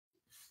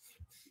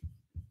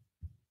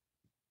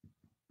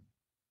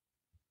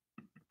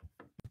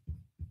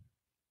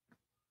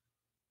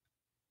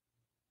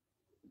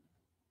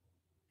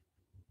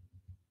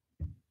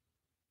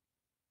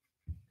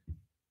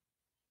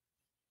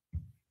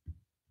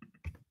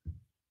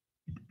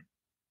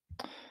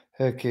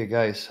Okay,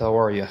 guys, how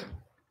are you?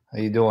 How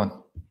you doing?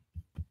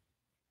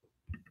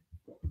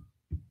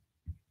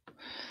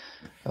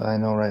 I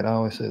know, right? I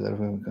always say that.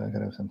 I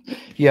gotta have some.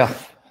 Yeah.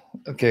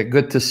 Okay.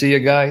 Good to see you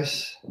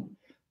guys.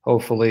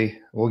 Hopefully,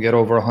 we'll get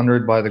over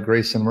 100 by the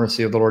grace and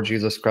mercy of the Lord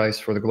Jesus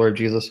Christ, for the glory of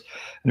Jesus.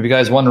 And if you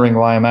guys wondering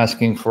why I'm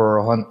asking for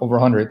over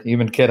 100,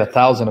 even get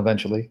 1,000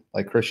 eventually,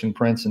 like Christian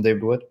Prince and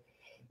David Wood,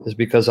 is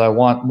because I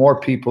want more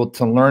people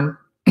to learn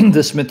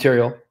this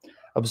material,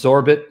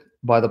 absorb it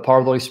by the power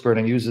of the Holy Spirit,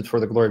 and use it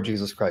for the glory of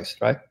Jesus Christ.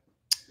 Right?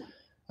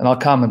 And I'll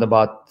comment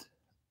about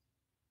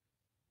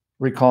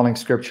recalling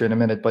scripture in a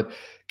minute, but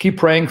keep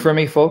praying for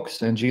me,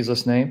 folks, in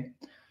Jesus' name.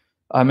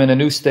 I'm in a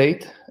new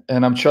state,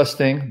 and I'm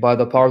trusting by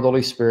the power of the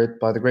Holy Spirit,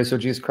 by the grace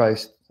of Jesus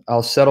Christ,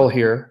 I'll settle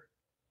here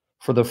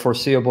for the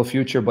foreseeable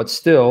future, but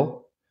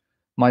still,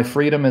 my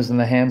freedom is in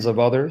the hands of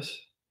others,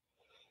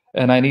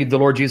 and I need the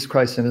Lord Jesus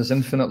Christ in his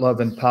infinite love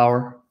and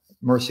power,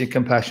 mercy,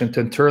 compassion,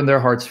 to turn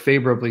their hearts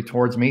favorably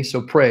towards me. So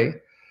pray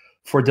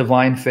for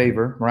divine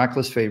favor,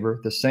 miraculous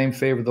favor, the same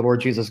favor the Lord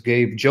Jesus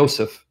gave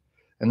Joseph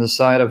in the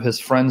sight of his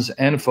friends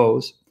and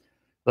foes,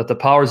 that the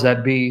powers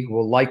that be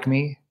will like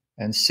me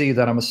and see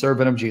that I'm a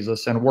servant of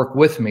Jesus and work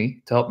with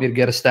me to help me to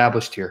get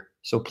established here.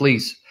 So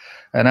please,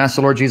 and ask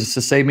the Lord Jesus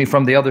to save me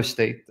from the other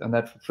state and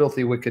that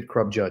filthy, wicked,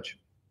 corrupt judge.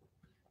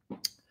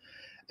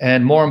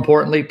 And more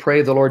importantly,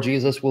 pray the Lord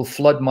Jesus will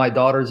flood my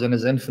daughters in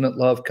his infinite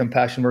love,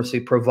 compassion, mercy,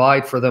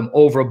 provide for them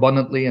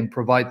overabundantly and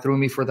provide through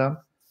me for them,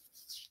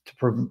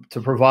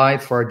 to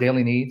provide for our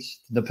daily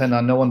needs, to depend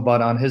on no one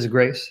but on his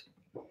grace,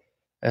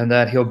 and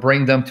that he'll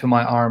bring them to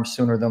my arms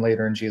sooner than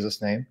later in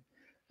Jesus' name.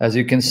 As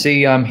you can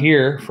see, I'm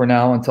here for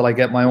now until I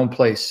get my own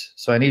place.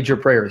 So I need your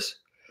prayers.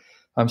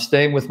 I'm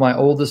staying with my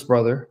oldest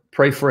brother.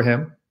 Pray for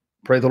him.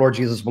 Pray the Lord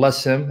Jesus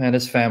bless him and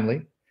his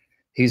family.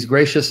 He's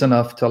gracious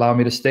enough to allow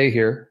me to stay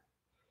here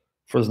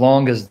for as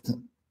long as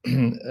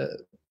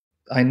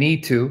I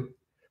need to,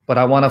 but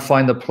I want to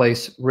find a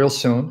place real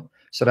soon.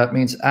 So that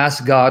means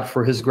ask God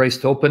for his grace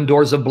to open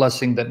doors of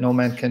blessing that no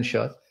man can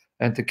shut,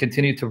 and to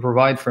continue to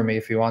provide for me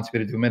if he wants me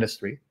to do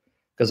ministry,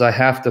 because I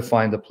have to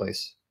find a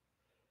place,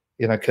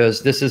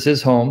 because this is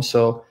his home.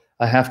 So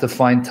I have to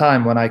find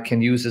time when I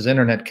can use his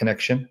internet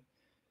connection.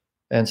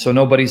 And so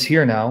nobody's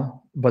here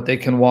now, but they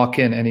can walk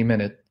in any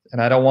minute.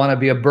 And I don't want to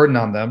be a burden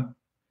on them.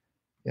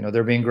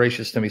 They're being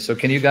gracious to me. So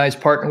can you guys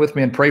partner with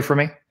me and pray for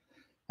me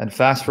and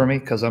fast for me?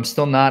 Because I'm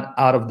still not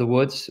out of the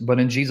woods, but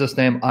in Jesus'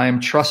 name, I am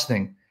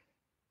trusting.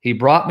 He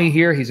brought me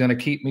here. He's going to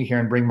keep me here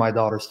and bring my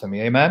daughters to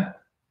me. Amen.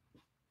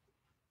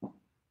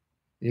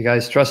 You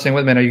guys trusting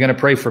with me? Are you going to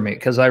pray for me?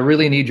 Because I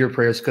really need your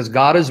prayers, because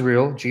God is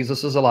real.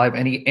 Jesus is alive,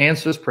 and he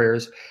answers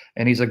prayers,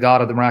 and he's a God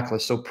of the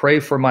miraculous. So pray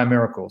for my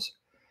miracles.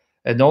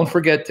 And don't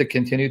forget to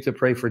continue to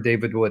pray for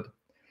David Wood.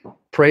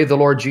 Pray the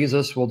Lord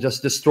Jesus will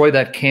just destroy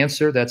that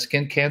cancer, that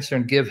skin cancer,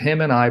 and give him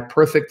and I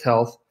perfect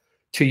health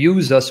to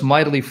use us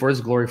mightily for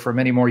his glory for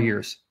many more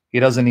years. He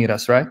doesn't need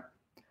us, right?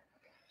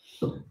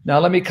 Now,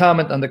 let me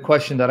comment on the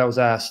question that I was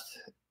asked.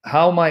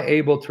 How am I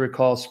able to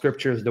recall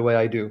scriptures the way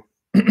I do?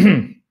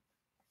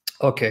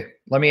 Okay,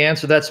 let me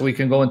answer that so we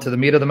can go into the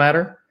meat of the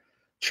matter,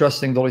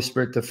 trusting the Holy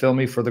Spirit to fill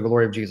me for the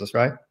glory of Jesus,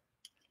 right?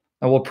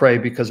 And we'll pray,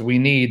 because we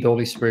need the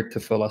Holy Spirit to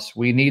fill us.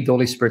 We need the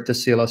Holy Spirit to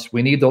seal us.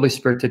 We need the Holy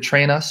Spirit to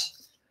train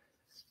us,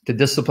 to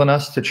discipline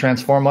us, to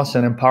transform us,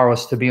 and empower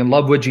us to be in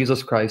love with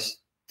Jesus Christ,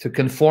 to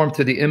conform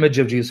to the image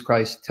of Jesus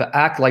Christ, to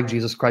act like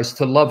Jesus Christ,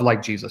 to love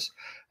like Jesus,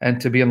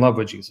 and to be in love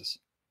with Jesus.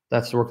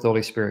 That's the work of the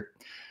Holy Spirit.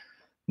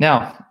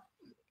 Now,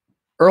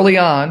 early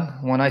on,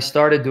 when I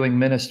started doing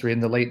ministry in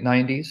the late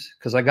 90s,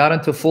 because I got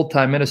into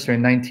full-time ministry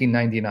in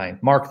 1999.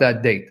 Mark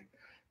that date.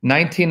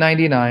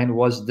 1999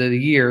 was the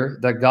year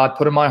that God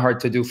put in my heart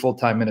to do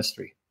full-time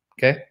ministry.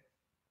 Okay?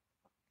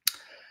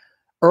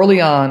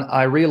 Early on,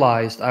 I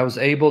realized I was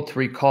able to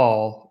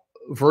recall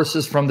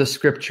verses from the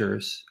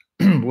scriptures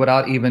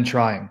without even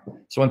trying.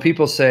 So when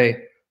people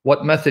say,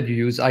 what method you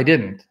use, I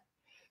didn't.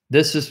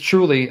 This is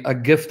truly a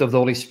gift of the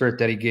Holy Spirit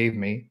that he gave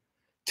me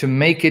to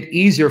make it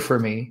easier for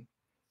me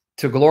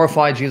to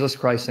glorify Jesus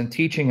Christ in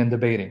teaching and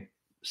debating.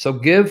 So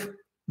give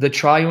the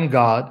triune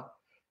God,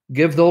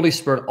 give the Holy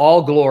Spirit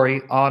all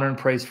glory, honor, and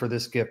praise for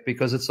this gift,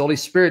 because it's the Holy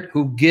Spirit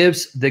who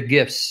gives the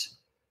gifts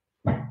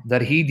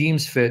that he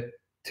deems fit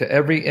to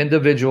every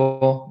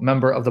individual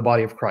member of the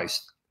body of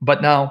Christ.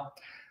 But now,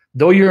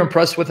 though you're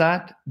impressed with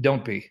that,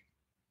 don't be.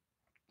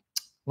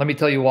 Let me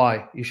tell you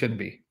why you shouldn't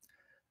be.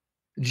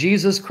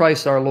 Jesus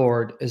Christ our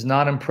Lord is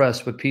not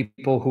impressed with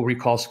people who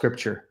recall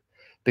scripture.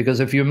 Because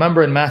if you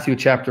remember in Matthew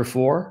chapter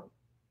 4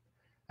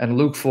 and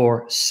Luke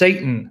 4,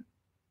 Satan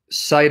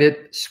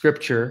cited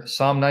scripture,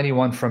 Psalm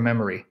 91, from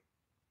memory.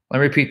 Let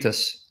me repeat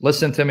this.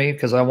 Listen to me,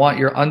 because I want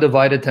your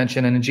undivided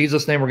attention. And in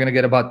Jesus' name, we're going to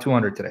get about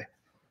 200 today.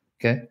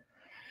 Okay?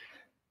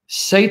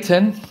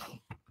 Satan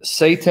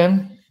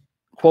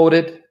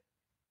quoted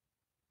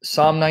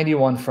Psalm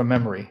 91 from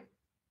memory.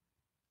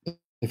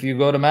 If you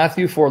go to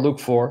Matthew 4, Luke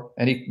 4,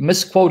 and he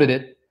misquoted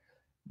it,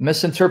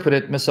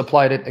 misinterpreted,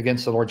 misapplied it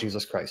against the Lord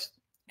Jesus Christ.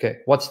 Okay,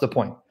 what's the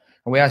point?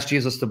 And we ask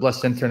Jesus to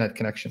bless the internet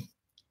connection.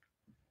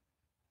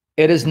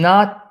 It is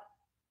not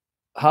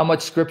how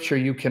much scripture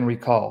you can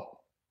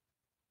recall.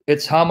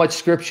 It's how much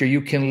scripture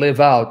you can live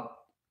out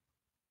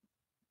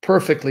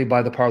perfectly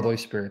by the power of the Holy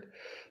Spirit.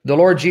 The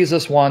Lord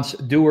Jesus wants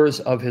doers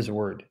of his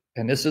word.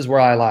 And this is where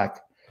I lack.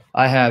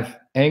 I have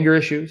anger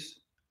issues.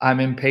 I'm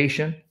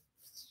impatient.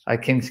 I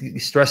can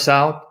stress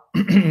out.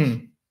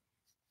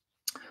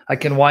 I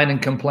can whine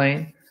and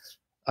complain.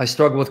 I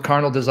struggle with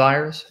carnal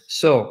desires.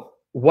 So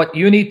what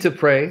you need to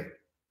pray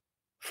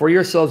for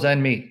yourselves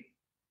and me,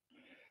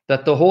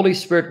 that the Holy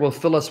Spirit will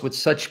fill us with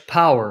such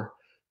power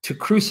to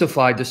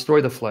crucify,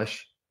 destroy the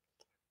flesh,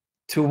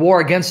 to war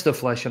against the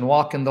flesh and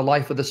walk in the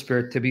life of the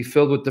Spirit, to be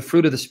filled with the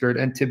fruit of the Spirit,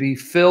 and to be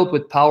filled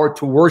with power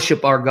to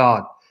worship our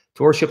God,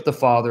 to worship the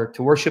Father,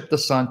 to worship the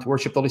Son, to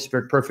worship the Holy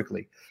Spirit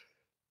perfectly.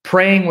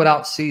 Praying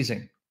without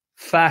ceasing,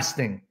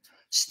 fasting,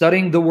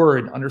 studying the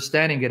Word,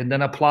 understanding it, and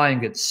then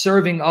applying it,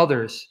 serving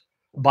others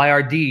by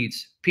our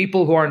deeds.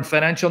 People who are in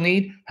financial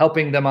need,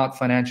 helping them out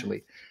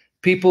financially.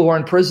 People who are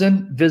in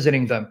prison,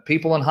 visiting them.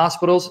 People in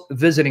hospitals,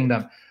 visiting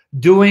them.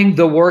 Doing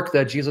the work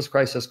that Jesus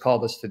Christ has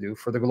called us to do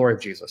for the glory of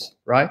Jesus,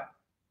 right?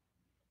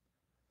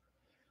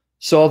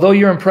 So although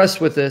you're impressed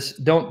with this,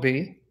 don't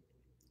be.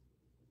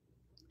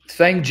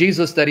 Thank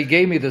Jesus that he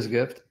gave me this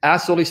gift.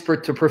 Ask the Holy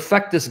Spirit to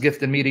perfect this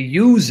gift in me, to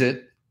use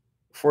it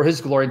for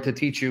his glory and to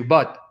teach you.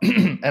 But,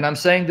 and I'm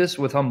saying this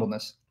with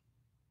humbleness,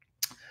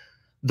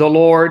 the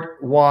Lord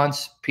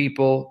wants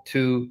people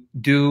to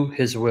do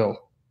his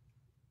will.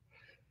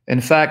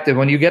 In fact,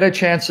 when you get a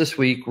chance this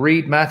week,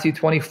 read Matthew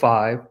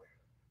 25,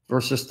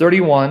 verses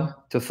 31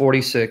 to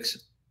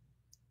 46.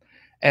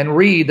 And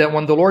read that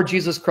when the Lord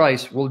Jesus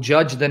Christ will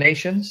judge the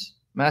nations,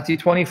 Matthew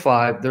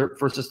 25,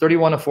 verses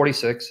 31 to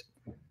 46,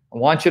 I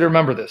want you to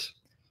remember this.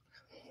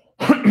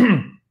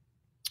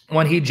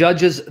 When he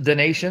judges the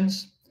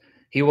nations,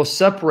 he will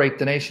separate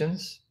the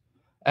nations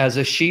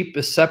as sheep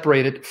are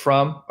separated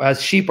from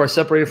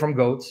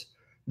goats.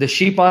 The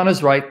sheep on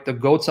his right, the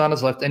goats on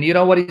his left. And you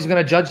know what he's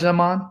going to judge them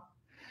on?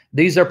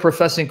 These are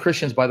professing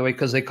Christians, by the way,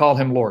 because they call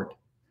him Lord.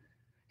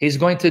 He's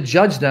going to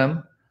judge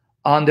them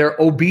on their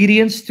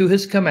obedience to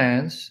his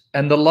commands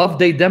and the love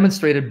they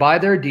demonstrated by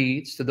their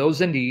deeds to those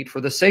in need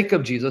for the sake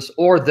of Jesus,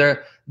 or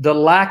the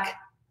lack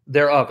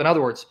thereof. In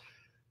other words,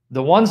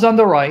 the ones on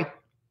the right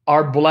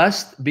are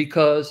blessed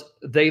because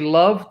they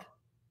loved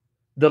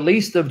the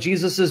least of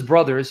Jesus's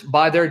brothers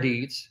by their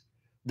deeds.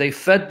 They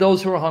fed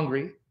those who were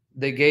hungry.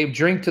 They gave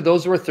drink to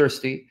those who were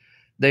thirsty.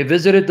 They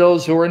visited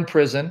those who were in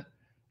prison.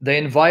 They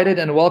invited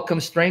and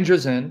welcomed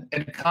strangers in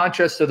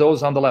contrast to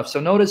those on the left. So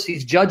notice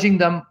he's judging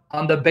them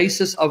on the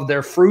basis of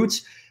their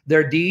fruits,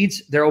 their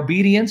deeds, their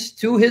obedience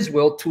to his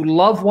will, to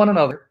love one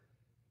another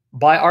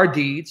by our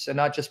deeds and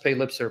not just pay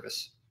lip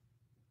service.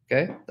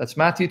 Okay, that's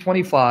Matthew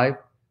 25,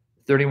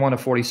 31 to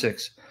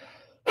 46.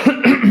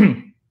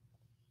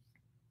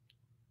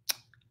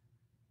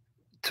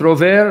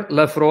 Trover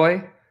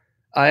Lefroy,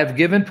 I have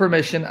given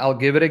permission, I'll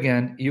give it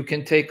again. You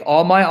can take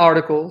all my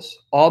articles,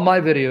 all my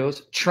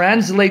videos,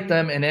 translate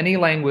them in any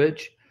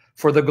language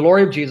for the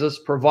glory of Jesus,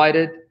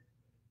 provided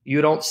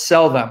you don't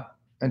sell them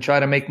and try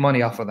to make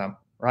money off of them,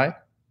 right?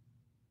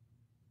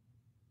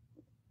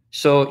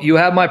 So you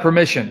have my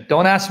permission.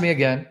 Don't ask me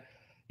again.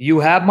 You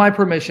have my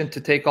permission to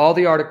take all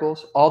the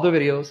articles, all the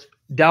videos,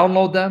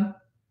 download them,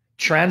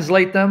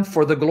 translate them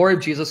for the glory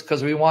of Jesus,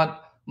 because we want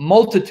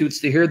multitudes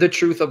to hear the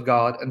truth of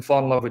God and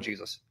fall in love with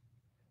Jesus.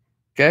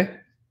 Okay?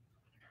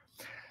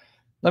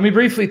 Let me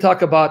briefly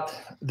talk about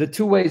the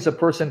two ways a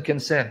person can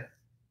sin.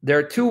 There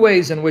are two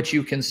ways in which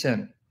you can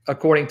sin,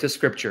 according to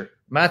Scripture.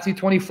 Matthew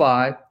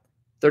 25,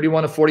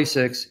 31 to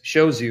 46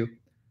 shows you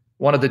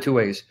one of the two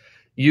ways.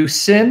 You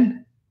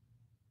sin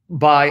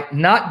by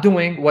not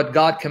doing what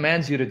God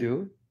commands you to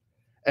do,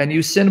 and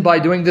you sin by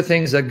doing the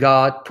things that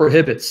God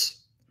prohibits.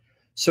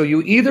 So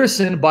you either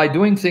sin by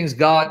doing things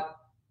God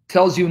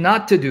tells you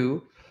not to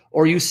do,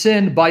 or you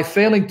sin by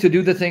failing to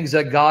do the things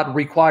that God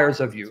requires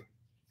of you.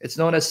 It's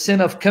known as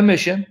sin of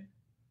commission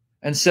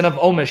and sin of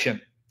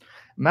omission.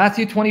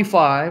 Matthew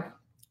 25,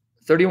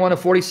 31 to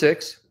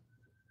 46,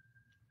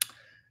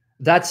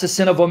 that's the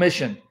sin of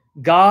omission.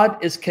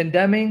 God is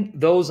condemning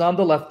those on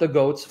the left, the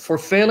goats, for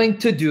failing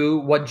to do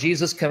what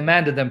Jesus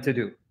commanded them to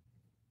do,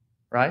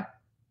 right?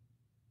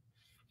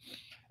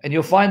 And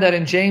you'll find that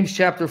in James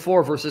chapter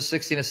 4, verses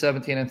 16 to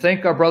 17. And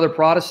thank our brother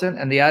Protestant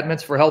and the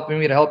admins for helping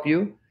me to help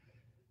you.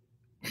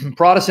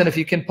 Protestant, if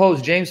you can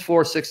post James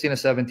 4, 16 to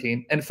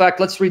 17. In fact,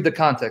 let's read the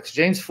context.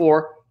 James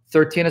 4,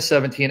 13 to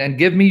 17. And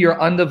give me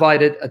your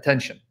undivided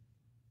attention.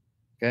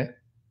 Okay?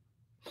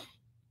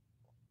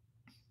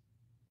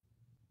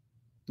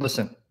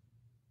 Listen.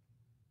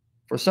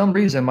 For some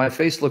reason, my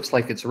face looks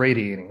like it's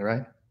radiating,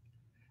 right?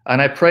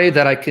 And I pray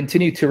that I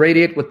continue to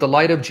radiate with the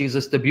light of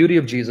Jesus, the beauty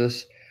of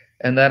Jesus,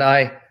 and that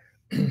I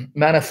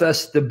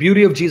manifest the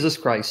beauty of Jesus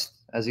Christ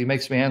as he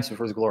makes me answer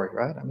for his glory,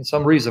 right? I mean,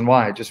 some reason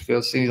why I just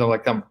feel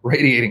like I'm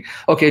radiating.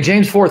 Okay,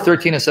 James 4,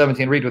 13 and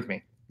 17, read with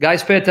me.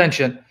 Guys, pay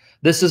attention.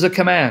 This is a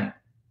command.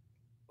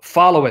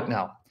 Follow it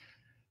now.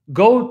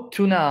 Go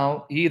to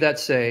now, ye that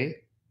say,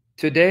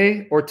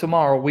 today or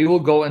tomorrow we will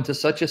go into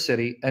such a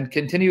city and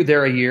continue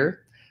there a year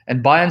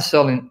and buy and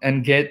sell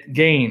and get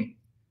gain.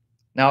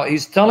 Now,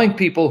 he's telling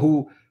people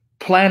who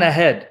plan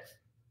ahead,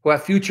 who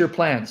have future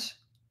plans,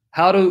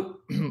 how to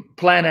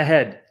plan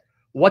ahead,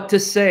 what to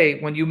say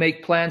when you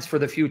make plans for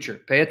the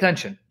future. Pay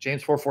attention.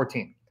 James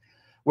 4:14.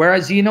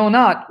 Whereas ye know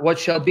not what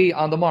shall be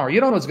on the morrow.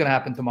 You don't know what's going to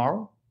happen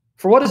tomorrow.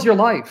 For what is your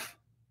life?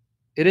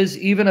 It is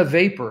even a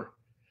vapor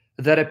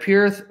that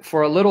appeareth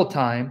for a little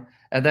time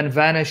and then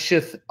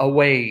vanisheth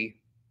away.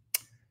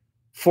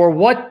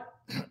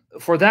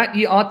 For that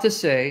ye ought to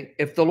say,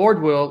 if the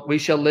Lord will, we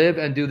shall live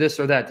and do this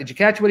or that. Did you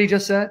catch what he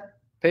just said?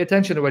 Pay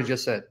attention to what he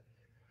just said.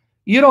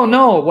 You don't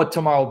know what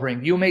tomorrow will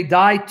bring. You may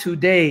die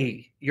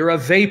today. You're a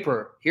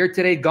vapor, here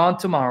today, gone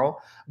tomorrow.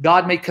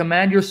 God may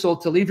command your soul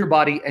to leave your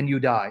body and you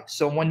die.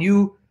 So when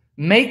you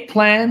make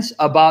plans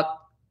about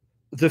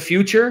the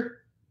future,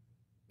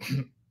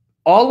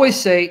 always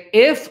say,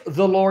 if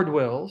the Lord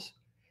wills,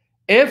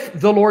 if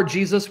the Lord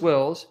Jesus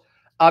wills,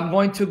 I'm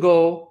going to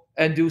go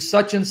and do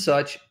such and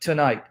such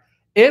tonight.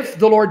 If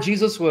the Lord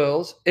Jesus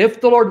wills, if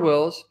the Lord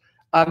wills,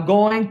 I'm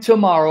going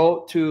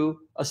tomorrow to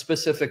a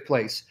specific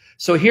place.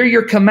 So here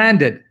you're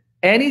commanded.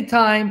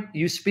 Anytime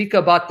you speak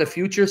about the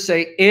future,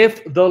 say,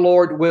 if the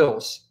Lord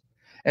wills.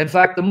 In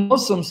fact, the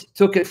Muslims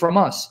took it from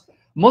us.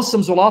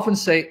 Muslims will often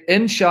say,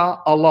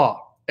 Insha'Allah,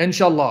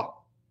 Inshallah,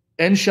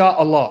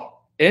 Insha'Allah,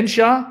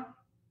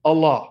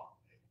 Insha'Allah,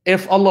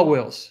 if Allah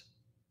wills.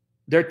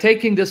 They're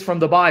taking this from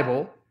the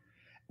Bible.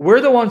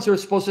 We're the ones who are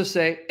supposed to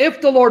say,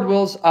 if the Lord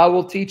wills, I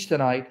will teach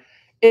tonight.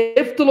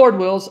 If the Lord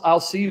wills, I'll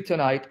see you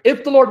tonight.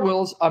 If the Lord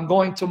wills, I'm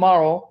going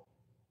tomorrow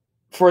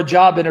for a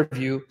job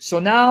interview. So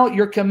now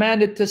you're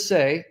commanded to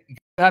say, you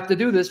have to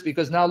do this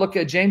because now look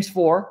at James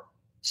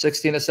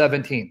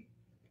 4:16-17.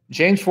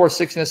 James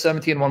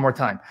 4:16-17 one more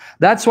time.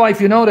 That's why if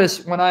you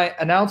notice, when I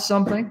announce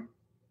something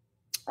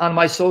on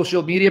my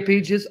social media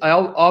pages,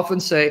 I'll often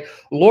say,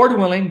 Lord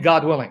willing,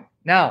 God willing.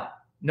 Now,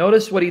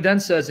 notice what he then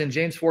says in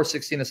James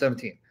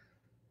 4:16-17.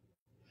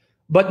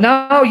 But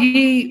now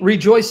ye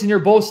rejoice in your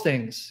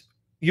boastings.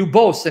 You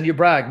boast and you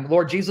brag.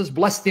 Lord Jesus,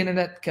 bless the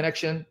internet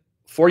connection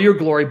for your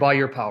glory by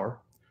your power.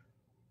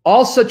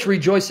 All such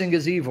rejoicing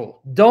is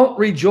evil. Don't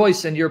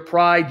rejoice in your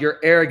pride, your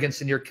arrogance,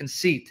 and your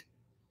conceit.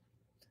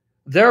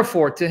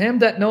 Therefore, to him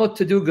that knoweth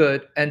to do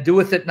good and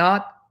doeth it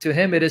not, to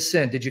him it is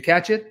sin. Did you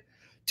catch it?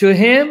 To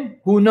him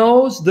who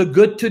knows the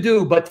good to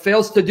do but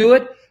fails to do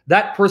it,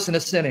 that person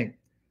is sinning.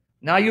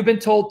 Now you've been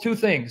told two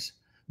things.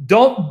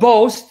 Don't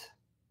boast,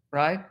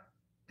 right?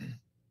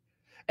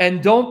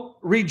 And don't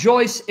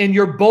rejoice in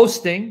your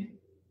boasting,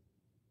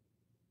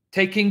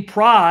 taking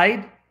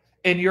pride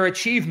in your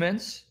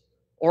achievements,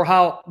 or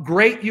how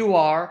great you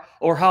are,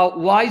 or how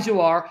wise you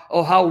are,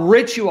 or how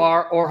rich you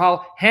are, or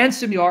how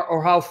handsome you are,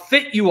 or how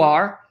fit you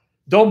are.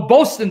 Don't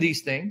boast in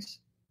these things,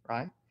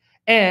 right?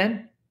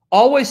 And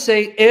always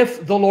say,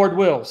 if the Lord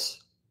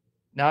wills.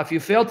 Now, if you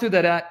fail to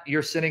do that,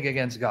 you're sinning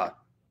against God.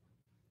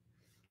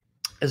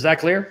 Is that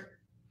clear?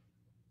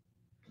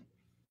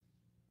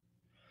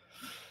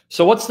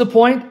 So what's the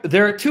point?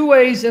 There are two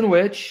ways in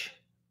which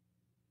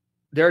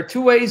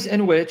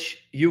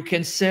you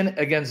can sin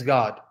against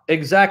God.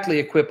 Exactly,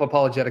 Equip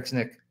Apologetics,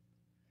 Nick.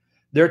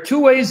 There are two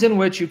ways in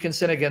which you can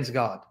sin against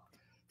God.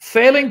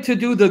 Failing to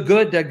do the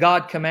good that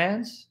God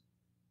commands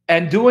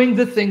and doing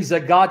the things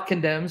that God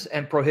condemns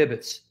and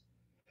prohibits.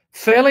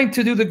 Failing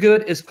to do the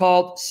good is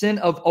called sin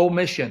of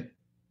omission,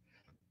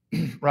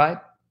 right?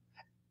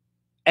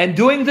 And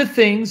doing the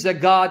things that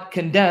God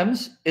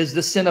condemns is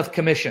the sin of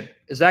commission.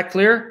 Is that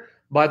clear?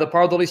 By the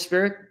power of the Holy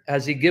Spirit,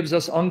 as he gives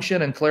us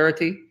unction and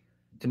clarity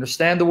to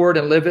understand the word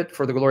and live it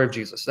for the glory of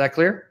Jesus. Is that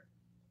clear?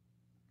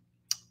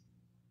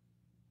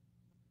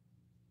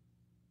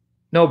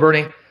 No,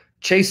 Bernie.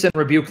 Chase and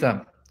rebuke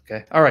them.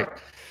 Okay. All right.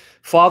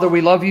 Father,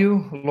 we love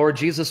you. Lord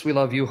Jesus, we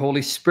love you.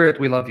 Holy Spirit,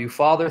 we love you.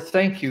 Father,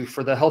 thank you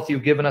for the health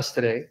you've given us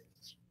today.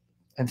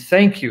 And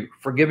thank you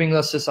for giving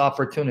us this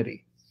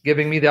opportunity,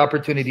 giving me the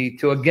opportunity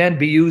to again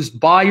be used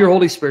by your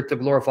Holy Spirit to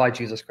glorify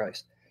Jesus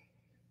Christ.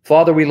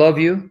 Father, we love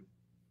you.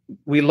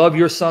 We love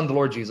your Son, the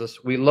Lord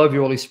Jesus. We love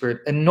your Holy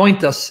Spirit.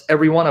 Anoint us,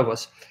 every one of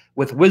us,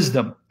 with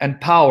wisdom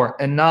and power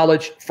and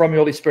knowledge from your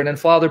Holy Spirit. And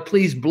Father,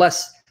 please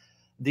bless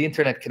the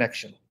internet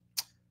connection.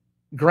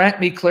 Grant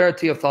me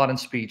clarity of thought and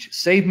speech.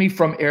 Save me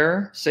from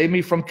error. Save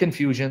me from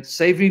confusion.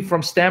 Save me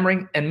from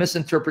stammering and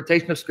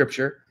misinterpretation of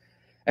Scripture.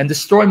 And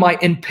destroy my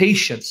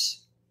impatience.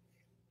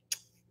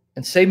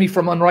 And save me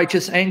from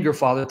unrighteous anger,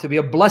 Father, to be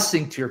a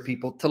blessing to your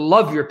people, to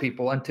love your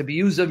people, and to be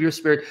used of your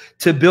Spirit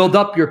to build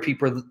up your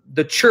people,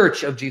 the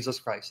church of Jesus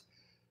Christ.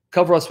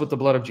 Cover us with the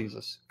blood of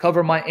Jesus.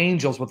 Cover my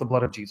angels with the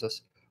blood of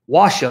Jesus.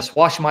 Wash us,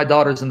 wash my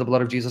daughters in the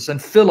blood of Jesus, and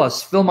fill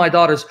us, fill my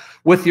daughters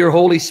with your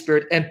Holy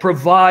Spirit, and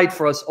provide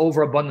for us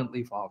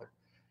overabundantly, Father.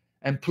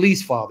 And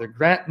please, Father,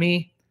 grant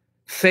me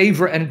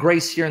favor and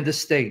grace here in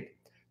this state.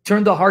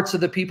 Turn the hearts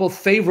of the people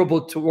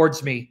favorable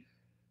towards me,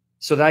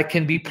 so that I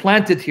can be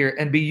planted here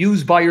and be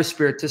used by your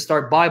Spirit to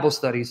start Bible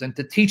studies and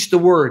to teach the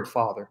word,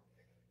 Father.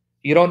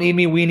 You don't need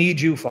me. We need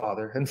you,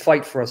 Father. And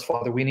fight for us,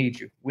 Father. We need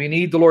you. We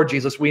need the Lord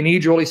Jesus. We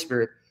need your Holy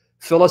Spirit.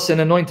 Fill us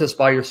and anoint us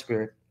by your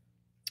Spirit.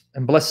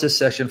 And bless this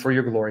session for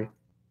your glory.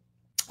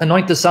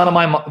 Anoint the sound of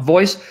my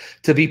voice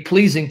to be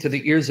pleasing to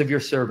the ears of your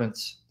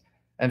servants,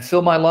 and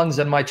fill my lungs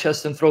and my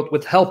chest and throat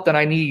with help that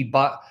I need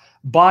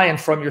by and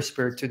from your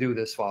Spirit to do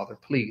this, Father.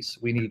 Please,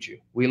 we need you.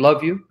 We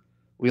love you.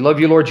 We love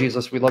you, Lord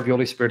Jesus. We love you,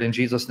 Holy Spirit. In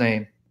Jesus'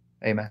 name,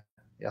 amen.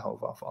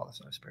 Yehovah, Father,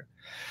 Son, and Spirit.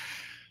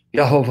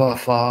 Yehovah,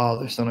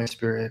 Father, Son, and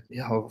Spirit.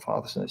 Yehovah,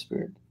 Father, Son, and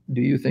Spirit.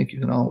 Do you think you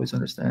can always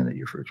understand that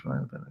you're first trying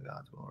to depend on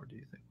God's will, or do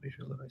you think we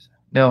should live by sin?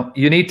 No,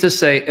 you need to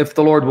say, if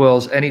the Lord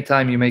wills,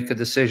 anytime you make a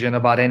decision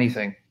about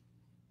anything,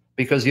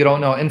 because you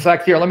don't know. In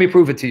fact, here, let me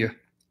prove it to you.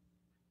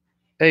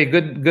 Hey,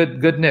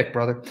 good Nick,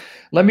 brother.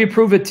 Let me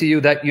prove it to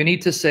you that you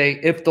need to say,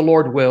 if the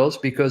Lord wills,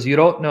 because you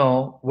don't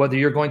know whether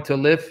you're going to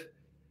live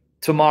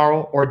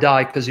tomorrow or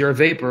die, because you're a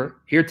vapor,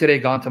 here today,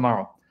 gone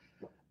tomorrow.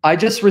 I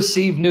just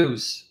received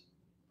news.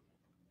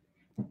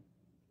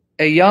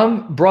 A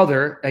young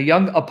brother, a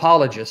young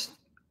apologist,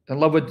 in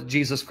love with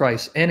Jesus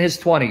Christ, in his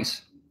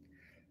 20s,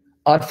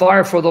 on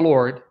fire for the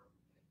Lord,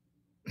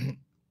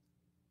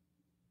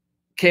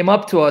 came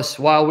up to us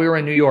while we were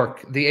in New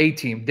York, the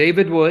A-team.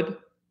 David Wood,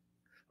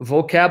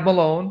 Vocab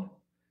Malone,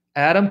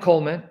 Adam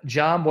Coleman,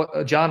 John,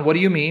 what do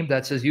you mean?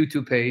 That's his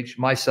YouTube page,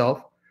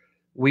 myself.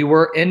 We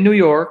were in New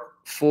York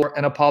for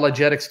an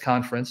apologetics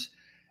conference,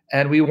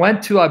 and we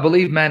went to, I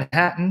believe,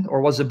 Manhattan, or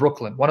was it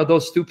Brooklyn? One of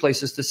those two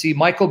places to see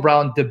Michael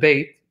Brown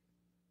debate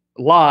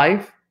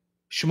live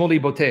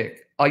Shmuley Boteach.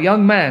 A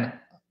young man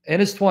in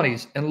his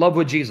 20s, in love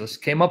with Jesus,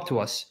 came up to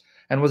us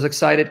and was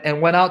excited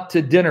and went out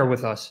to dinner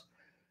with us.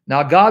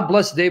 Now, God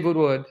bless David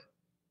Wood.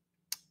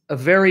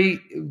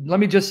 Let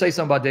me just say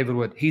something about David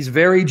Wood. He's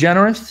very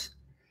generous,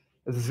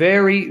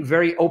 very,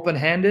 very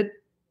open-handed,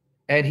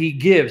 and he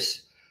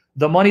gives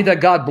the money that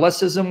God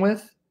blesses him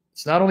with.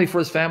 It's not only for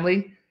his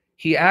family.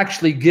 He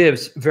actually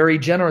gives very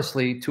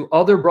generously to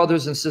other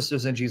brothers and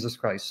sisters in Jesus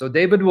Christ. So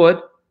David Wood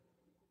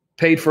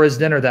paid for his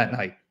dinner that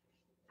night.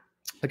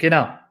 Okay,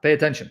 now, pay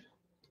attention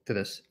to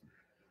this.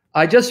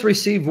 I just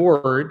received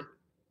word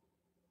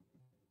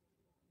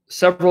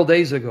several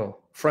days ago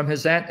from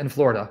his aunt in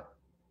Florida.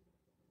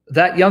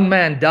 That young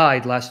man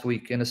died last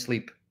week in his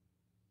sleep.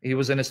 He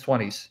was in his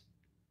 20s.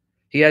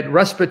 He had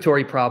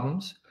respiratory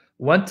problems,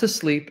 went to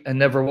sleep and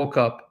never woke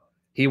up.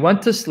 He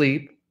went to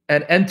sleep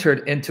and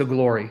entered into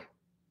glory.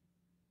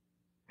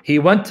 He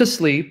went to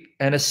sleep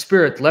and his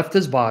spirit left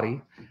his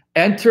body,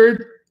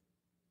 entered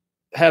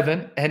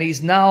heaven, and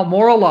he's now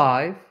more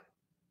alive,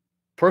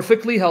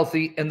 perfectly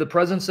healthy in the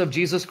presence of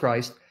Jesus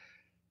Christ.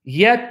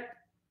 Yet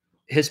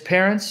his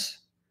parents,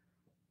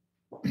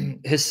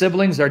 his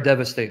siblings are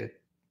devastated.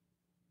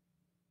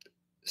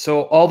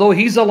 So although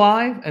he's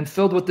alive and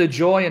filled with the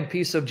joy and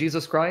peace of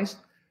Jesus Christ,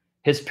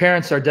 his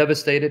parents are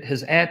devastated.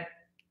 His aunt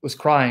was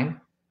crying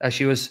as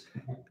she was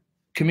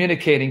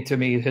communicating to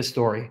me his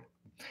story.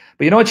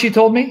 But you know what she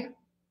told me?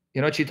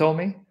 You know what she told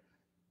me?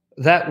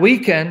 That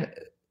weekend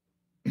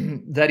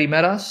that he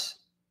met us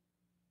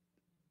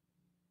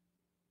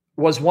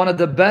was one of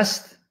the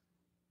best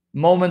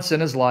moments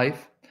in his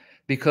life,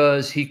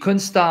 because he couldn't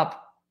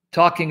stop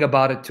talking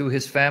about it to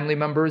his family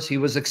members. He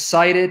was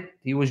excited.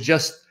 He was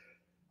just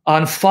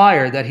on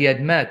fire that he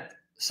had met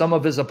some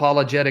of his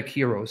apologetic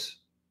heroes,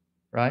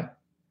 right?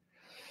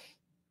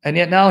 And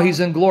yet now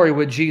he's in glory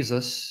with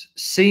Jesus,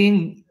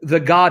 seeing the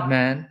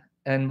God-man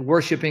and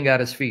worshiping at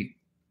his feet.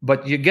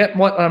 But you get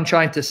what I'm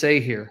trying to say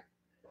here.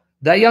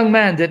 That young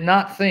man did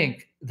not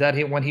think that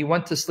when he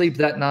went to sleep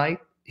that night,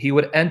 he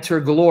would enter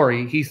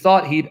glory. He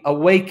thought he'd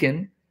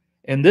awaken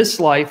in this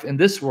life, in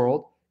this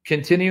world,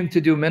 continuing to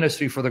do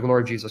ministry for the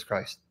glory of Jesus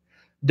Christ.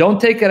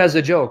 Don't take it as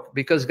a joke,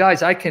 because,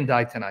 guys, I can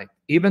die tonight.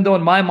 Even though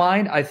in my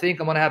mind, I think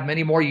I'm going to have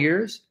many more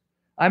years,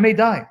 I may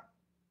die.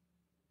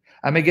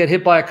 I may get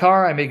hit by a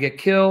car. I may get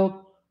killed,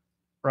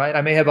 right?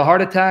 I may have a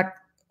heart attack.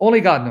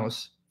 Only God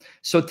knows.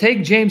 So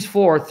take James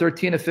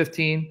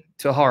 4:13-15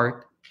 to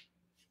heart.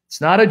 It's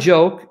not a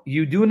joke.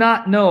 You do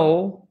not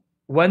know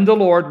when the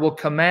Lord will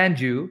command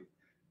you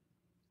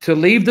to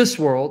leave this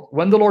world,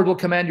 when the Lord will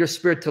command your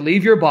spirit to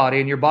leave your body,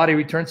 and your body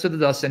returns to the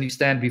dust, and you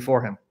stand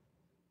before him.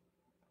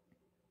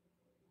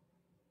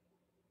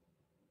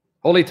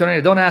 Holy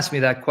Trinity, don't ask me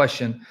that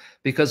question,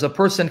 because a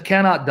person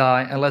cannot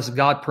die unless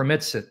God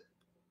permits it.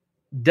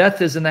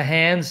 Death is in the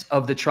hands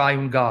of the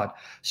triune God.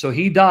 So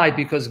he died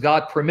because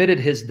God permitted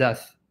his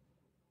death.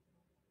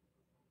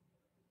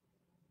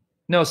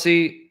 No,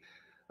 see,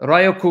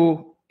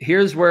 Ryoku,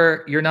 here's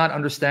where you're not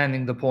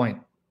understanding the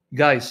point.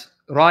 Guys,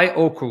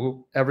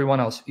 Ryoku, everyone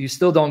else, you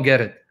still don't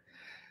get it.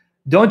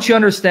 Don't you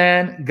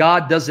understand?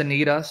 God doesn't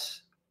need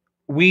us.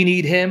 We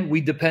need him. We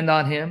depend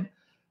on him.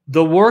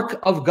 The work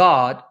of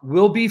God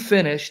will be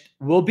finished,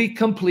 will be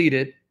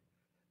completed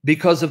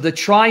because of the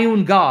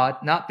triune God,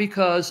 not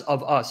because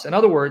of us. In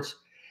other words,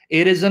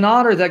 it is an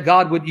honor that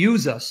God would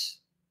use us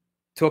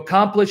to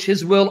accomplish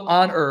his will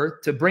on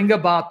earth, to bring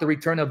about the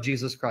return of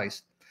Jesus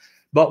Christ.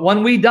 But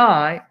when we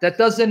die, that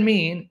doesn't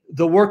mean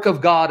the work of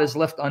God is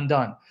left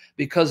undone,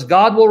 because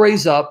God will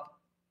raise up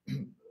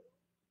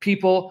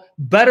people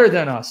better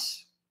than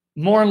us,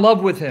 more in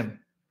love with him,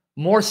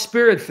 more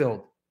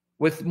spirit-filled,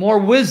 with more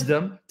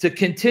wisdom to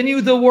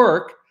continue the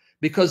work,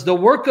 because the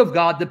work of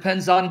God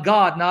depends on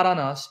God, not on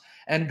us.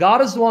 And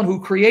God is the one who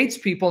creates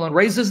people and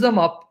raises them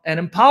up and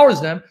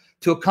empowers them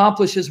to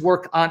accomplish his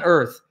work on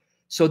earth.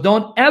 So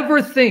don't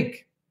ever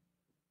think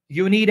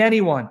you need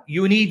anyone.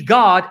 You need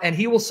God, and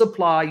he will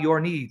supply your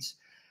needs.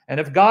 And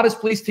if God is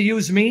pleased to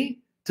use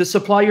me to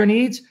supply your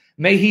needs,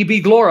 may he be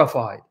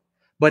glorified.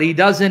 But he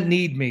doesn't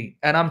need me.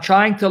 And I'm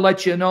trying to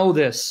let you know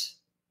this.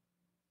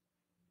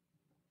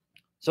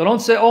 So don't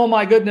say, oh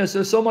my goodness,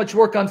 there's so much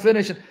work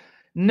unfinished.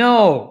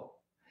 No.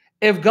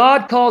 If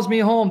God calls me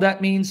home, that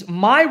means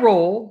my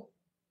role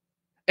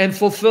in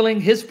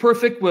fulfilling his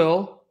perfect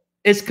will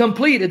is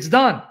complete. It's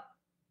done.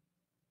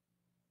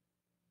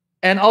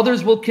 And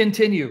others will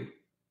continue.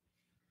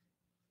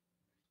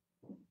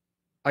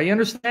 Are you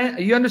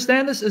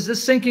understand this? Is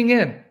this sinking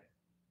in?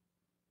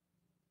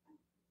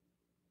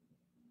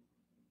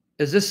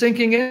 Is this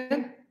sinking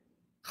in?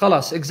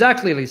 Khalas.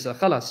 Exactly, Lisa.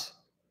 Khalas.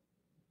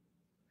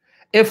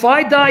 If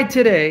I die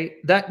today,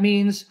 that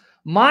means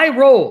my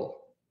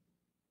role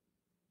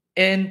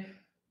in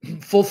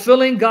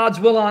fulfilling God's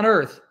will on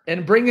earth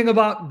and bringing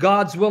about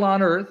God's will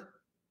on earth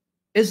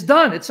is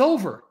done. It's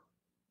over.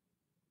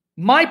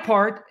 My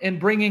part in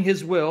bringing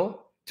his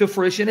will to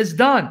fruition is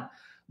done.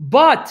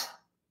 But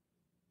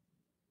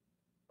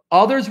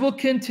others will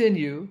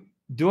continue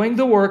doing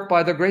the work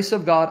by the grace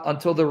of God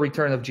until the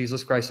return of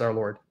Jesus Christ our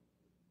Lord.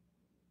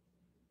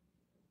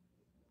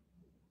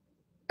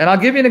 And I'll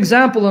give you an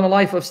example in the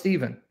life of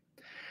Stephen.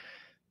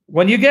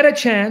 When you get a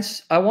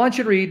chance, I want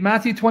you to read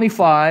Matthew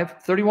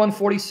 25, 31,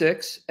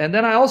 46. And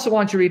then I also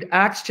want you to read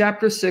Acts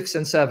chapter 6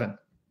 and 7.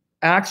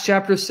 Acts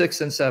chapter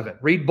 6 and 7.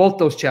 Read both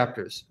those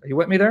chapters. Are you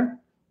with me there?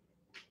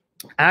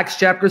 Acts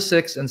chapter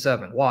 6 and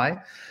 7.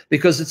 Why?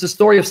 Because it's a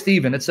story of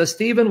Stephen. It says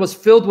Stephen was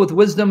filled with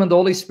wisdom and the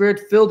Holy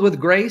Spirit, filled with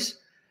grace,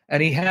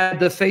 and he had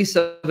the face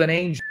of an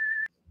angel.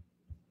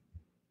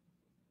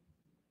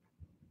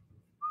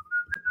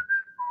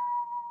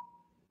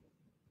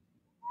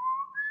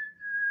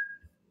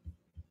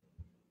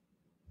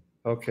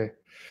 Okay.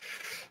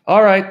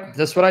 All right.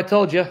 That's what I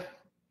told you.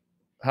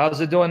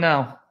 How's it doing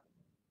now?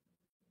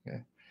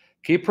 Okay.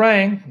 Keep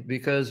praying,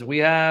 because we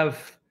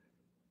have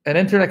an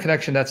internet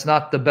connection that's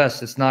not the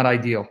best. It's not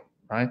ideal,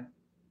 right?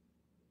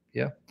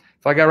 Yeah.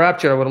 If I got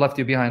raptured, I would have left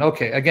you behind.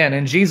 Okay. Again,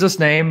 in Jesus'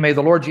 name, may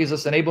the Lord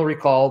Jesus enable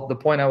recall the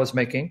point I was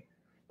making.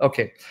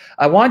 Okay.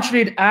 I want you to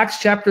read Acts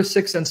chapter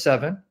 6 and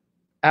 7.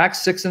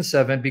 Acts 6 and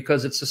 7,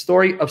 because it's the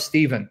story of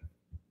Stephen.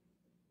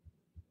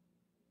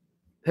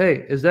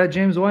 Hey, is that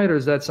James White, or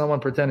is that someone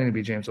pretending to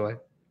be James White?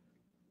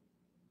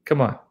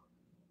 Come on.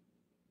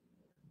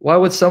 Why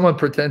would someone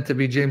pretend to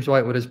be James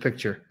White with his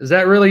picture? Is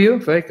that really you?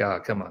 Fake? Oh,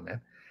 come on,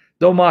 man.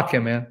 Don't mock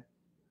him, man.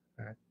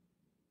 All right.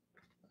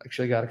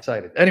 Actually got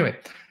excited. Anyway,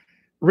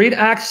 read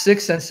Acts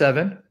 6 and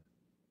 7.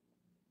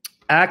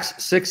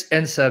 Acts 6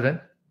 and 7.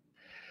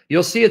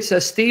 You'll see it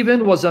says,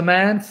 Stephen was a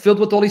man filled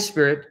with the Holy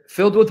Spirit,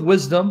 filled with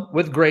wisdom,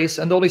 with grace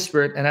and the Holy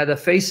Spirit, and had the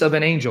face of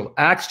an angel.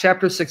 Acts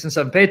chapter 6 and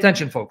 7. Pay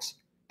attention, folks.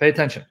 Pay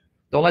attention.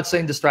 Don't let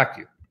Satan distract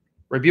you.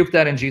 Rebuke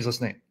that in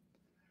Jesus' name.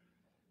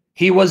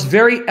 He was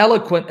very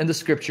eloquent in the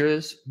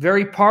scriptures,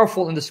 very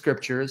powerful in the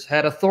scriptures,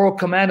 had a thorough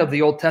command of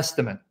the Old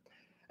Testament.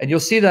 And you'll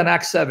see that in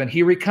Acts 7.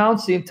 He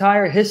recounts the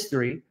entire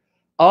history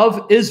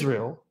of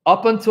Israel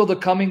up until the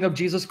coming of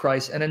Jesus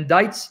Christ, and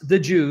indicts the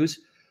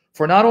Jews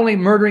for not only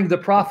murdering the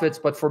prophets,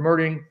 but for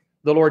murdering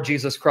the Lord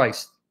Jesus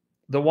Christ,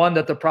 the one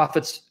that the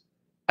prophets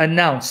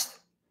announced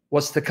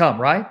was to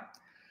come, right?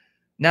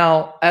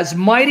 Now, as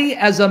mighty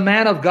as a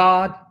man of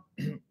God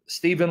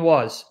Stephen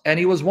was, and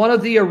he was one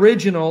of the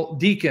original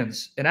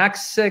deacons. In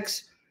Acts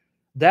 6,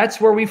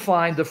 that's where we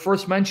find the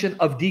first mention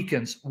of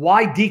deacons,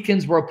 why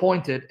deacons were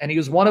appointed, and he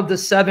was one of the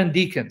 7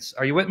 deacons.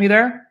 Are you with me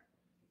there?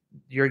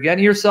 You're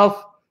getting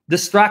yourself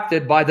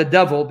distracted by the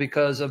devil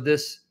because of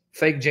this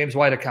fake James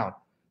White account.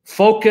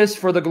 Focus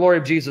for the glory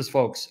of Jesus,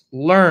 folks.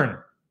 Learn.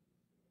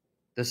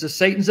 This is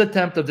Satan's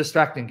attempt of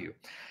distracting you.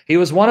 He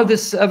was one of the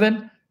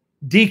 7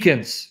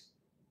 deacons.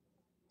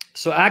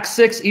 So Acts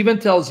 6 even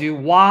tells you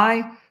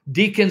why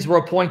deacons were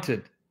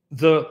appointed,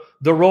 the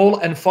role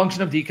and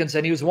function of deacons,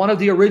 and he was one of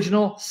the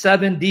original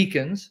 7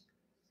 deacons.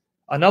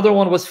 Another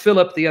one was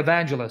Philip the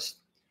evangelist.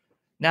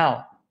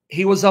 Now,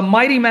 he was a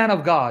mighty man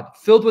of God,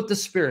 filled with the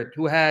Spirit,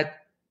 who had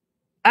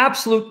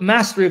absolute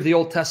mastery of the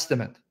Old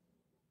Testament,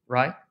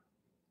 right?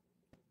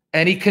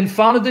 And he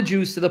confounded the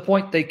Jews to the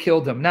point they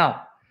killed him.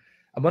 Now,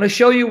 I'm going to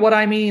show you what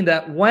I mean,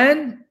 that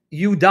when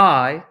you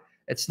die,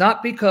 it's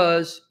not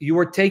because you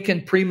were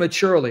taken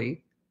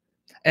prematurely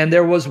and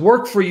there was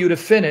work for you to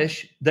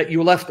finish that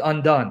you left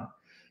undone.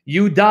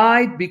 You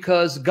died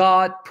because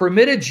God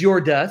permitted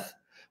your death,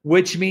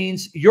 which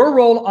means your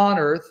role on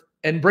earth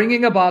and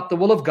bringing about the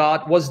will of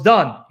God was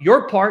done.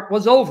 Your part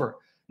was over.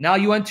 Now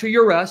you enter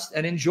your rest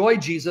and enjoy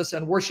Jesus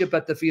and worship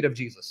at the feet of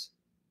Jesus.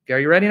 Okay, are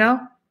you ready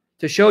now?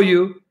 To show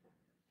you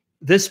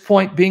this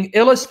point being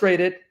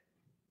illustrated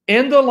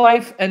in the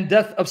life and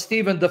death of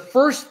Stephen, the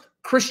first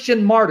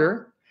Christian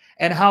martyr,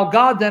 and how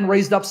God then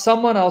raised up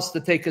someone else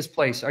to take his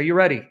place. Are you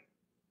ready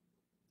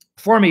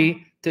for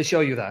me to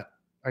show you that?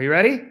 Are you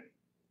ready?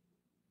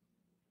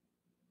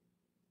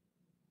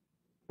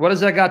 What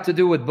does that got to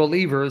do with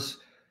believers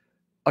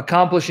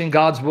accomplishing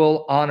God's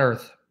will on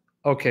earth?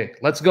 Okay,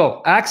 let's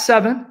go. Acts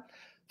 7,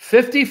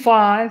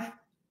 55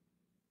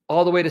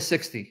 all the way to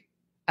 60.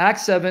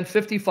 Acts 7,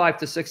 55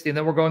 to 60, and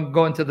then we're going to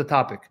go into the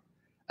topic.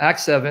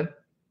 Acts 7,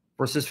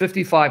 verses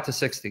 55 to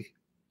 60.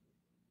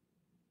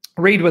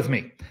 Read with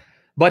me.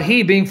 But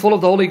he, being full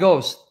of the Holy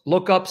Ghost,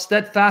 looked up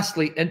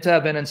steadfastly into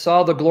heaven and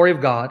saw the glory of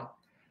God,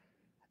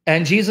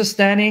 and Jesus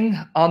standing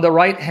on the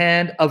right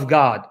hand of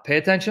God. Pay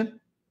attention.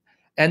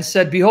 And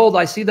said, behold,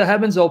 I see the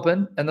heavens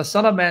open, and the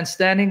Son of Man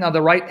standing on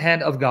the right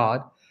hand of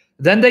God.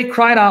 Then they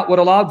cried out with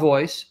a loud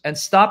voice and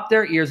stopped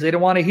their ears. They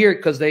didn't want to hear it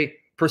because they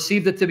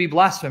perceived it to be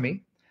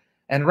blasphemy,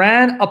 and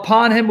ran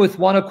upon him with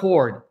one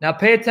accord. Now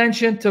pay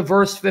attention to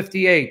verse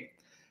 58.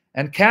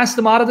 And cast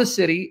him out of the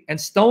city and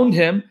stoned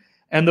him.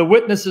 And the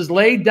witnesses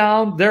laid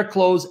down their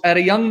clothes at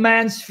a young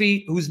man's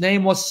feet, whose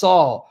name was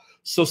Saul.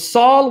 So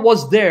Saul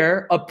was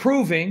there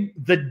approving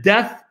the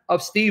death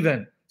of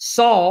Stephen.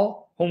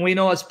 Saul, whom we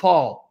know as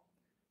Paul.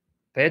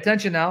 Pay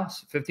attention now,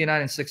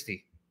 59 and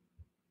 60.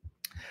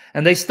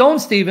 And they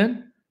stoned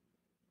Stephen,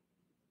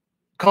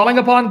 calling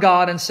upon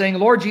God and saying,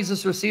 Lord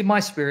Jesus, receive my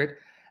spirit.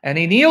 And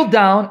he kneeled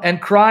down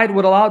and cried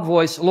with a loud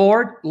voice,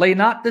 Lord, lay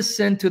not this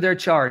sin to their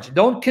charge.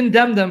 Don't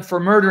condemn them for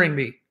murdering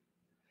me.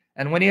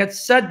 And when he had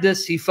said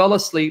this, he fell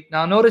asleep.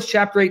 Now notice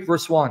chapter 8,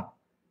 verse 1.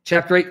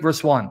 Chapter 8,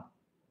 verse 1.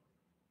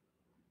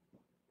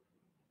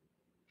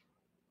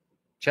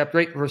 Chapter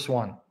 8, verse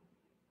 1.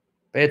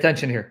 Pay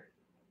attention here.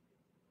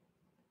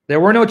 There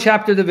were no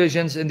chapter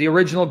divisions in the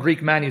original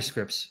Greek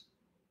manuscripts.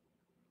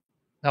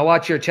 Now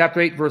watch here,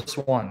 chapter 8, verse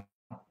 1.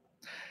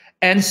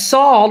 And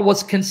Saul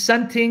was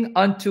consenting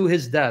unto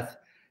his death.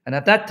 And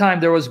at that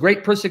time there was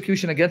great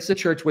persecution against the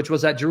church, which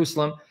was at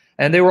Jerusalem.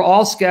 And they were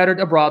all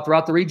scattered abroad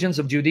throughout the regions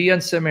of Judea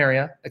and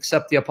Samaria,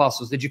 except the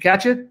apostles. Did you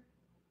catch it?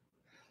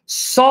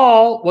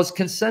 Saul was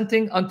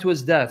consenting unto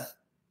his death.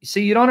 You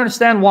see, you don't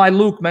understand why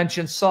Luke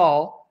mentions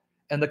Saul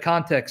in the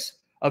context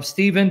of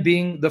Stephen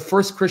being the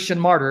first Christian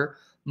martyr,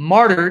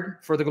 martyred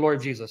for the glory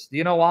of Jesus. Do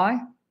you know why?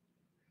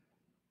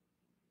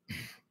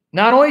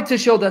 Not only to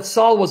show that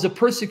Saul was a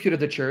persecutor of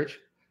the church,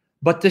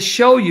 but to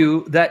show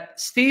you that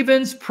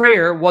Stephen's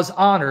prayer was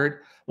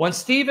honored. When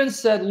Stephen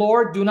said,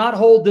 Lord, do not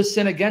hold this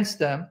sin against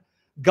them,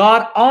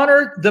 God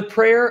honored the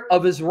prayer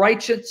of his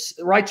righteous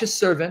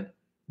servant,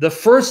 the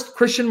first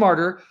Christian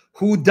martyr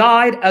who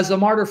died as a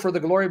martyr for the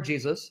glory of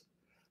Jesus,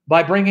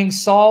 by bringing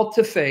Saul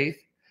to faith.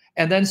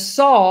 And then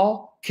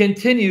Saul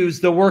continues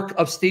the work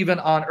of Stephen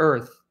on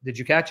earth. Did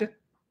you catch it?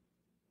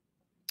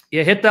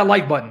 You hit that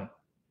like button.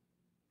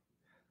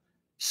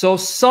 So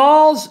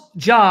Saul's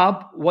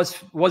job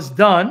was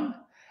done,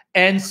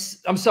 and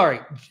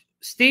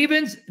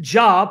Stephen's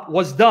job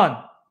was done.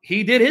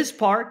 He did his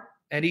part,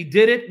 and he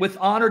did it with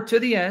honor to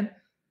the end,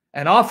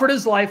 and offered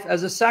his life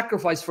as a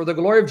sacrifice for the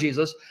glory of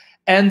Jesus.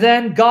 And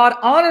then God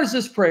honors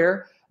his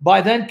prayer by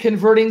then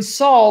converting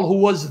Saul, who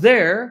was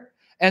there.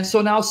 And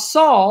so now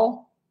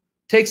Saul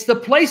takes the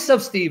place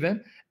of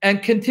Stephen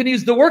and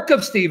continues the work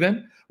of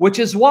Stephen, which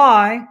is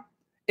why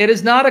it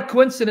is not a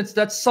coincidence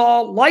that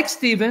Saul, like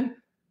Stephen,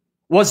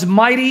 was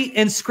mighty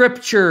in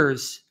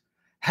scriptures,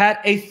 had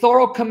a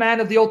thorough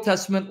command of the Old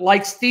Testament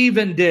like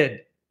Stephen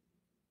did.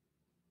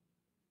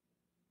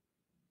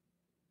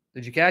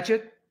 Did you catch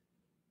it?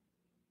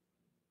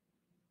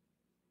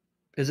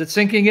 Is it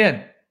sinking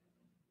in?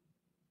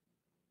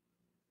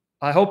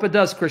 I hope it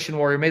does, Christian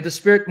warrior. May the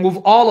Spirit move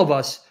all of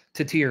us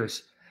to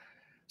tears.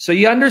 So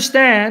you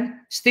understand,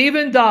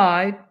 Stephen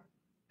died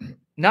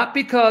not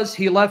because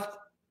he left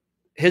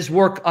his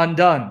work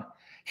undone.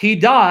 He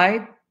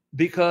died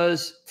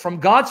because from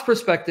God's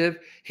perspective,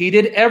 he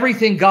did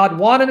everything God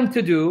wanted him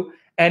to do,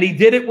 and he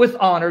did it with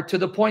honor to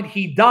the point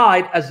he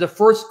died as the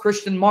first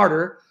Christian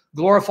martyr,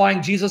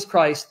 glorifying Jesus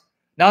Christ,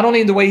 not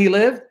only in the way he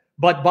lived,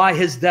 but by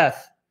his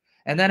death.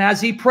 And then as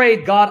he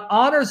prayed, God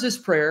honors his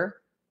prayer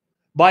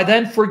by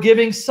then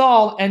forgiving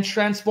Saul and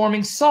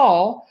transforming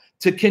Saul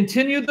to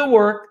continue the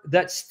work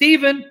that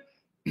Stephen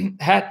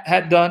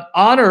had done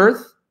on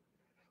earth,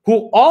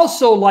 who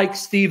also, like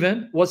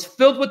Stephen, was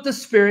filled with the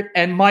Spirit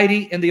and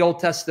mighty in the Old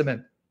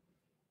Testament.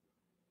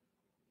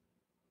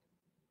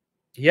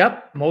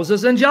 Yep,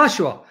 Moses and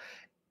Joshua,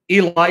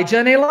 Elijah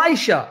and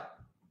Elisha,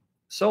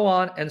 so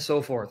on and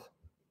so forth.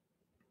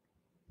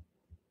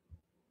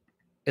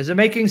 Is it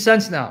making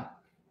sense now?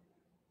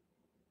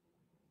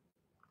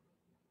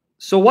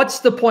 So what's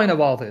the point of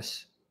all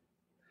this?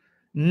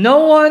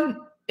 No one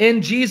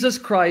in Jesus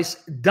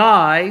Christ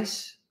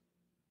dies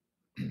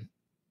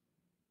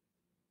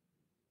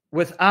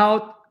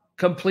without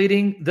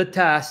completing the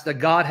task that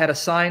God had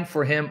assigned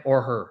for him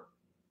or her.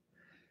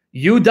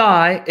 You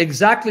die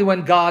exactly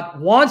when God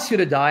wants you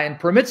to die and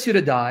permits you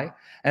to die.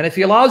 And if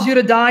he allows you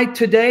to die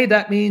today,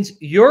 that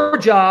means your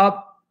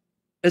job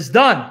is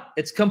done.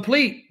 It's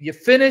complete. You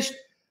finished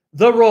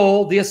the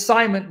role, the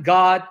assignment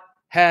God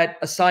had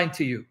assigned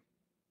to you.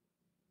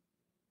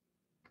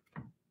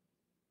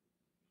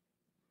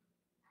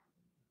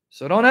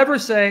 So don't ever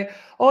say,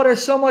 oh,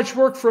 there's so much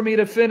work for me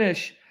to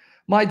finish.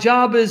 My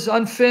job is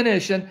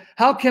unfinished, and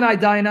how can I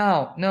die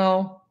now?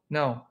 No,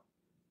 No.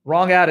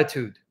 Wrong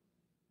attitude.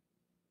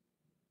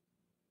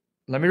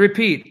 Let me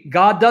repeat.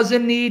 God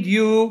doesn't need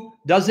you,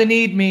 doesn't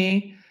need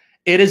me.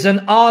 It is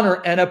an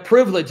honor and a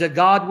privilege that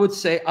God would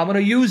say, I'm going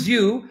to use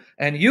you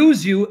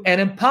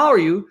and empower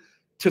you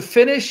to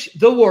finish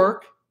the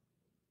work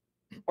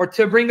or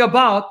to bring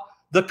about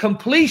the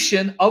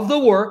completion of the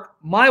work,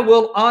 my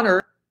will,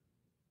 honor,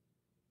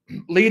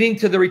 leading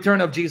to the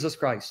return of Jesus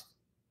Christ.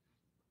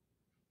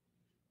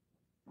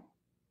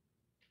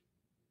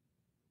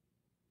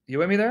 You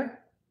with me there?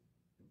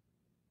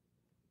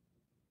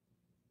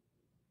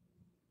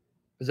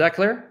 Is that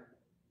clear?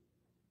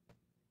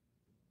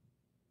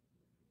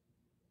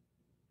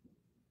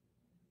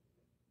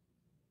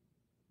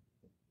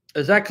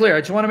 Is that clear?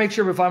 I just want to make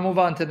sure before I move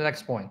on to the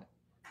next point.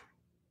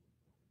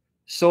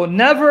 So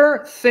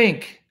never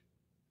think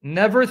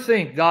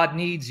God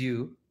needs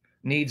you,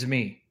 needs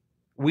me.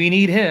 We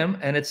need him,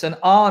 and it's an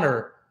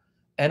honor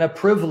and a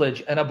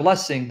privilege and a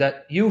blessing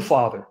that you,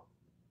 Father,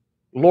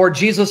 Lord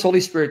Jesus,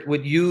 Holy Spirit,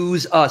 would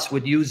use us,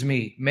 would use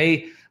me.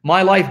 May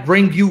my life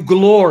bring you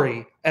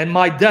glory and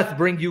my death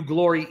bring you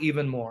glory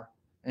even more.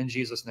 In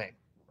Jesus' name,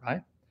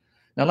 right?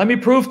 Now let me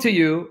prove to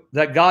you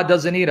that God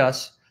doesn't need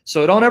us.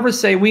 So don't ever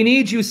say, we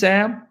need you,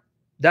 Sam.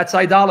 That's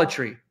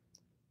idolatry.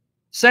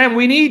 Sam,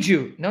 we need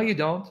you. No, you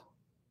don't.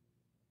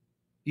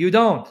 You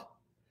don't.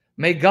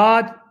 May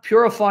God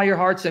purify your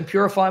hearts and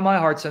purify my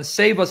hearts and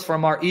save us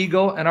from our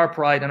ego and our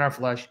pride and our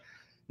flesh.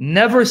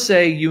 Never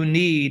say you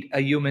need a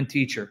human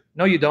teacher.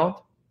 No, you don't.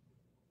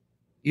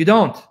 You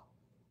don't.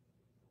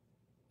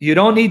 You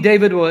don't need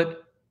David Wood.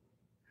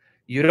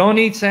 You don't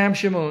need Sam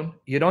Shamoun.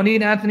 You don't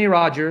need Anthony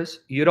Rogers.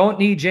 You don't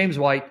need James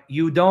White.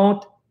 You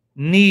don't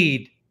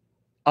need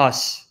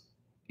us.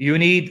 You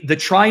need the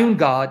triune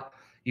God.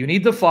 You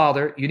need the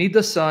Father. You need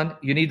the Son.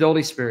 You need the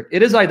Holy Spirit.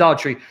 It is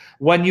idolatry.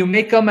 When you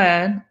make a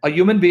man, a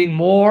human being,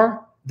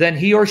 more than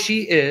he or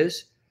she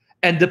is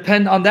and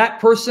depend on that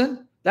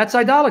person, that's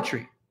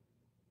idolatry.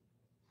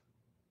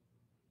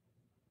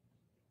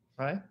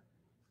 Right?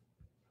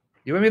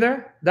 You with me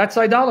there? That's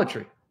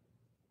idolatry.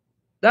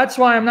 That's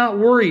why I'm not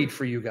worried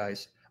for you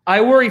guys.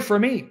 I worry for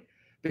me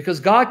because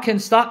God can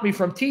stop me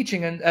from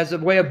teaching and as a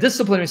way of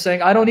disciplining,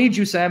 saying, I don't need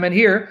you, Sam, and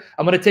here,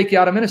 I'm going to take you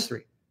out of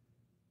ministry.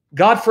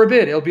 God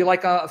forbid. It'll be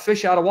like a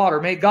fish out of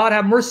water. May God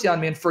have mercy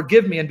on me and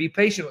forgive me and be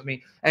patient with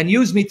me and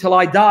use me till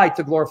I die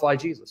to glorify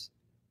Jesus.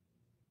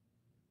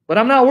 But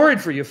I'm not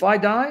worried for you. If I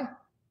die,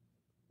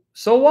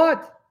 so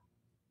what?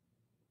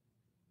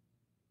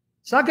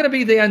 It's not going to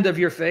be the end of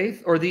your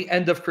faith or the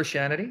end of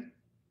Christianity.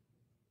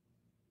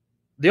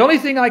 The only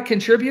thing I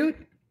contribute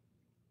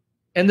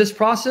in this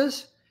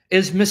process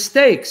is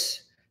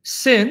mistakes,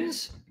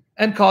 sins,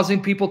 and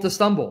causing people to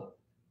stumble.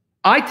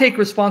 I take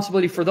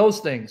responsibility for those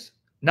things,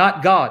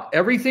 not God.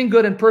 Everything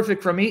good and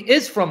perfect from me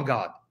is from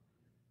God.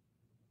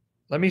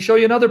 Let me show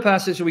you another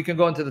passage so we can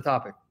go into the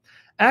topic.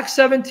 Acts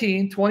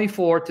 17,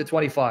 24 to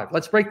 25.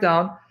 Let's break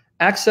down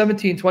Acts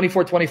 17,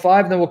 24,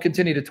 25, and then we'll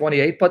continue to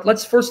 28. But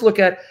let's first look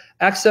at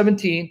Acts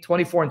 17,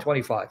 24, and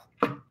 25.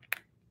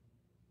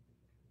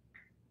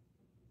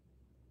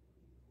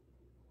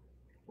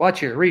 Watch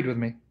here. Read with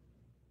me.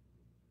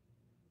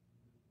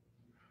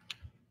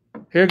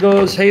 Here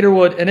goes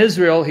Haterwood in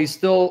Israel. He's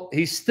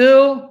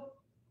still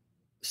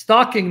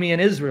stalking me in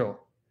Israel.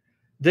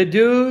 The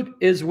dude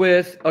is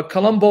with a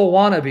Colombo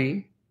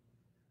wannabe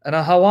and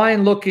a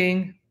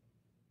Hawaiian-looking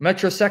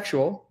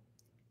metrosexual,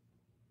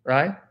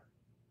 right?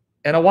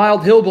 And a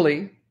wild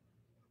hillbilly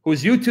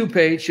whose YouTube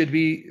page should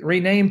be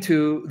renamed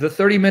to the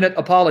 30-minute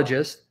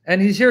apologist.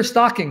 And he's here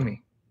stalking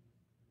me.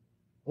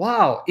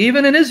 Wow,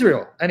 even in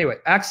Israel. Anyway,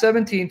 Acts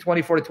 17,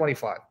 24 to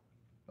 25.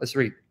 Let's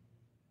read.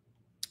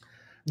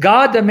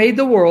 God that made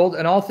the world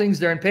and all things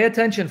therein. Pay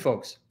attention,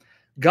 folks.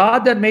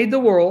 God that made the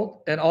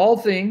world and all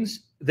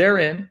things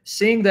therein,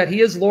 seeing that he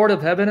is Lord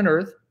of heaven and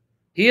earth.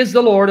 He is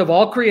the Lord of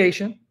all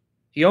creation.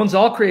 He owns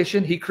all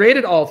creation. He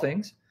created all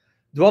things.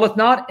 Dwelleth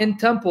not in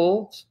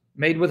temples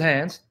made with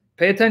hands.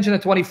 Pay attention to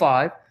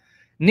 25.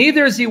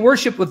 Neither is he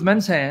worshipped with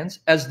men's hands,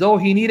 as though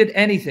he needed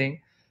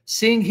anything,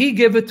 seeing he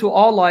giveth to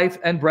all life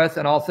and breath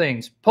and all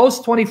things.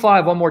 Post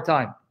 25 one more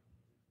time.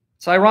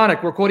 It's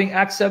ironic. We're quoting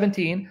Acts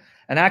 17,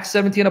 and Acts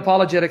 17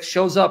 apologetics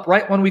shows up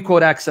right when we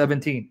quote Acts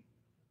 17.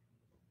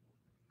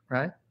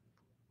 Right?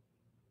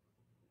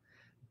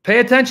 Pay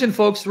attention,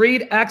 folks.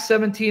 Read Acts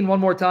 17 one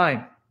more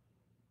time.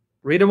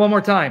 Read it one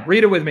more time.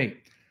 Read it with me.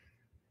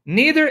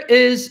 Neither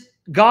is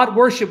God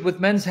worshipped with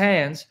men's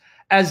hands,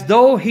 as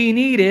though he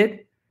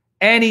needed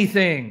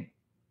anything.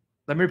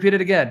 Let me repeat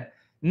it again.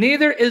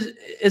 Neither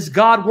is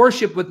God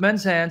worshipped with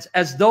men's hands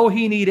as though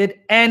he needed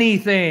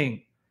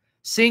anything,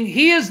 seeing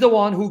he is the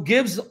one who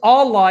gives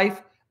all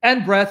life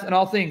and breath and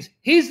all things.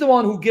 He's the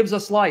one who gives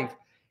us life.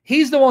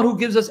 He's the one who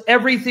gives us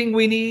everything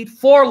we need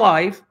for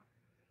life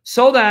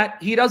so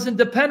that he doesn't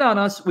depend on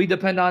us, we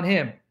depend on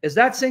him. Is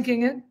that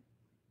sinking in?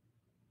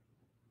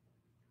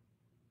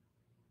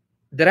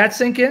 Did that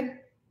sink in?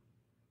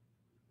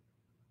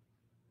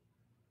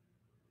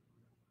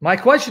 My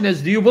question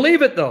is, do you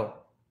believe it though?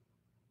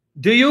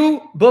 Do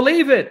you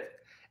believe it?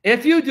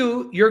 If you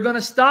do, you're going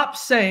to stop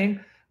saying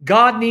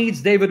God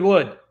needs David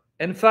Wood.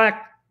 In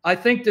fact, I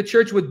think the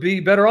church would be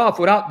better off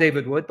without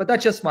David Wood, but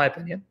that's just my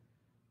opinion.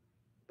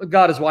 But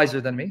God is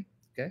wiser than me,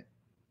 okay?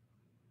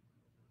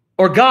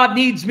 Or God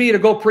needs me to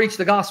go preach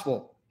the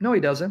gospel. No, he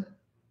doesn't.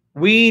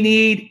 We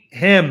need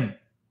him.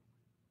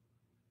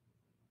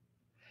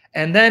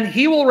 And then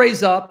he will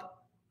raise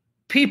up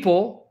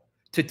people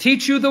to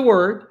teach you the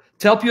word,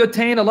 to help you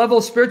attain a level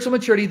of spiritual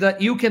maturity that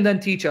you can then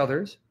teach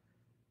others.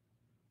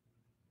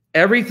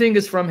 Everything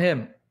is from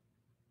him.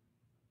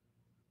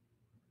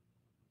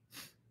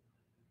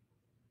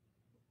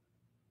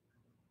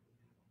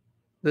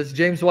 This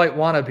James White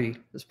wannabe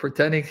is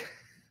pretending.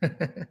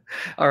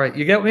 All right,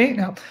 you get me?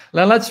 Now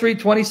let's read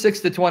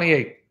 26 to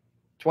 28.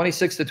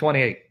 26 to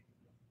 28.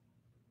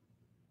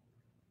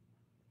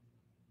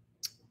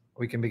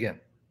 We can begin.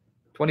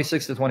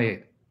 26 to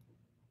 28.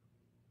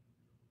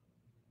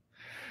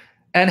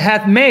 And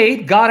hath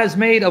made, God has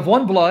made of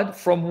one blood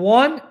from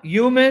one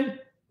human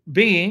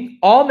being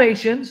all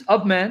nations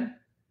of men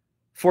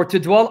for to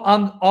dwell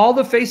on all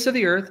the face of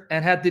the earth,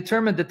 and hath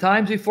determined the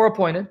times before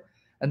appointed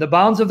and the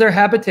bounds of their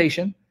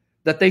habitation,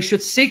 that they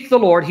should seek the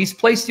Lord. He's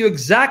placed you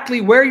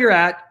exactly where you're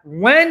at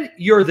when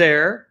you're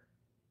there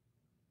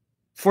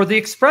for the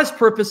express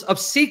purpose of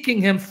seeking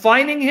him,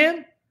 finding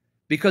him,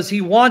 because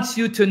he wants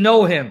you to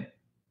know him.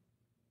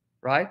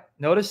 Right?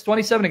 Notice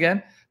 27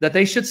 again, that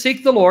they should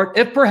seek the Lord,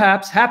 if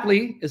perhaps,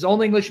 happily, is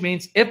Old English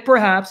means, if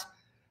perhaps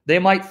they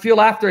might feel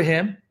after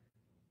him,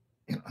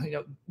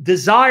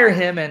 desire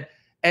him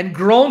and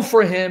groan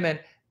for him and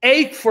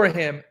ache for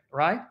him,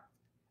 right?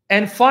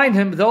 And find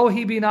him, though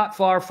he be not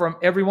far from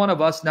every one of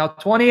us. Now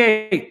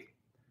 28,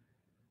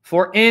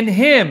 for in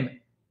him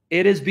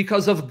it is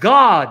because of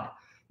God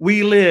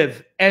we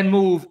live and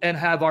move and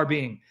have our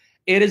being.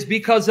 It is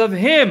because of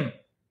him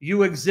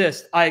you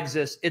exist, I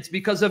exist. It's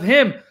because of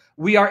him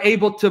we are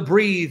able to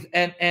breathe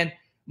and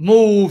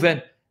move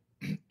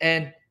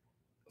and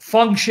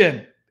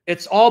function.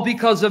 It's all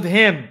because of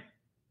him.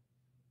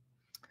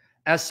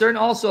 As certain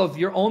also of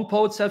your own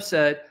poets have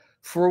said,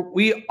 for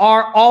we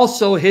are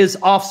also his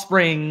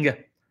offspring.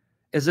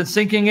 Is it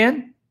sinking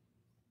in?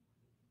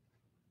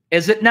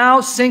 Is it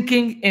now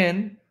sinking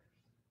in?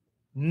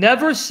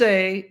 Never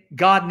say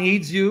God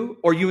needs you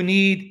or you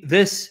need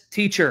this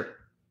teacher.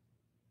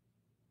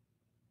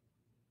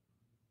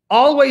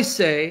 Always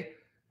say,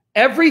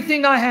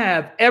 everything I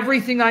have,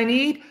 everything I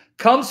need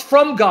comes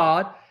from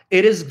God.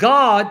 It is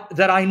God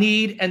that I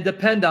need and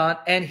depend on,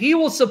 and he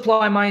will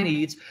supply my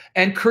needs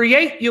and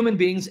create human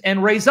beings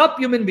and raise up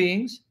human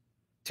beings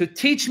to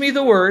teach me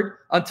the word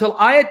until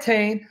I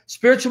attain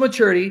spiritual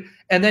maturity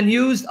and then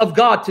used of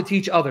God to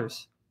teach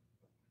others.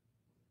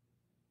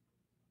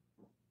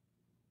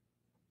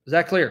 Is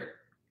that clear?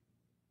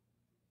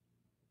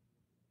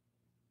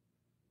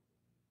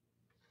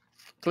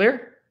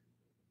 Clear?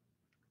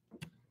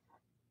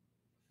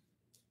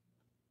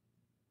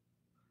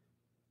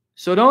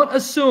 So don't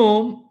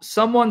assume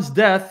someone's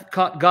death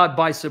caught God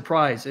by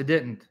surprise. It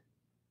didn't.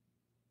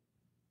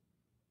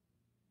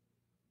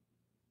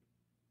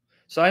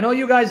 So I know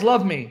you guys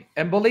love me,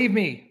 and believe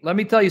me, let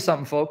me tell you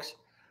something, folks.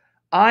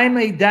 I'm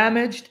a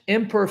damaged,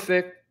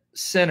 imperfect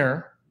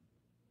sinner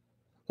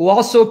who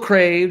also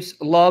craves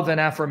love and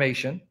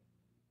affirmation,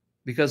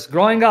 because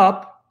growing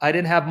up, I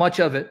didn't have much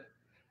of it.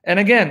 And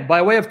again,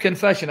 by way of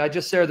confession, I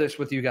just share this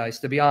with you guys,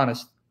 to be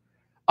honest.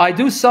 I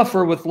do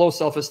suffer with low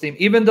self-esteem,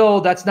 even though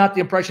that's not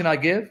the impression I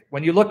give.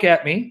 When you look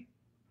at me,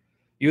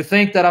 you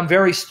think that I'm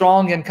very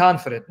strong and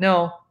confident.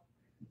 No,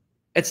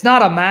 it's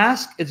not a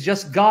mask. It's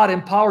just God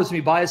empowers me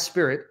by his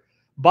Spirit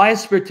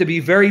to be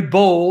very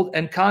bold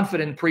and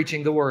confident in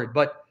preaching the word.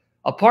 But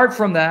apart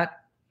from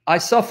that, I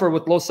suffer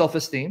with low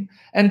self-esteem,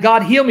 and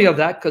God heal me of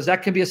that, because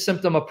that can be a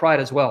symptom of pride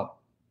as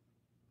well.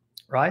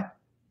 Right?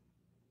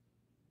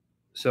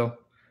 So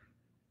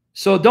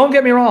don't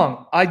get me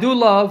wrong. I do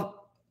love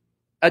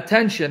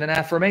attention and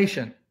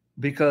affirmation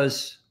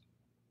because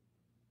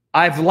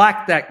I've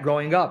lacked that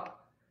growing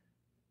up.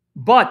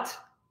 But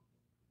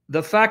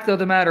the fact of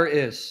the matter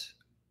is,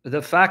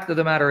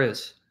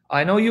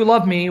 I know you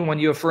love me when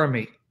you affirm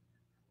me,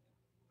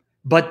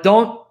 but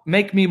don't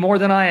make me more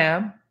than I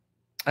am.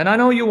 And I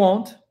know you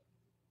won't,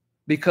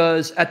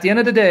 because at the end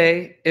of the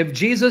day, if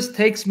Jesus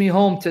takes me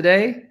home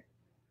today,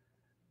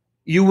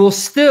 you will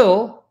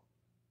still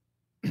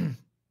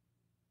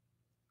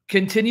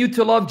continue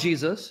to love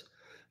Jesus.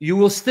 You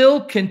will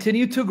still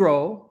continue to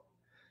grow.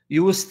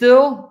 You will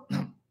still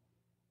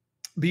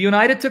be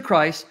united to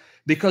Christ,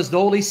 because the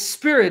Holy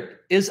Spirit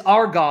is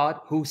our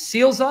God who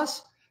seals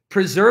us,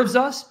 preserves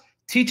us,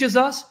 teaches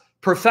us,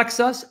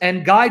 perfects us,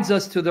 and guides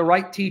us to the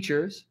right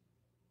teachers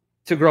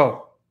to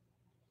grow.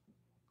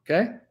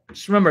 Okay?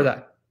 Just remember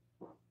that.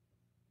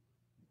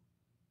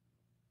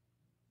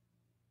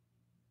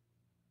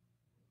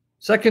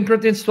 Second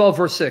Corinthians 12,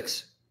 verse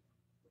 6.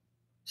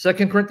 2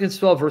 Corinthians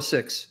 12, verse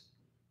 6.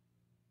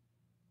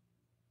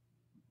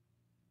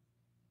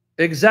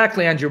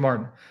 Exactly, Andrew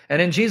Martin.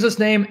 And in Jesus'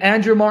 name,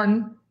 Andrew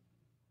Martin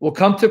will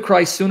come to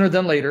Christ sooner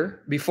than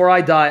later. Before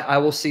I die, I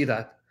will see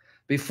that.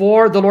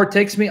 Before the Lord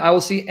takes me, I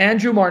will see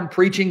Andrew Martin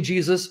preaching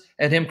Jesus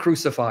and him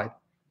crucified.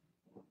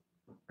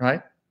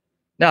 Right?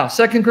 Now,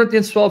 2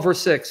 Corinthians 12,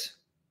 verse 6.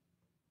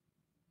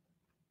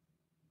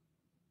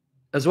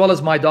 As well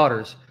as my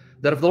daughters,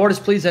 that if the Lord is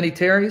pleased and he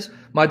tarries,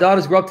 my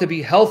daughters grow up to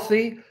be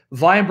healthy,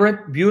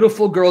 vibrant,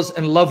 beautiful girls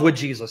in love with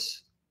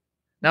Jesus.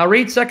 Now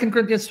read 2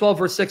 Corinthians 12,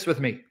 verse 6 with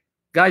me.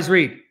 Guys,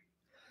 read.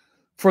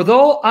 For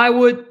though I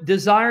would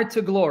desire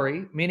to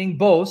glory, meaning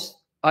boast,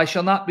 I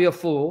shall not be a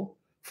fool,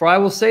 for I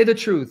will say the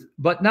truth.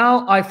 But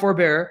now I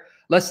forbear,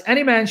 lest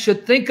any man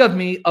should think of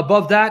me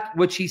above that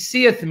which he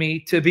seeth me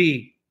to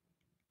be,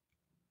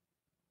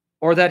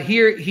 or that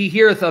he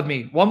heareth of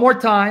me. One more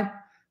time.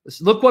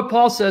 Look what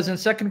Paul says in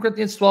 2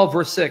 Corinthians 12,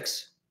 verse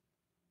 6.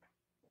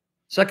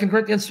 2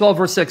 Corinthians 12,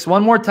 verse 6.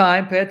 One more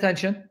time. Pay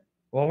attention.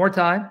 One more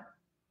time.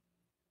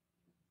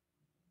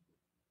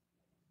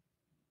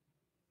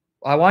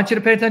 I want you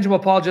to pay attention to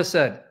what Paul just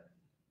said.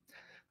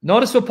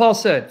 Notice what Paul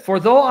said. For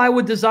though I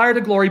would desire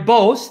to glory,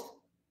 boast,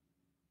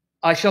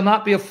 I shall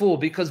not be a fool,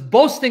 because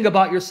boasting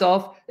about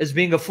yourself is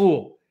being a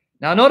fool.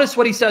 Now notice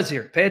what he says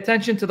here. Pay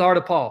attention to the heart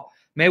of Paul.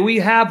 May we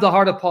have the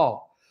heart of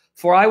Paul.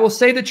 For I will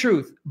say the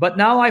truth, but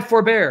now I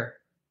forbear,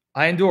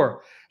 I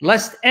endure,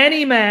 lest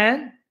any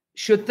man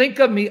should think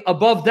of me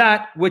above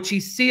that which he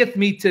seeth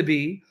me to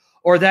be,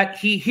 or that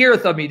he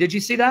heareth of me. Did you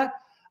see that?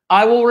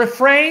 I will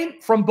refrain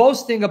from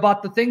boasting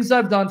about the things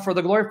I've done for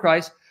the glory of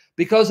Christ,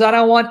 because I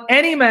don't want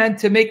any man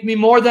to make me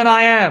more than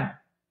I am.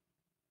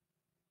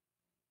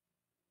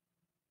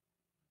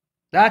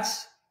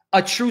 That's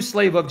a true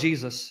slave of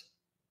Jesus.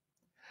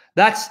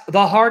 That's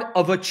the heart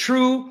of a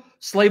true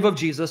slave of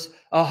Jesus,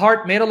 a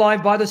heart made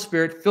alive by the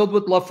Spirit, filled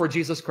with love for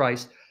Jesus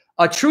Christ.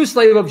 A true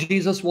slave of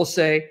Jesus will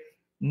say,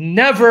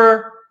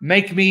 never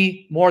make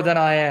me more than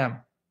I am,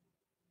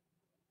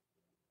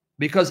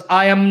 because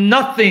I am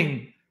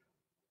nothing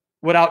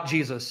without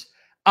Jesus.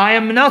 I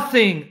am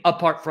nothing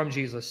apart from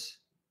Jesus.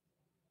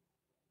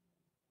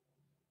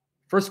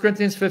 1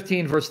 Corinthians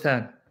 15, verse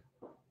 10.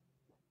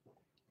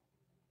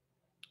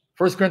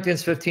 1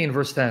 Corinthians 15,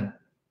 verse 10.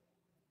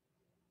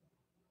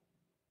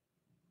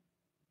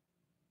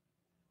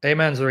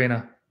 Amen,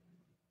 Zarina.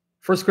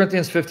 1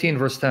 Corinthians 15,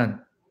 verse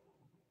 10.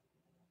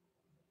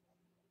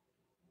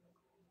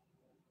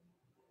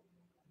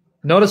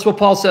 Notice what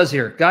Paul says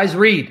here. Guys,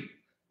 read.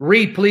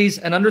 Read, please,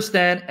 and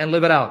understand and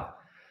live it out.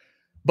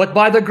 But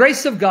by the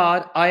grace of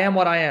God, I am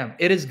what I am.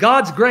 It is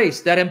God's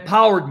grace that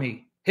empowered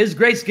me. His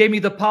grace gave me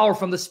the power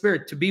from the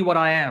Spirit to be what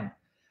I am.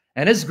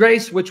 And his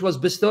grace, which was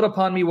bestowed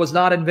upon me, was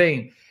not in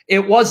vain.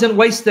 It wasn't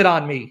wasted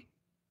on me,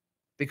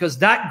 because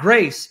that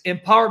grace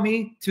empowered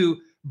me to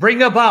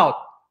bring about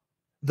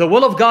the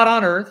will of God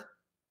on earth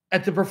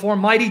and to perform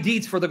mighty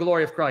deeds for the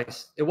glory of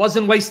Christ. It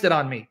wasn't wasted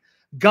on me.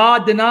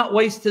 God did not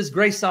waste his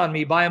grace on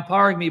me by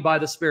empowering me by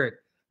the Spirit.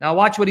 Now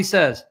watch what he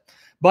says.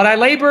 But I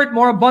labored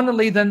more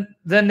abundantly than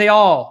they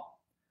all.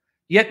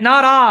 Yet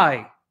not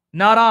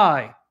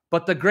I,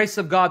 but the grace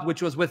of God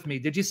which was with me.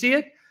 Did you see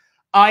it?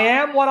 I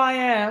am what I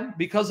am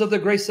because of the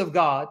grace of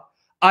God.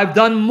 I've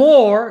done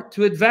more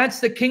to advance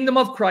the kingdom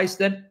of Christ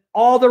than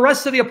all the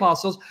rest of the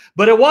apostles,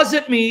 but it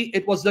wasn't me,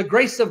 it was the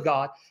grace of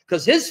God,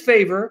 because his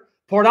favor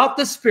poured out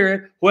the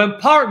Spirit who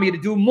empowered me to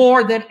do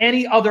more than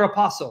any other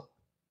apostle.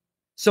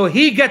 So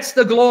he gets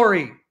the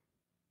glory.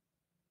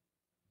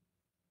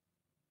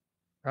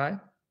 Right?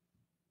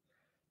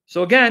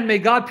 So again, may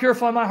God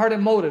purify my heart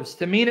and motives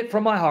to mean it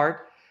from my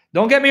heart.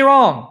 Don't get me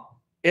wrong.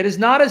 It is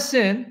not a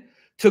sin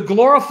to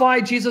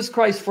glorify Jesus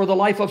Christ for the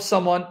life of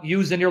someone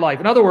used in your life.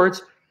 In other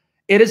words,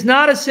 it is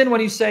not a sin when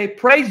you say,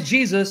 praise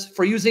Jesus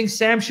for using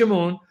Sam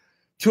Shamoun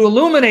to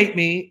illuminate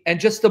me and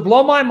just to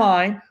blow my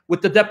mind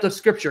with the depth of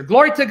Scripture.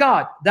 Glory to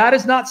God. That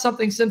is not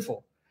something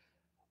sinful.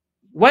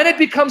 When it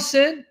becomes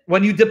sin,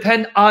 when you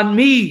depend on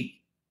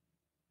me,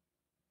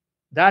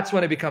 that's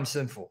when it becomes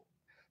sinful.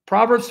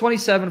 Proverbs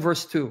 27,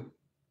 verse 2.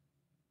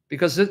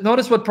 Because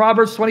notice what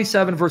Proverbs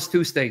 27, verse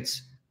 2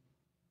 states.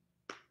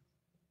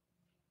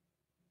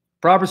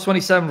 Proverbs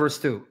 27, verse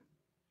 2.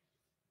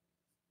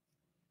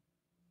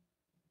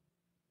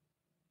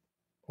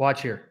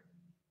 Watch here.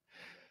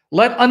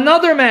 Let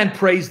another man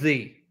praise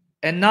thee,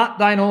 and not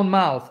thine own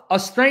mouth, a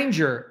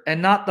stranger, and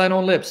not thine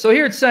own lips. So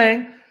here it's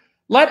saying,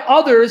 let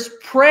others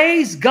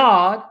praise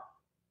God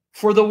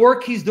for the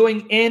work he's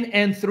doing in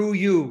and through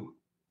you.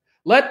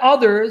 Let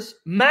others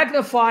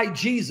magnify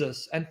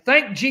Jesus and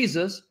thank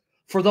Jesus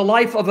for the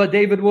life of a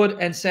David Wood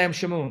and Sam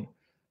Shamoun.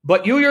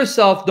 But you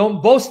yourself,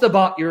 don't boast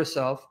about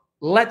yourself.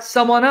 Let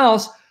someone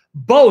else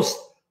boast.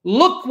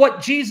 Look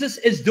what Jesus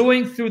is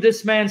doing through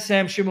this man,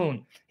 Sam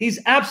Shamoun. He's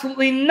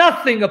absolutely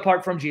nothing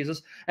apart from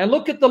Jesus. And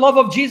look at the love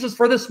of Jesus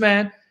for this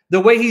man, the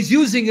way he's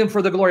using him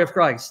for the glory of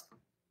Christ.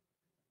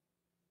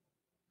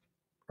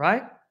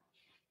 Right?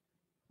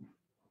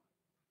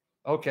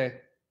 Okay.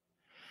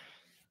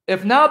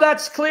 If now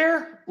that's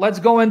clear, let's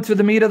go into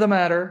the meat of the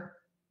matter,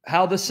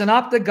 how the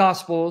Synoptic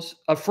Gospels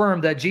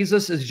affirm that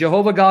Jesus is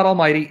Jehovah God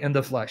Almighty in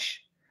the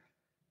flesh,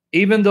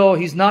 even though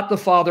he's not the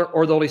Father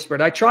or the Holy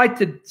Spirit. I tried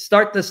to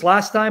start this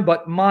last time,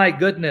 but my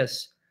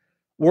goodness,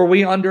 were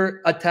we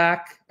under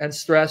attack and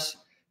stress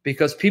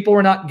because people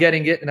were not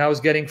getting it and I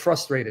was getting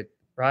frustrated,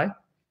 right?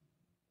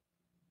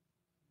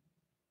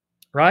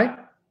 right?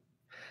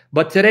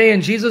 But today,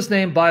 in Jesus'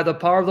 name, by the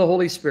power of the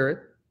Holy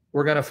Spirit,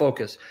 we're going to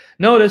focus.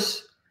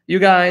 Notice you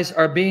guys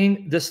are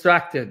being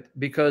distracted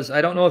because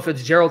I don't know if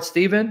it's Gerald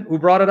Stephen who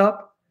brought it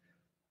up.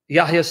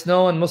 Yahya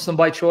Snow and Muslim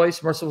by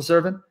choice, merciful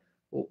servant,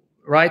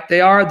 right?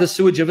 They are the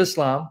sewage of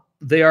Islam.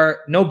 They are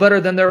no better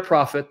than their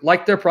prophet.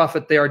 Like their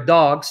prophet, they are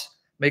dogs.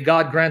 May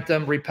God grant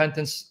them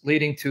repentance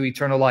leading to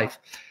eternal life.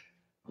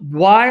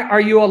 Why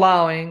are you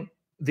allowing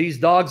these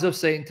dogs of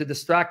Satan to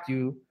distract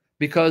you?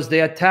 Because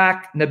they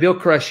attack Nabil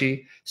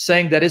Qureshi,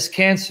 saying that his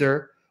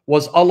cancer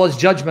was Allah's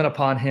judgment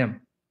upon him.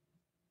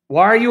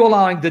 Why are you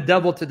allowing the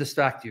devil to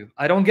distract you?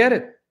 I don't get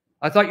it.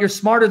 I thought you're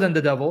smarter than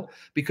the devil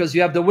because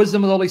you have the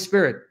wisdom of the Holy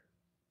Spirit.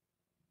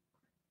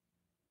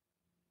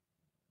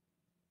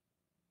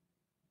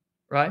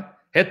 Right?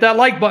 Hit that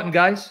like button,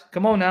 guys.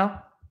 Come on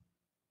now.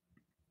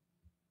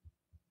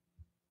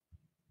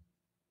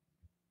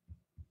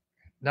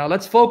 Now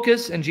let's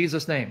focus in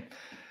Jesus' name.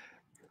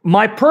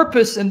 My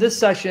purpose in this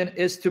session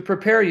is to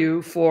prepare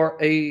you for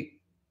a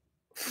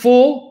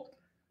full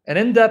and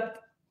in-depth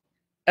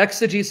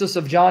exegesis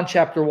of John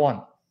chapter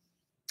 1.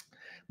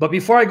 But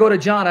before I go to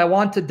John, I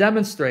want to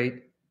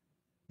demonstrate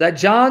that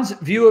John's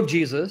view of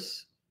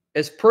Jesus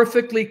is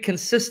perfectly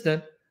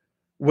consistent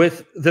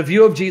with the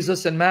view of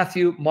Jesus in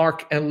Matthew,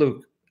 Mark, and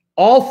Luke.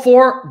 All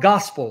four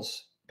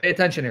Gospels, pay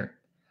attention here,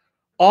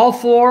 all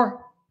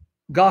four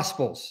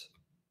Gospels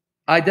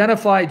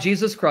identify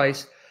Jesus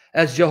Christ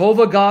as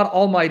Jehovah God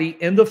Almighty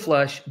in the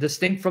flesh,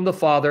 distinct from the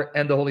Father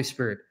and the Holy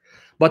Spirit.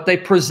 But they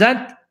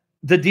present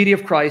the deity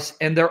of Christ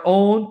in their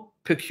own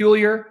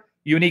peculiar,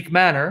 unique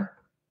manner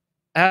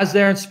as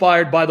they're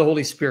inspired by the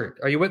Holy Spirit.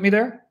 Are you with me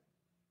there?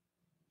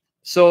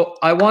 So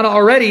I want to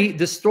already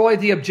destroy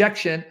the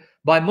objection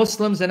by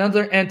Muslims and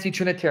other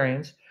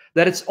anti-Trinitarians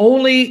that it's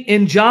only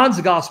in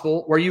John's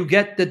gospel where you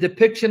get the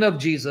depiction of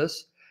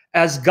Jesus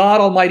as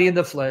God Almighty in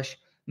the flesh.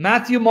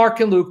 Matthew,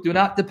 Mark, and Luke do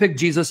not depict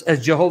Jesus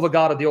as Jehovah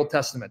God of the Old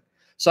Testament.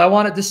 So I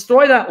want to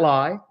destroy that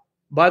lie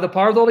by the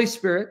power of the Holy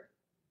Spirit,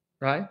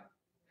 right?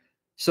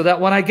 So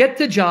that when I get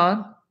to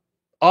John,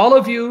 all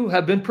of you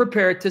have been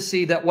prepared to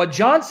see that what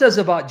John says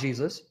about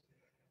Jesus,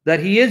 that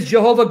he is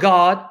Jehovah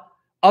God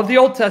of the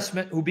Old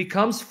Testament who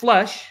becomes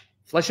flesh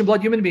and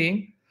blood human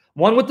being,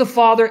 one with the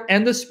Father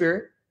and the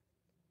Spirit,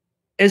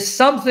 is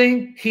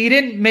something he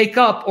didn't make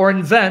up or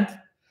invent,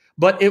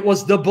 but it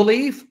was the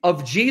belief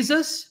of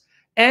Jesus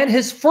and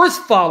his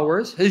first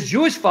followers, his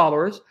Jewish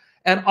followers,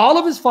 and all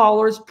of his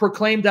followers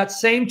proclaimed that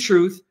same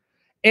truth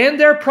in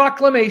their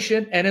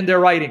proclamation and in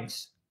their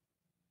writings.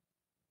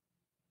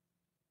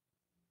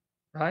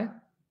 Right?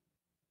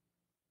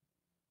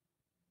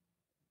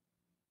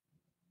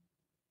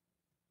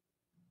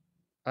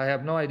 I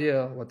have no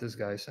idea what this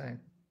guy is saying.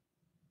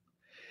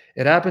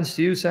 It happens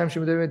to you, Sam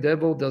Shamoun. The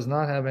devil does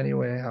not have any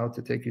way how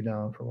to take you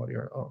down from what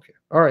you're. Oh, okay.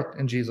 All right.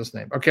 In Jesus'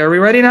 name. Okay. Are we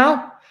ready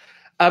now?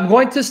 I'm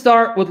going to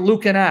start with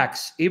Luke and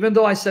Acts. Even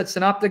though I said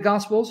Synoptic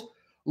Gospels,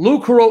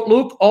 Luke, who wrote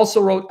Luke,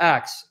 also wrote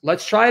Acts.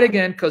 Let's try it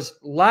again because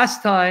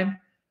last time,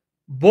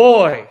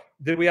 boy,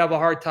 did we have a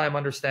hard time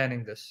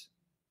understanding this.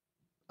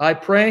 I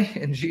pray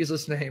in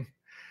Jesus' name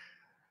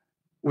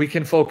we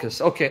can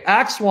focus. Okay,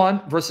 Acts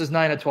 1, verses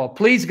 9 to 12.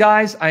 Please,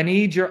 guys, I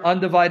need your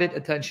undivided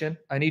attention.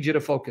 I need you to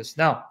focus.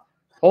 Now,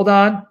 hold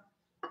on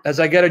as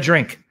I get a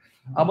drink.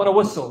 I'm going to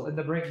whistle in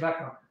the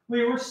background.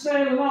 We were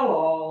sailing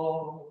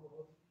along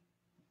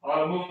on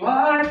a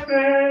moonlight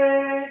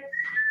day.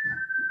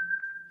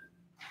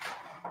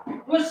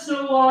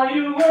 Whistle while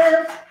you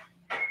work.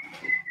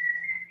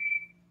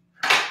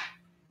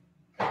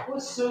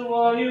 Whistle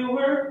while you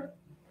work.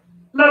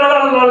 La la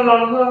la la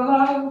la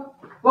la.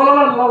 La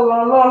la la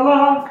la la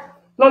la.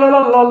 La la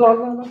la la la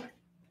la.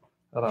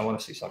 Hold on, I want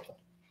to see something.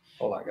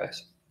 Hold on,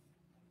 guys.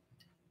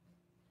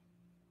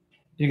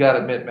 You got to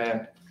admit,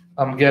 man,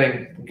 I'm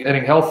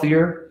getting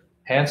healthier,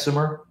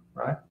 handsomer,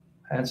 right?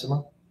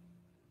 Handsomer.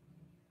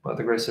 By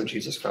the grace of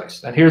Jesus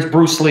Christ. And here's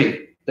Bruce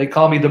Lee. They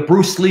call me the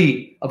Bruce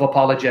Lee of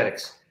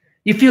apologetics.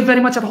 You feel very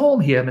much at home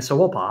here, Mr.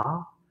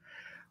 Opa.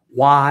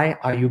 Why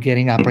are you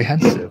getting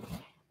apprehensive?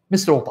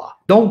 Mr. Opa,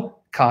 don't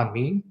con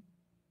me.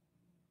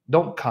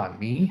 Don't con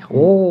me.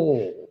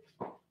 Oh.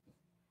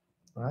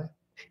 Right?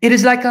 It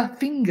is like a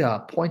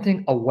finger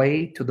pointing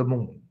away to the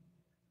moon.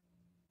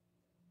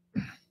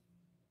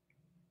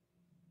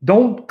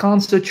 Don't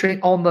concentrate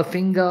on the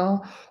finger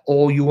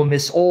or you will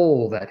miss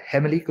all that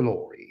heavenly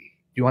glory.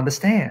 You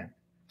understand?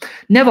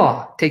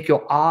 Never take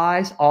your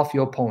eyes off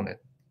your opponent,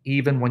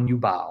 even when you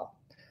bow.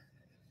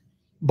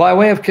 By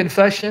way of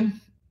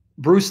confession,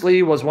 Bruce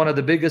Lee was one of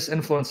the biggest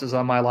influences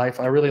on my life.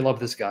 I really love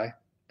this guy,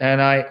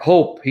 and I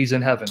hope he's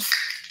in heaven.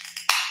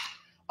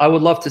 I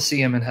would love to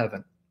see him in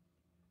heaven.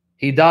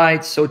 He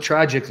died so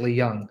tragically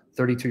young,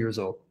 32 years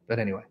old. But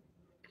anyway.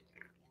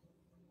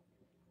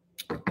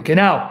 Okay,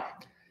 now,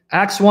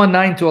 Acts 1,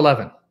 9 to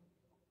 11.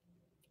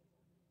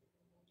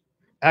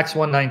 Acts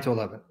 1, 9 to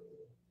 11.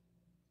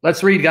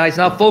 Let's read, guys.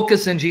 Now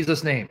focus in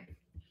Jesus' name.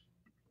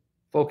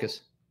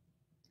 Focus.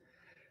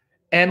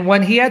 And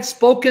when he had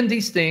spoken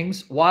these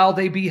things, while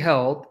they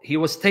beheld, he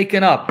was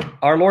taken up.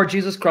 Our Lord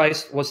Jesus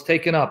Christ was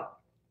taken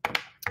up.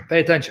 Pay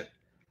attention.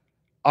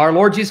 Our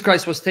Lord Jesus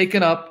Christ was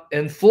taken up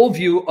in full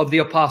view of the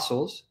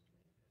apostles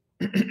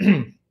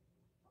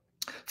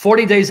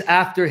 40 days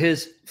after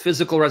his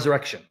physical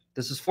resurrection.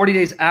 This is 40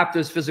 days after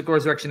his physical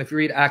resurrection if you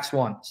read Acts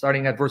 1,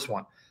 starting at verse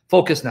 1.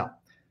 Focus now.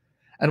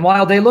 And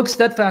while they looked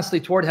steadfastly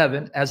toward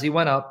heaven as he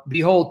went up,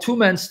 behold, two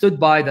men stood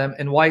by them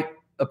in white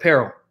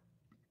apparel.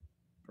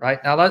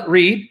 Right? Now let's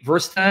read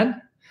verse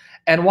 10.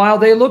 And while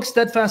they looked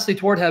steadfastly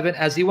toward heaven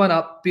as he went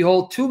up,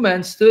 behold, two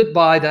men stood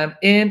by them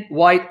in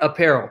white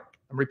apparel.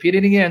 I'm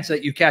repeating again so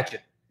that you catch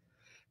it.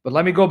 But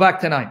let me go back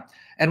to 9.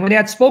 And when he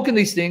had spoken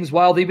these things,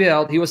 while they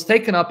beheld, he was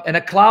taken up, and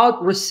a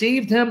cloud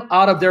received him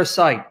out of their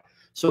sight.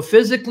 So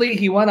physically,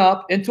 he went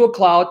up into a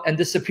cloud and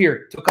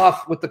disappeared, took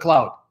off with the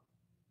cloud.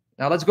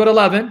 Now let's go to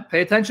 11.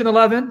 Pay attention,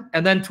 11,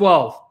 and then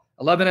 12.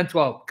 11 and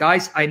 12.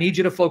 Guys, I need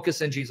you to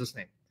focus in Jesus'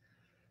 name.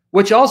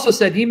 Which also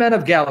said, ye men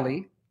of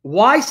Galilee,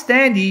 why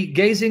stand ye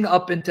gazing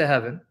up into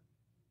heaven?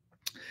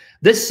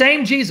 This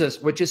same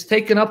Jesus, which is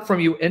taken up from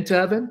you into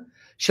heaven,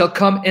 shall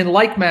come in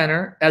like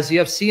manner as ye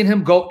have seen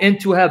him go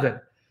into heaven.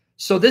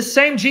 So this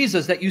same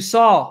Jesus that you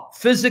saw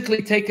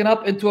physically taken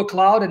up into a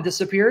cloud and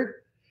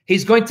disappeared,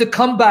 he's going to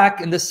come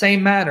back in the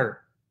same manner.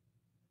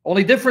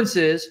 Only difference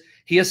is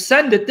he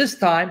ascended this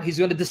time, he's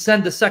going to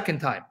descend the second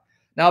time.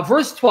 Now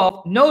verse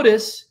 12,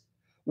 notice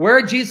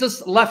where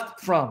Jesus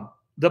left from,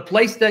 the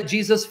place that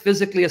Jesus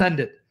physically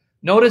ascended.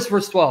 Notice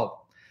verse 12.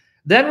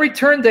 Then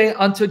returned they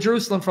unto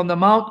Jerusalem from the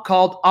mount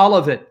called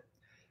Olivet,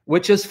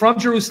 which is from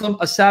Jerusalem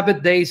a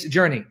Sabbath day's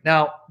journey.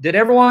 Now, did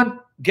everyone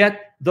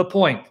get the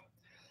point?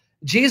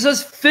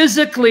 Jesus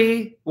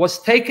physically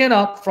was taken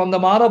up from the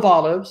Mount of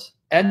Olives,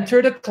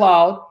 entered a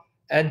cloud,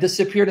 and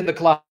disappeared in the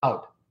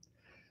cloud.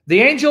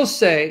 The angels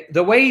say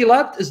the way he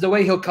left is the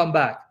way he'll come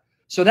back.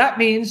 So that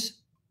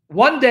means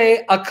one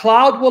day a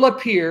cloud will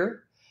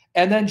appear,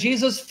 and then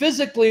Jesus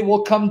physically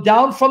will come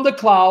down from the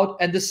cloud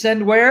and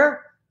descend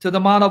where? To the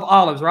Mount of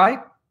Olives, right?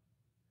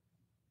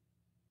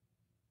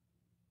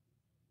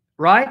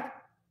 Right?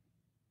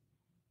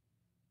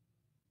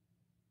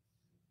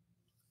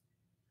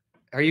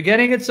 Are you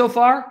getting it so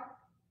far?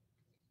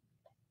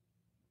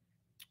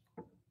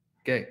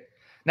 Okay.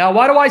 Now,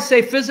 why do I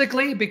say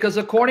physically? Because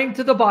according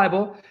to the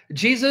Bible,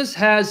 Jesus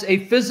has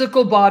a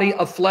physical body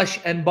of flesh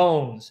and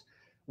bones.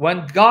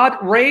 When God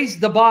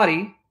raised the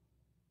body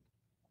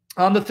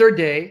on the third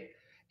day,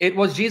 it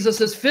was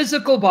Jesus's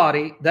physical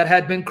body that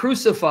had been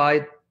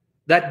crucified,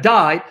 that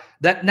died,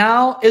 that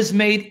now is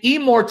made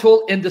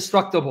immortal,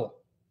 indestructible.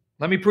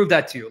 Let me prove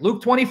that to you.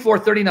 Luke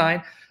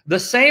 24:39. The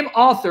same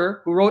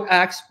author who wrote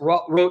Acts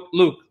wrote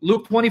Luke.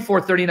 Luke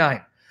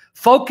 24:39.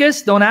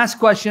 Focus. Don't ask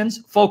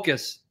questions.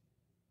 Focus.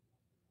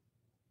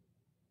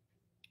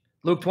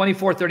 Luke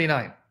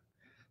 24:39.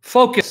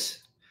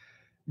 Focus.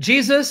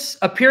 Jesus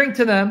appearing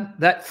to them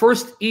that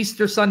first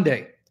Easter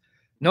Sunday.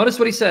 Notice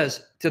what he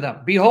says to them.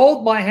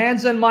 Behold my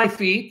hands and my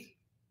feet.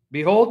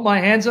 Behold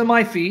my hands and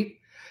my feet.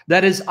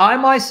 That is I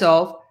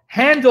myself.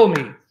 Handle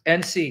me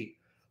and see.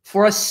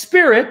 For a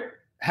spirit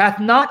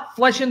hath not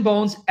flesh and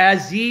bones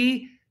as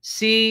ye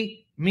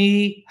see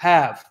me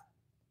have.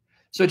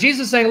 So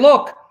Jesus is saying,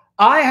 look,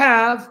 I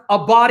have a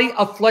body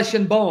of flesh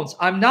and bones.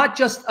 I'm not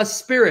just a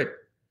spirit.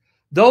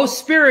 Those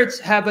spirits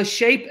have a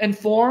shape and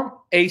form,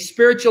 a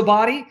spiritual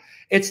body.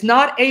 It's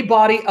not a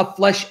body of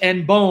flesh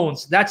and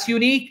bones. That's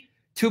unique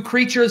to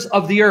creatures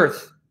of the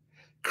earth.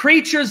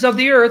 Creatures of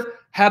the earth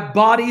have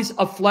bodies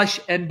of flesh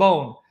and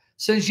bone.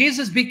 Since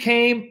Jesus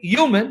became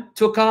human,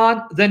 took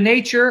on the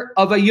nature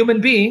of a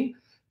human being,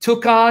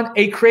 took on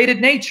a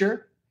created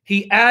nature,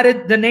 he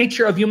added the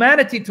nature of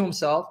humanity to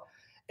himself.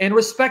 In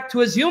respect to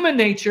his human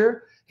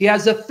nature, he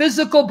has a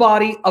physical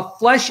body of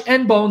flesh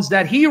and bones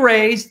that he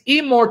raised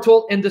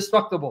immortal,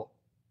 indestructible.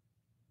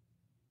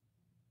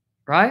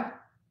 Right?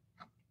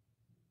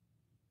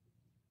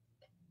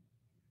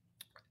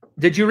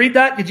 Did you read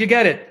that? Did you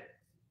get it?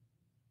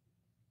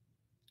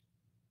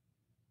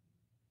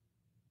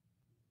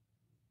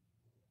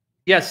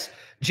 Yes.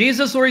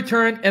 Jesus will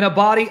return in a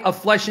body of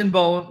flesh and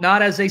bone,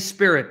 not as a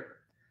spirit.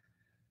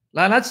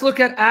 Now let's look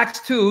at Acts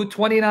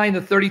 2:29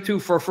 to 32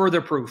 for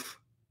further proof.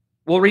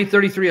 We'll read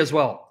 33 as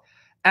well.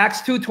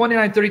 Acts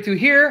 2:29, 32.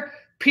 Here,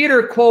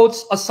 Peter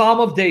quotes a Psalm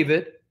of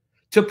David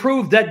to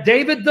prove that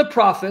David the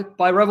prophet,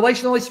 by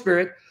revelation of the Holy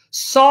Spirit,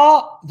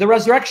 saw the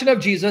resurrection of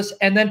Jesus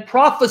and then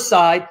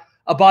prophesied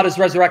about his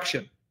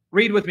resurrection.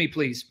 Read with me,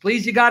 please.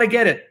 Please, you got to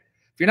get it.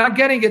 If you're not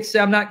getting it,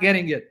 say, I'm not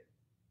getting it.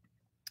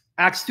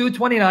 Acts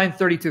 2:29,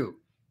 32.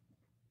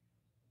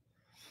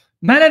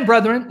 Men and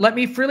brethren, let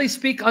me freely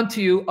speak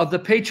unto you of the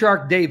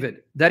patriarch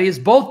David, that he is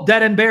both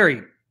dead and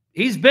buried.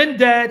 He's been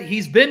dead.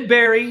 He's been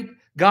buried.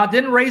 God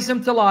didn't raise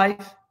him to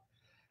life.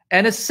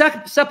 And his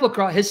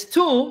sepulchre, his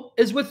tomb,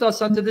 is with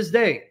us unto this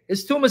day.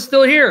 His tomb is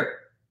still here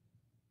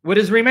with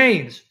his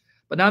remains.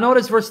 But now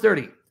notice verse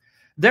 30.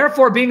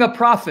 Therefore, being a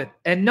prophet,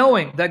 and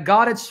knowing that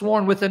God had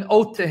sworn with an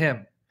oath to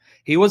him,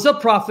 he was a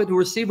prophet who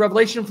received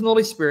revelation from the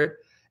Holy Spirit,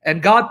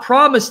 and God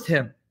promised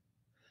him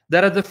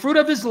that of the fruit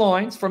of his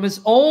loins, from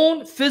his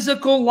own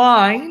physical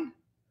line,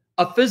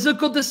 a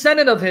physical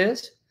descendant of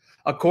his,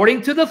 according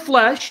to the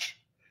flesh,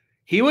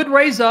 he would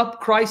raise up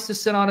Christ to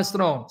sit on his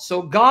throne.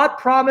 So God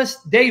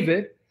promised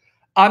David,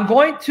 I'm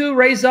going to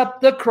raise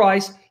up the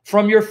Christ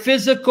from your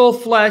physical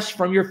flesh,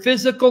 from your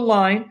physical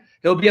line.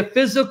 He'll be a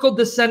physical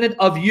descendant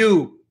of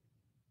you.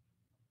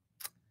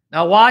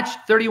 Now watch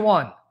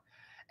 31.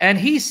 And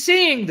he's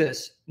seeing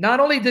this. Not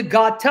only did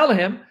God tell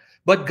him,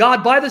 but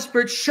God by the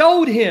Spirit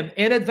showed him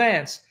in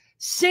advance.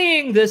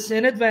 Seeing this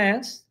in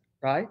advance,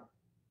 right?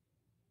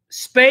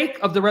 Spake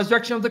of the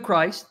resurrection of the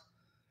Christ,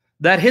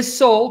 that his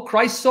soul,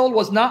 Christ's soul,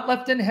 was not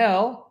left in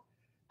hell,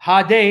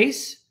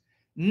 Hades,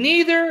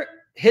 neither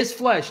his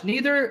flesh,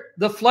 neither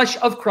the flesh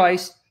of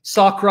Christ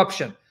saw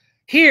corruption.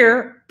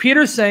 Here,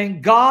 Peter's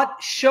saying God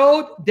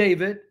showed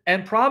David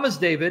and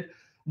promised David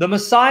the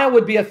Messiah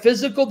would be a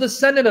physical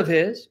descendant of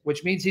his,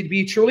 which means he'd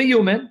be truly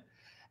human,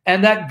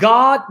 and that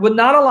God would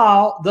not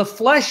allow the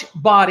flesh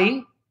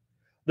body,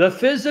 the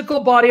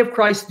physical body of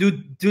Christ to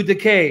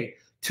decay,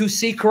 to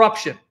see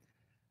corruption.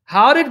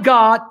 How did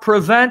God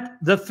prevent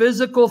the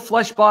physical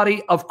flesh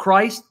body of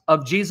Christ,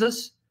 of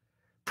Jesus,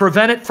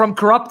 prevent it from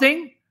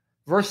corrupting?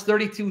 Verse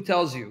 32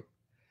 tells you,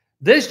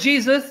 this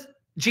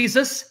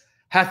Jesus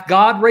hath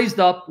God raised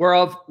up,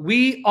 whereof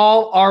we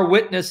all are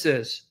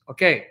witnesses.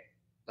 Okay,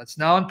 let's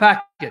now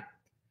unpack it.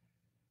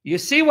 You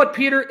see what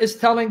Peter is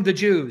telling the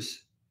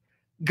Jews.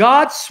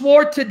 God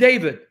swore to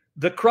David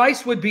the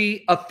Christ would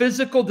be a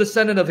physical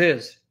descendant of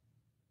his.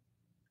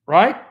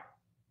 Right?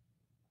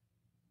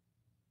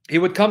 He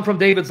would come from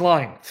David's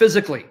line,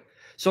 physically.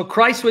 So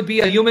Christ would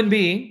be a human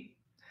being.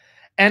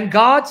 And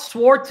God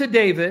swore to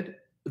David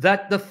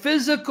that the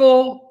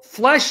physical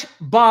flesh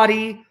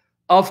body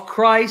of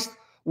Christ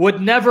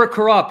would never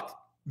corrupt.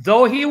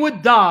 Though he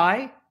would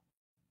die,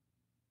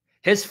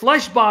 his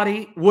flesh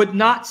body would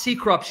not see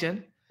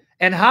corruption.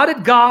 And how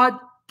did God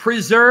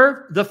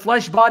preserve the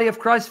flesh body of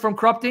Christ from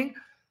corrupting?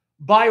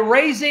 By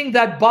raising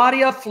that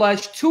body of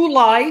flesh to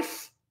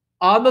life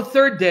on the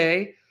third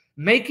day,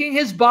 making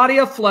his body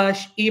of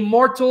flesh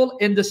immortal,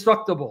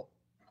 indestructible.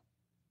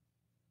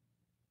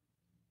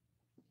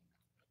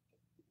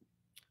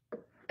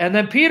 And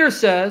then Peter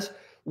says,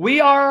 we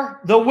are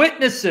the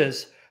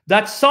witnesses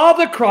that saw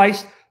the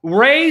Christ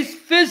raised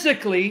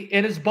physically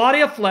in his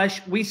body of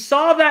flesh. We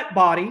saw that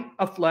body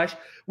of flesh.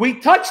 We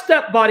touched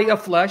that body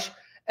of flesh,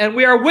 and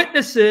we are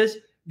witnesses.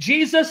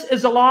 Jesus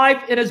is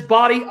alive in his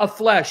body of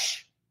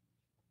flesh.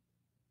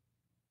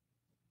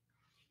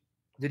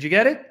 Did you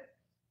get it?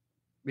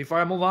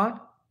 Before I move on,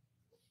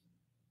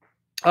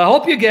 I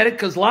hope you get it,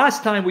 because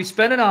last time we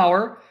spent an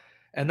hour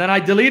and then I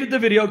deleted the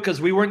video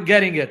because we weren't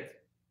getting it.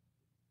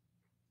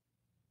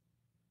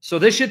 So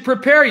this should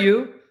prepare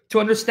you to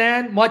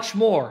understand much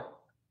more.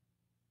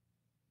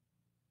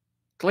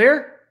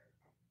 Clear?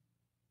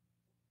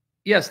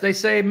 Yes, they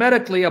say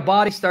medically a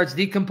body starts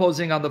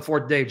decomposing on the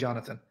 4th day,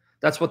 Jonathan.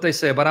 That's what they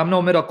say, but I'm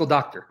no medical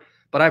doctor,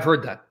 but I've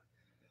heard that.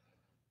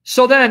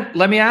 So then,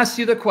 let me ask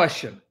you the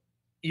question.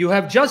 You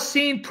have just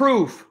seen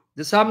proof.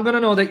 This is how I'm going to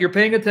know that you're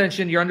paying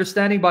attention, you're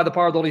understanding by the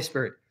power of the Holy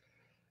Spirit.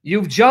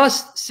 You've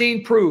just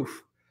seen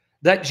proof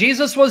that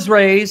Jesus was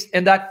raised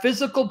in that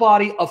physical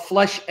body of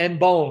flesh and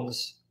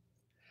bones.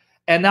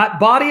 And that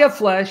body of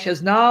flesh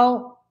has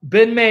now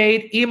been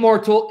made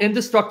immortal,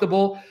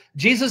 indestructible.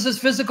 Jesus'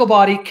 physical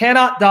body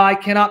cannot die,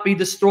 cannot be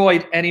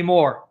destroyed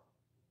anymore.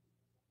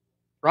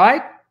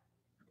 Right?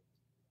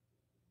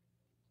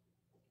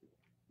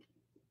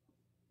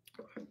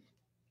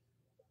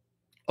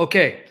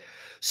 Okay.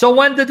 So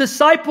when the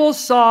disciples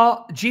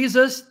saw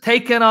Jesus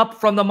taken up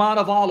from the Mount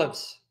of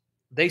Olives,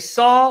 they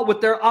saw with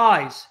their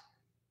eyes.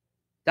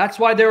 That's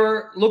why they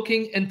were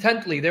looking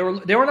intently. They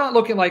were not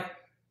looking like,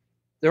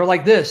 they were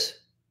like this.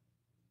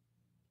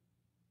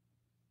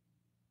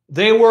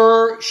 They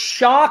were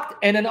shocked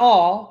and in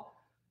awe.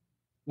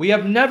 We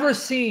have never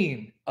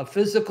seen a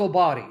physical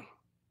body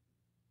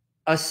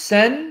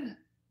ascend,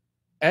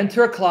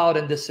 enter a cloud,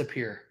 and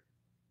disappear.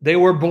 They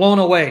were blown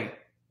away.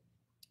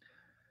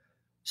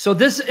 So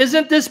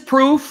isn't this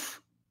proof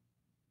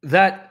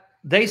that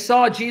they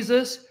saw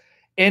Jesus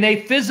in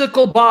a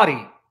physical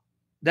body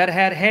that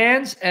had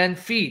hands and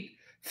feet,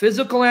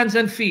 physical hands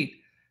and feet?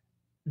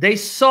 They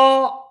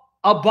saw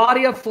a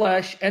body of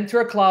flesh enter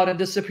a cloud and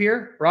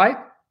disappear, right?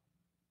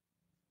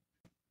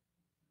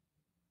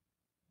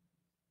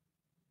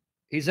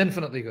 He's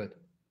infinitely good.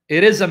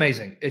 It is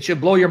amazing. It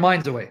should blow your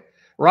minds away,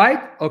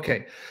 right?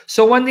 Okay.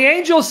 So when the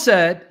angel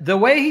said, the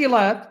way he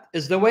left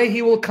is the way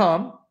he will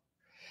come,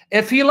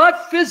 if he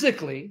left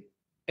physically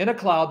in a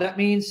cloud, that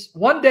means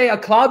one day a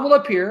cloud will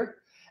appear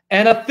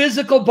and a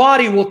physical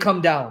body will come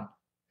down.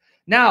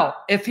 Now,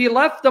 if he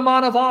left the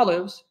Mount of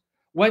Olives,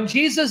 when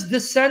Jesus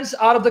descends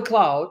out of the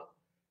cloud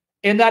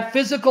in that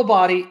physical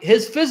body,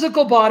 his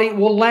physical body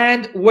will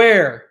land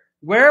where?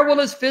 Where will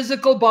his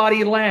physical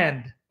body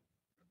land?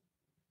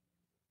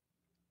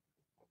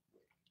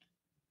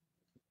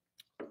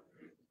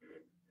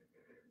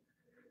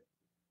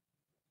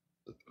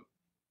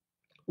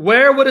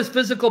 Where would his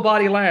physical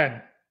body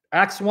land?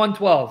 Acts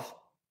 1:12.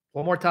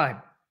 One more time.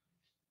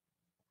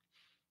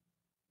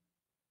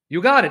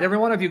 You got it. Every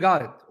one of you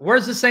got it.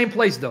 Where's the same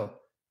place, though?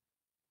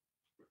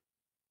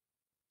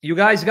 You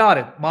guys got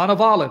it. Mount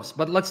of Olives.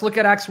 But let's look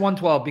at Acts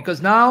 1:12,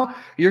 because now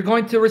you're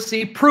going to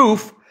receive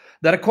proof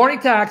that according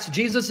to Acts,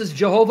 Jesus is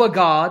Jehovah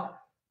God,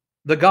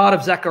 the God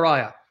of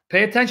Zechariah.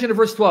 Pay attention to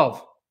verse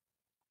 12.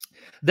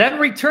 Then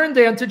returned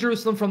they unto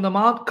Jerusalem from the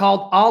mount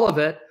called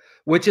Olivet,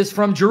 which is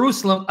from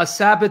Jerusalem a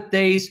Sabbath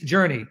day's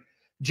journey.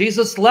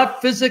 Jesus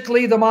left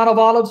physically the Mount of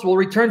Olives, will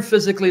return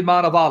physically the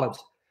Mount of Olives.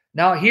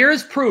 Now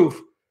here's proof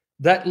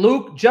that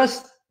Luke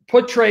just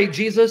portrayed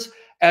Jesus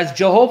as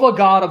Jehovah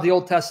God of the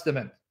Old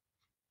Testament.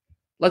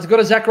 Let's go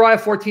to Zechariah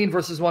 14,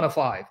 verses 1 to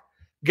 5.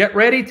 Get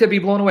ready to be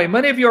blown away.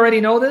 Many of you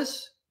already know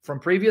this from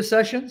previous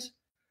sessions,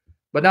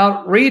 but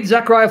now read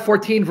Zechariah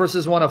 14,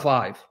 verses 1 to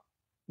 5.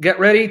 Get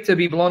ready to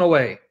be blown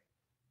away.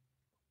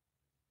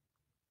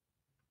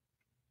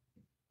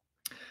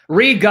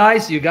 Read,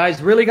 guys. You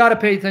guys really got to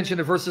pay attention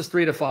to verses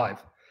 3 to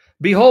 5.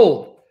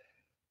 Behold,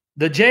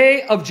 the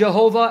day of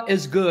Jehovah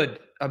is good.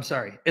 I'm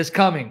sorry, is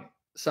coming.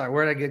 Sorry,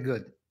 where did I get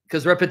good?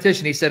 Because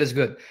repetition, he said, is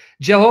good.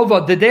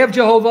 Jehovah, the day of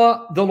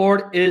Jehovah, the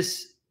Lord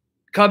is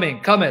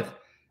cometh.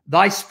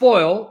 Thy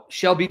spoil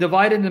shall be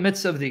divided in the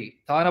midst of thee.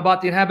 Talking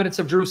about the inhabitants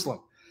of Jerusalem.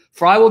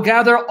 For I will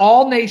gather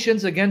all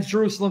nations against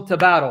Jerusalem to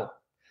battle.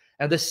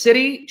 And the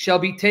city shall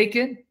be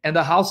taken, and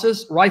the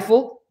houses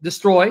rifled,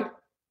 destroyed,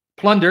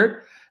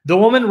 plundered. The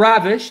woman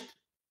ravished.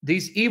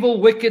 These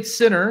evil, wicked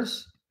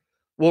sinners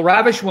will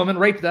ravish women,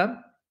 rape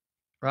them,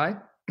 right?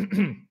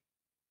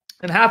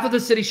 And half of the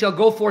city shall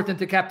go forth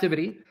into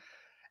captivity,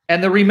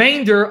 and the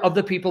remainder of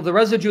the people, the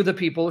residue of the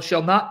people,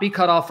 shall not be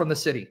cut off from the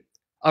city.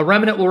 A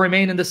remnant will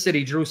remain in the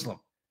city, Jerusalem.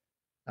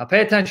 Now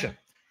pay attention.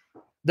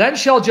 Then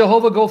shall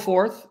Jehovah go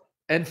forth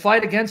and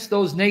fight against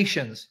those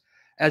nations,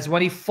 as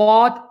when he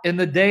fought in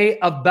the day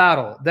of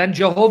battle. Then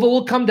Jehovah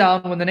will come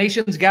down when the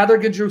nations gather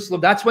against Jerusalem.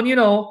 That's when you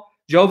know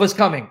Jehovah's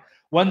coming.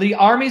 When the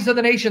armies of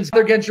the nations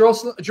gather against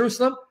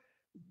Jerusalem,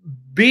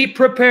 be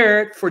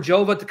prepared for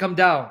Jehovah to come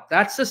down.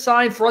 That's the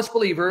sign for us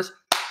believers.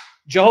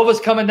 Jehovah's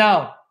coming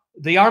down.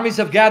 The armies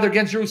have gathered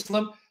against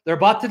Jerusalem. They're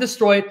about to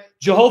destroy it.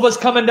 Jehovah's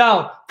coming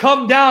down.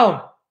 Come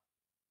down.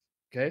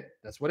 Okay,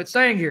 that's what it's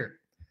saying here.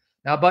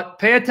 Now, but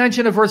pay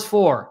attention to verse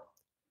 4.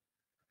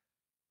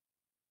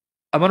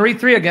 I'm going to read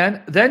 3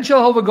 again. Then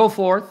Jehovah go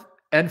forth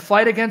and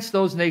fight against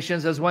those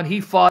nations as when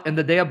he fought in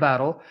the day of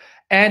battle,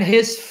 and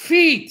his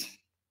feet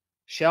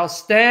shall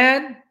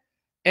stand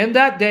in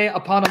that day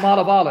upon a Mount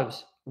of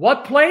Olives.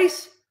 What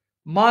place?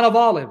 Mount of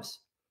Olives.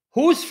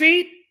 Whose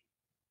feet?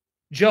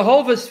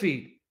 Jehovah's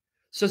feet.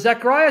 So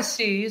Zechariah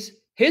sees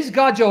his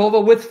God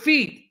Jehovah with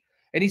feet.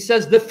 And he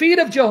says the feet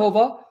of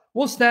Jehovah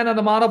will stand on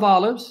the Mount of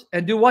Olives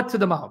and do what to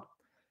the mount?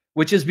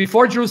 Which is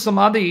before Jerusalem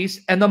on the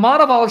east. And the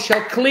Mount of Olives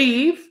shall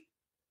cleave,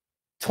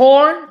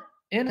 torn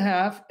in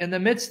half in the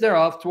midst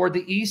thereof toward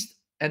the east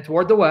and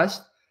toward the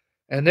west.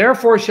 And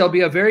therefore shall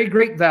be a very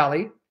great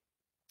valley.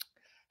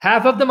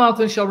 Half of the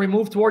mountain shall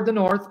remove toward the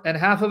north, and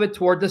half of it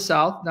toward the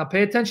south. Now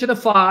pay attention to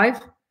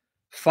 5.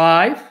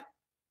 5.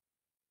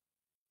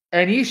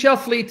 And ye shall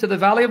flee to the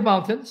valley of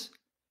mountains.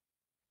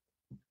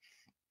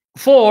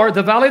 4.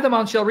 The valley of the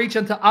mountains shall reach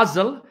unto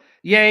Azal.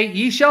 Yea,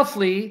 ye shall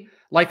flee,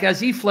 like as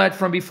ye fled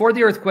from before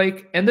the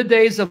earthquake in the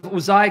days of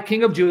Uzziah,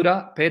 king of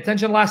Judah. Pay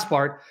attention, last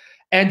part.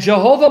 And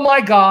Jehovah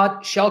my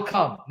God shall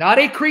come. Not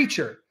a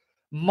creature.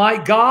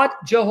 My God,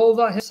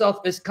 Jehovah himself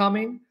is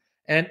coming,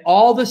 and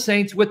all the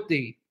saints with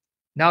thee.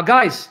 Now,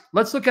 guys,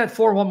 let's look at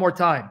 4 one more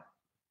time.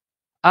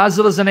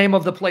 Azal is the name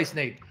of the place,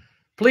 Nate.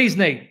 Please,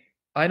 Nate,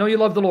 I know you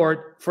love the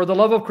Lord. For the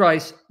love of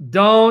Christ,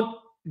 don't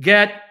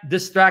get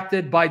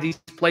distracted by these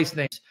place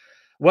names.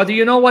 Whether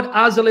you know what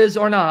Azal is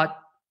or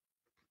not,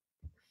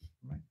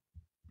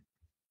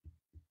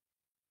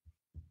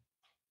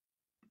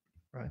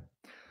 right?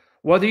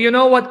 Whether you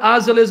know what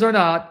Azal is or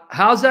not,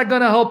 how's that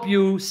going to help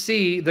you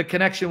see the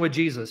connection with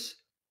Jesus?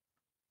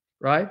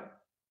 Right?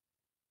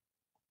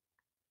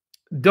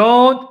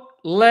 Don't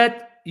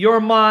let your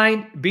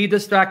mind be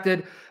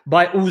distracted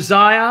by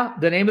Uzziah,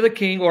 the name of the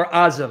king, or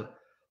Azal.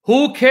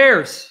 Who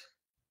cares?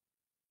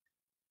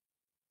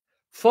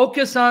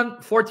 Focus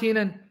on 14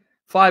 and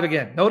 5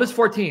 again. Notice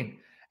 14.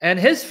 And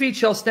his feet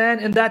shall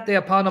stand in that day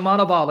upon the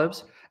Mount of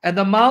Olives, and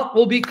the mount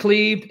will be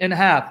cleaved in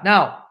half.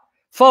 Now,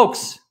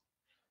 folks,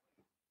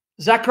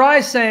 Zechariah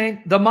is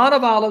saying the Mount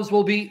of Olives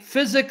will be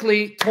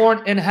physically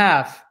torn in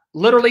half,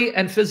 literally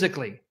and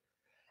physically.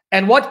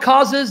 And what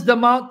causes the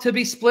mount to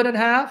be split in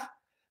half?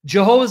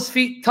 Jehovah's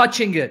feet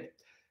touching it.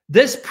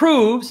 This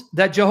proves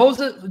that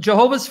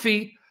Jehovah's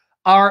feet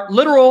are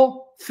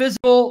literal,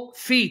 physical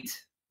feet,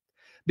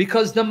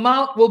 because the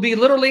mount will be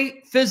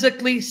literally,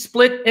 physically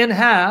split in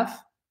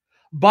half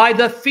by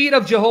the feet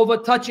of Jehovah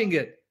touching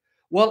it.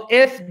 Well,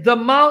 if the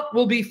mount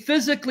will be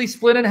physically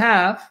split in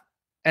half,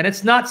 and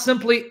it's not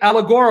simply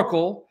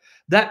allegorical,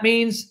 that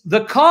means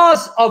the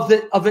cause of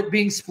it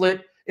being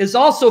split is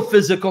also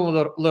physical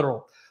and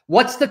literal.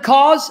 What's the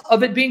cause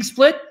of it being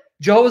split?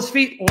 Jehovah's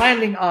feet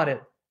landing on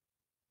it.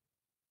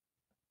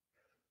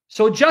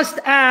 So just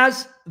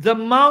as the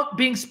mount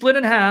being split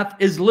in half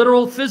is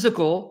literal,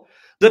 physical,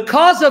 the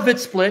cause of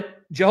its split,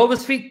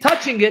 Jehovah's feet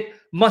touching it,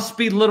 must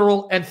be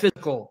literal and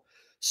physical.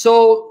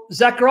 So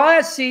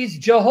Zechariah sees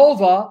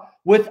Jehovah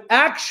with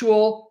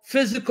actual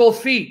physical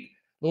feet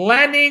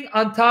landing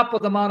on top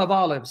of the Mount of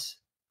Olives.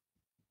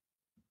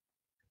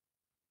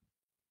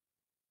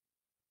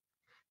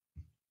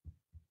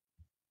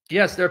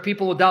 Yes, there are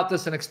people who doubt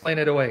this and explain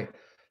it away,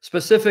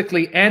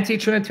 specifically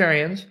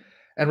anti-Trinitarians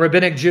and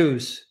rabbinic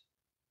Jews.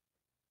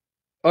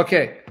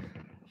 Okay.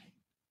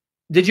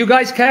 Did you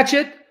guys catch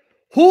it?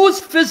 Whose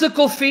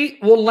physical feet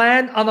will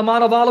land on the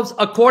Mount of Olives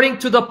according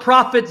to the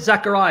prophet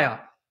Zechariah?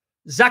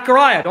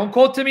 Zechariah, don't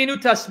quote to me New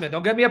Testament.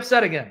 Don't get me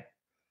upset again.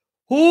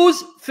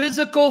 Whose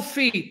physical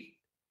feet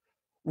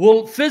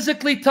will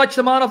physically touch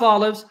the Mount of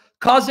Olives,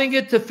 causing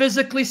it to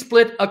physically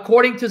split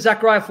according to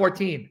Zechariah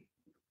 14?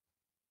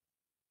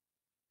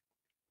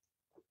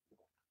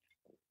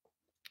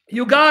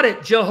 You got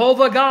it,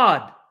 Jehovah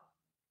God.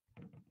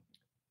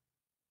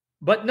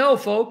 But no,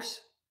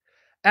 folks.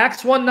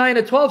 Acts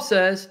 1:9-12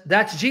 says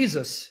that's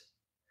Jesus.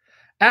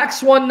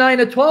 Acts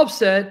 1:9-12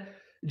 said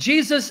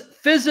Jesus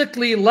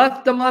physically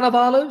left the Mount of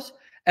Olives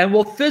and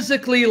will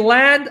physically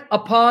land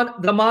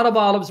upon the Mount of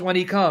Olives when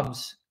he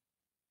comes.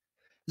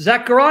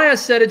 Zechariah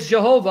said it's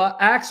Jehovah.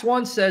 Acts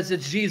 1 says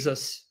it's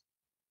Jesus.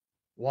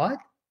 What?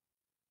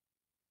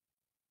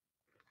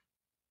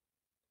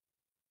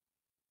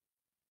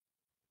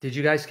 Did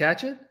you guys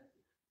catch it?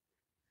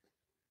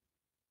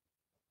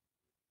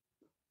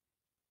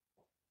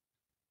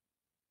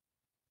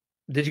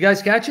 Did you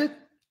guys catch it?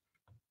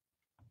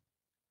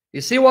 You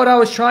see what I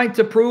was trying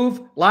to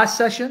prove last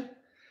session,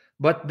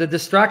 but the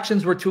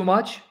distractions were too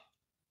much?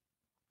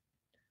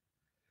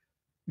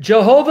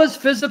 Jehovah's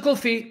physical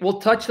feet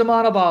will touch the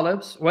Mount of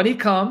Olives when he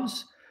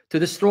comes to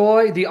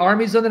destroy the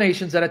armies of the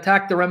nations that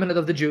attack the remnant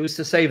of the Jews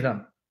to save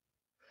them.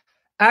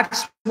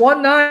 Acts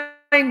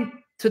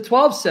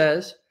 1:9-12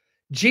 says,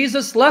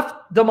 Jesus left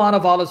the Mount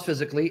of Olives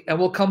physically and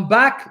will come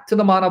back to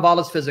the Mount of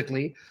Olives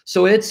physically.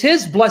 So it's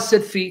his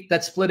blessed feet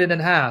that split it in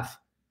half.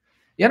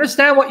 You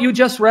understand what you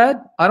just read?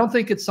 I don't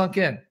think it's sunk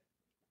in.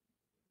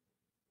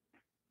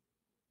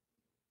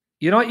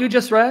 You know what you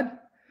just read?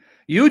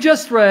 You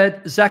just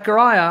read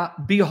Zechariah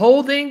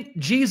beholding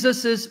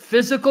Jesus's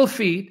physical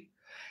feet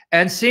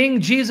and seeing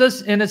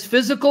Jesus in his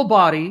physical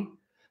body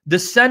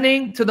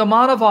descending to the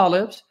Mount of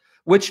Olives,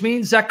 which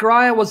means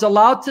Zechariah was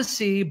allowed to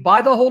see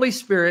by the Holy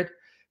Spirit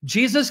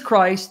Jesus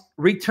Christ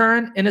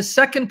return in his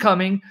second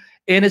coming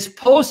in his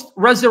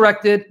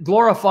post-resurrected,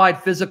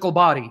 glorified physical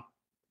body.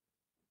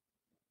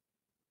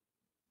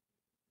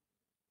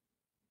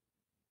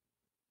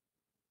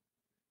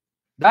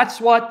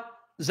 That's what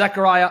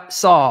Zechariah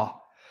saw.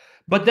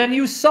 But then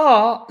you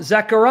saw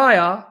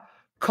Zechariah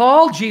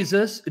call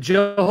Jesus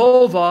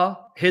Jehovah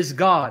his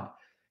God.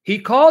 He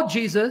called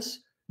Jesus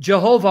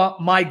Jehovah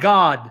my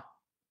God.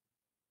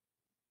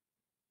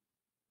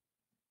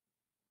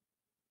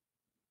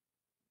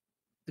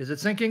 Is it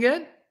sinking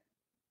in?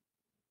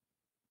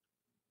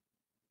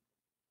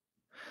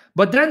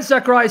 But then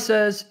Zechariah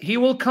says he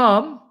will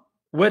come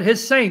with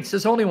his saints,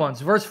 his holy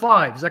ones. Verse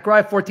 5,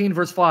 Zechariah 14,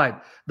 verse 5,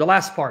 the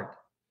last part.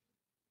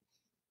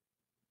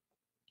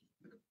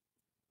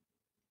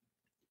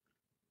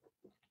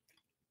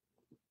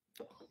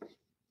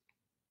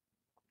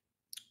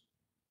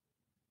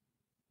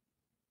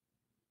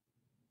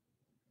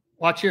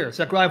 Watch here,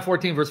 Zechariah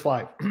 14, verse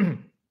 5.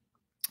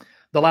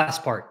 The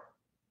last part.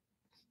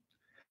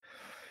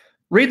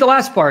 Read the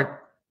last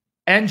part.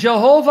 And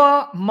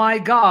Jehovah, my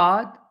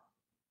God,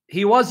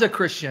 he was a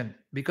Christian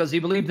because he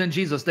believed in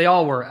Jesus. They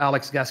all were,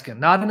 Alex Gaskin.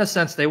 Not in a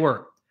sense, they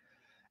were.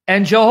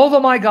 And Jehovah,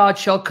 my God,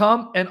 shall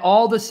come and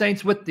all the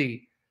saints with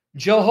thee.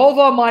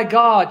 Jehovah, my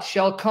God,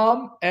 shall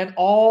come and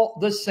all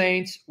the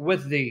saints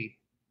with thee.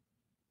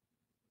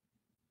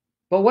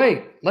 But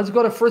wait, let's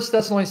go to 1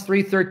 Thessalonians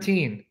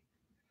 3:13.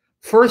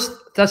 1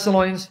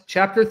 Thessalonians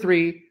chapter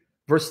 3,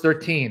 verse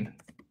 13.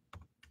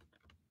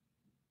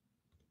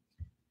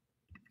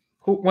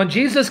 When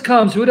Jesus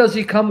comes, who does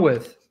he come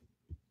with?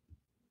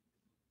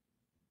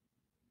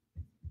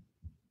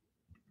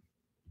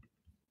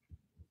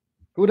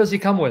 Who does he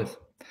come with?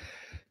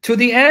 To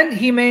the end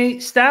he may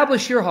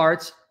establish your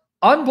hearts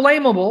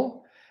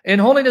unblameable in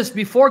holiness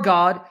before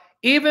God,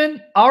 even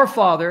our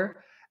Father,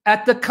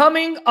 at the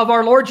coming of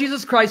our Lord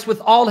Jesus Christ with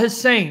all his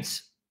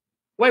saints.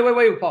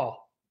 Wait, Paul.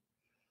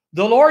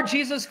 The Lord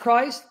Jesus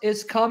Christ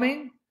is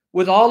coming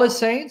with all his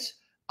saints.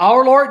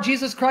 Our Lord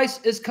Jesus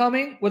Christ is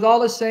coming with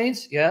all his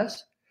saints.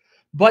 Yes.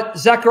 But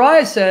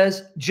Zechariah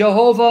says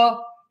Jehovah,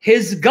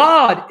 his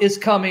God, is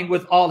coming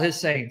with all his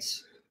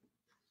saints.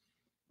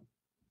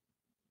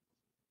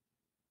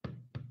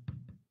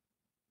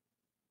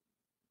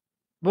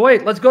 But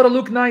wait, let's go to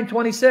Luke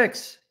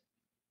 9:26.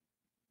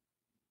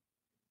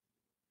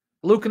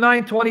 Luke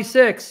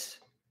 9:26.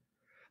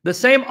 The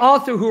same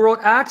author who wrote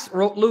Acts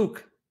wrote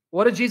Luke.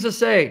 What did Jesus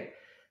say?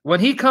 When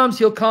he comes,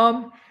 he'll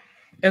come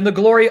in the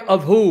glory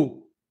of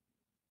who?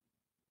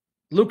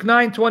 Luke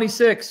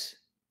 9:26.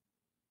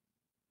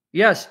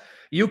 Yes,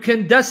 you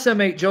can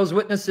decimate Joe's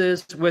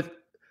Witnesses with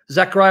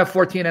Zechariah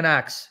 14 and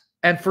Acts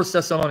and 1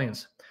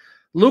 Thessalonians.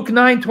 Luke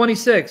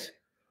 9:26.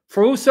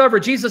 For whosoever,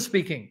 Jesus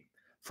speaking,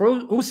 For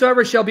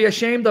whosoever shall be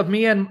ashamed of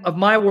me and of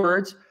my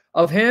words,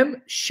 of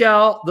him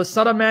shall the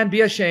Son of Man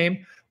be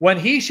ashamed, when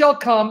he shall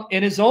come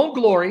in his own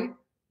glory,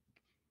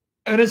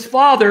 and his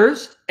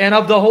Father's, and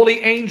of the holy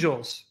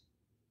angels.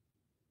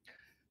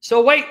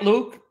 So wait,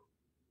 Luke,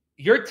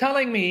 you're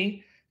telling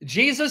me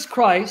Jesus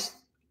Christ,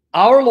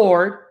 our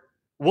Lord,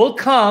 will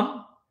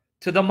come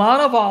to the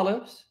Mount of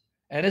Olives,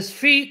 and his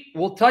feet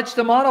will touch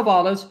the Mount of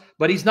Olives,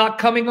 but he's not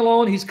coming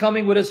alone. He's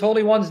coming with his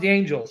holy ones, the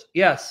angels.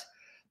 Yes.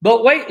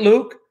 But wait,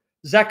 Luke,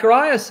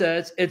 Zechariah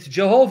says it's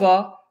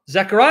Jehovah,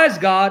 Zechariah's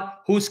God,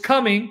 who's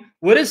coming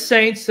with his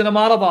saints to the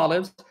Mount of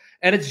Olives,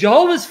 and it's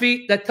Jehovah's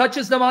feet that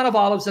touches the Mount of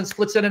Olives and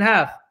splits it in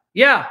half.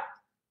 Yeah.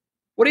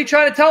 What are you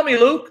trying to tell me,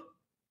 Luke?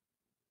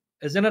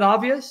 Isn't it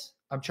obvious?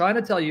 I'm trying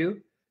to tell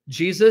you,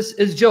 Jesus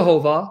is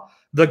Jehovah,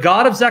 the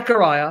God of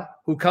Zechariah,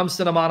 who comes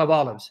to the Mount of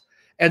Olives.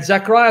 And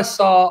Zechariah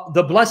saw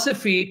the blessed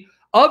feet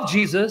of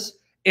Jesus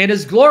in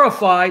his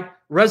glorified,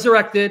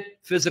 resurrected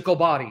physical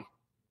body.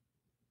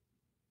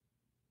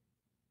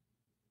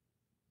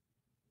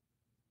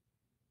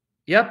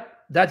 Yep,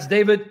 that's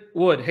David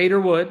Wood,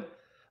 Hader Wood,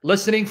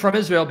 listening from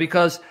Israel,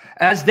 because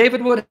as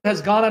David Wood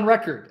has gone on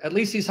record, at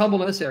least he's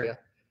humble in this area,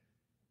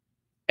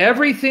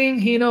 everything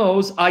he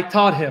knows, I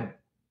taught him.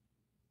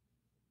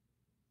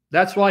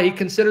 That's why he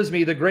considers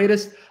me the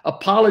greatest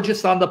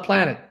apologist on the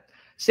planet.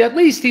 See, at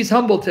least he's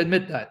humble to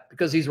admit that,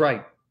 because he's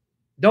right.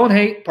 Don't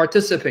hate,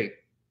 participate.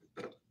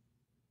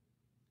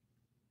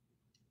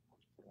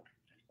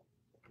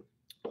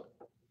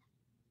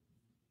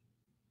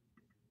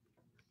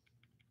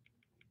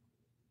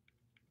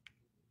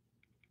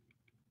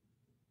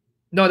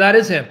 No, that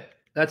is him.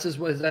 That's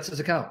his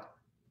account.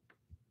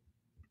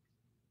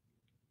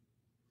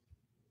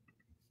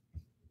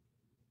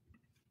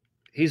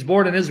 He's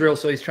born in Israel,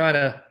 so he's trying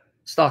to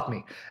stalk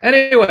me.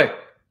 Anyway.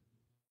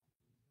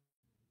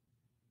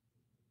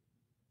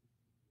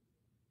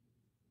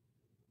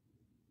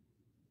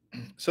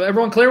 So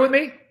everyone clear with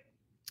me?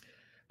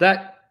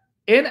 That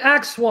in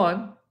Acts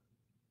 1,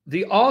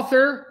 the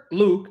author,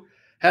 Luke,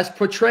 has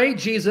portrayed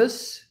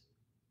Jesus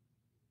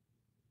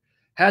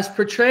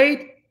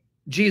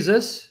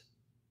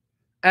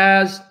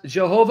as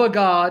Jehovah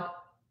God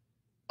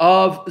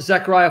of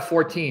Zechariah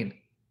 14.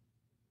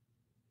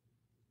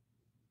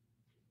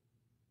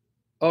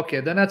 Okay,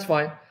 then that's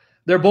fine.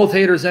 They're both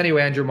haters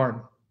anyway, Andrew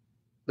Martin.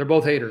 They're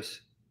both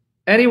haters.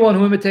 Anyone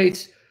who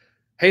imitates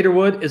Hader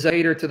Wood is a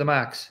hater to the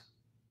max.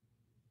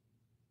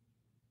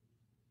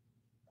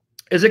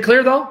 Is it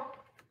clear, though?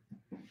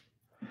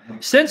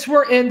 Since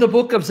we're in the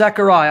book of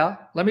Zechariah,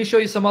 let me show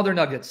you some other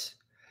nuggets.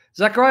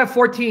 Zechariah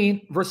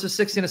 14, verses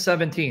 16 to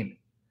 17.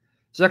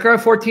 Zechariah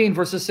 14,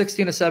 verses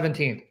 16 to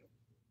 17.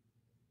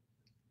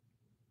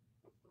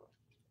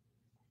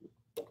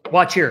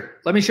 Watch here.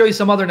 Let me show you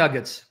some other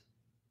nuggets.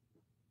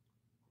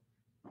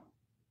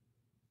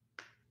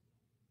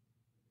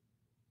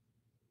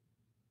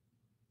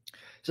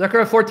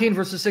 Zechariah 14,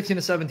 verses 16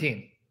 to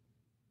 17.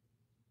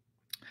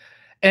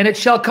 And it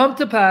shall come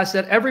to pass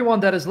that everyone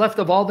that is left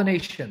of all the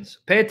nations,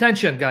 pay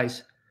attention,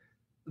 guys,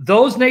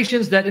 those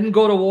nations that didn't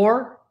go to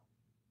war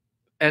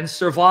and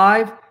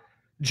survive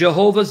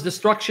Jehovah's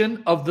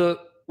destruction of the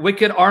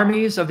wicked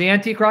armies of the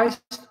Antichrist,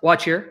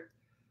 watch here,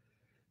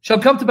 shall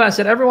come to pass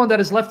that everyone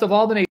that is left of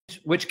all the nations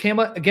which came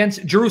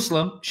against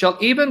Jerusalem shall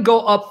even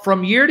go up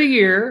from year to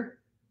year,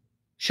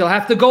 shall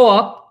have to go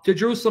up to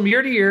Jerusalem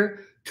year to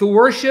year to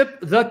worship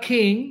the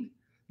King,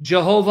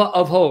 Jehovah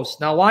of hosts.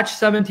 Now watch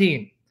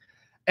 17.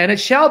 And it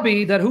shall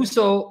be that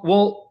whoso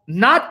will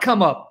not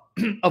come up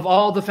of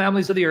all the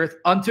families of the earth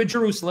unto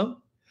Jerusalem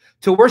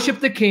to worship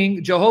the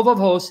King, Jehovah of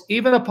hosts,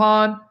 even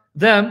upon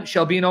them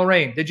shall be no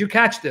rain. Did you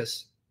catch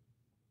this?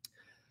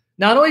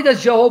 Not only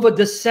does Jehovah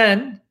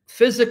descend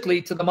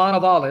physically to the Mount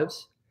of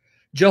Olives,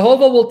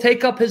 Jehovah will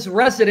take up his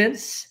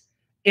residence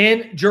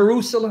in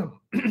Jerusalem,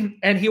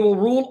 and he will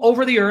rule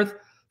over the earth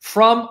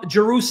from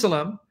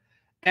Jerusalem,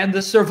 and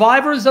the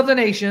survivors of the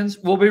nations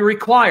will be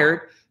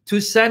required to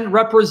send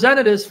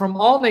representatives from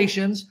all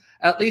nations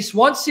at least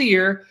once a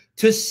year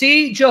to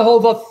see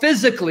Jehovah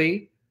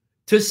physically,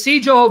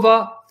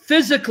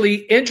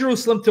 in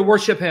Jerusalem to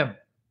worship him.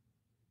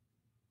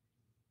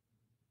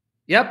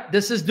 Yep,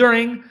 this is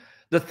during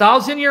the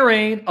 1,000-year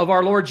reign of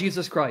our Lord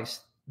Jesus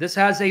Christ. This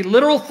has a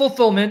literal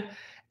fulfillment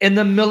in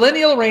the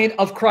millennial reign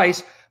of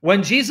Christ,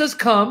 when Jesus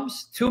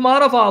comes to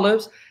Mount of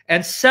Olives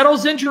and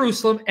settles in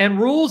Jerusalem and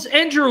rules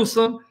in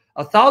Jerusalem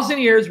 1,000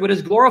 years with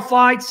his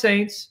glorified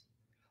saints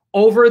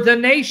over the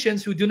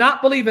nations who do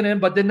not believe in him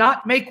but did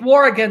not make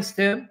war against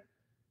him.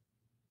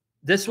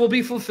 This will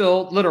be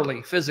fulfilled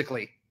literally,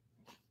 physically.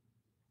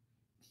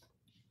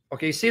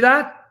 Okay, you see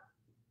that?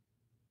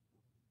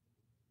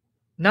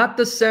 Not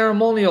the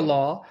ceremonial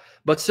law,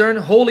 but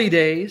certain holy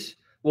days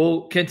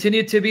will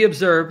continue to be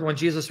observed when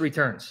Jesus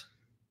returns.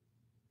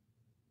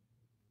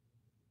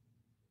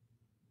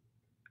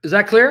 Is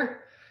that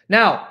clear?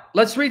 Now,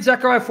 let's read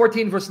Zechariah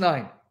 14, verse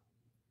 9.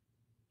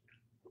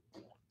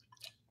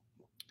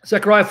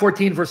 Zechariah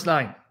 14, verse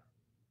 9.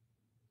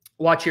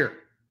 Watch here.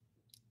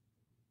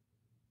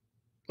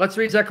 Let's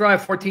read Zechariah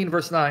 14,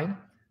 verse 9.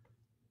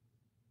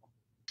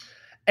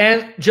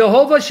 And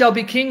Jehovah shall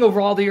be king over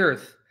all the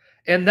earth.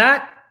 In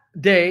that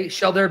day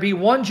shall there be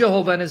one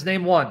Jehovah, and his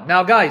name one.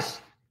 Now,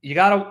 guys, you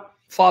got to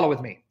follow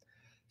with me.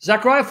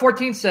 Zechariah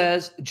 14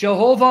 says,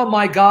 Jehovah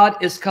my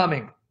God is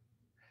coming.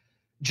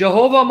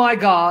 Jehovah my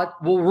God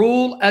will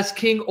rule as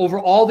king over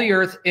all the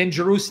earth in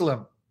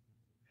Jerusalem.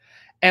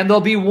 And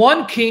there'll be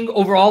one king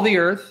over all the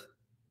earth,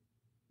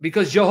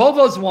 because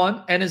Jehovah is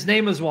one and his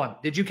name is one.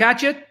 Did you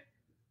catch it?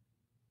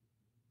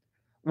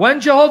 When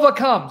Jehovah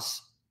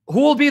comes,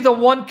 who will be the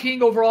one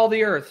king over all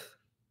the earth?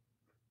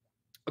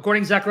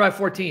 According to Zechariah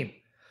 14.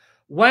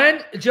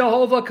 When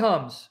Jehovah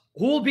comes,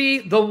 who will be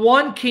the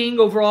one king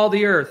over all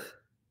the earth?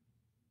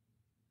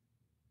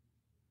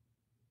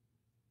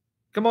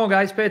 Come on,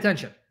 guys, pay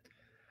attention.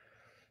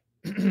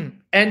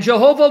 And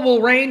Jehovah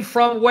will reign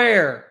from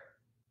where?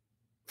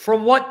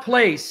 From what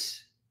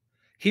place?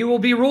 He will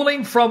be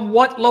ruling from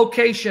what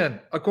location,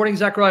 according to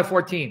Zechariah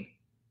 14?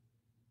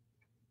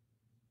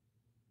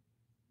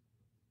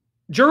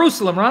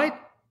 Jerusalem, right?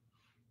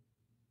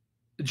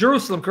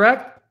 Jerusalem,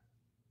 correct?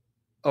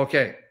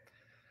 Okay.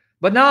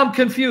 But now I'm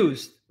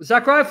confused.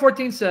 Zechariah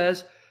 14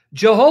 says,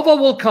 Jehovah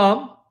will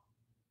come,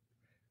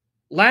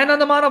 land on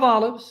the Mount of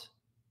Olives.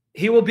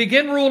 He will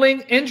begin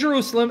ruling in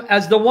Jerusalem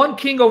as the one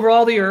king over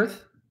all the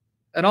earth,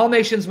 and all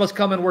nations must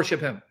come and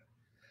worship him.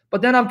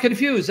 But then I'm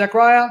confused.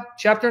 Zechariah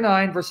chapter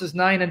 9, verses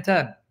 9 and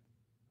 10.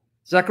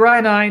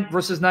 Zechariah 9,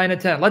 verses 9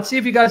 and 10. Let's see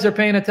if you guys are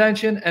paying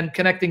attention and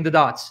connecting the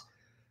dots.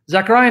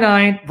 Zechariah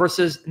 9,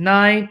 verses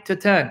 9 to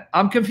 10.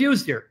 I'm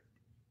confused here.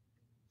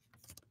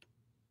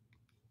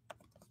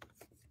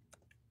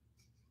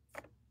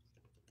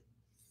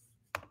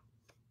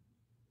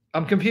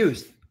 I'm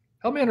confused.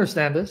 Help me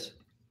understand this.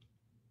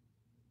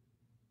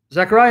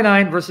 Zechariah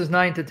 9, verses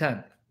 9 to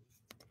 10.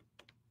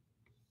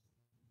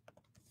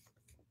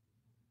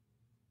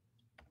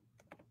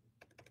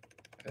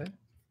 Okay.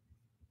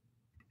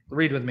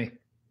 Read with me.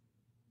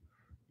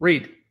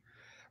 Read.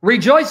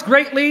 Rejoice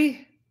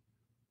greatly,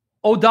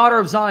 O daughter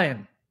of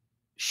Zion.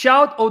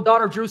 Shout, O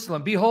daughter of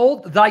Jerusalem.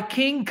 Behold, thy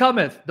king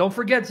cometh. Don't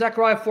forget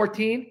Zechariah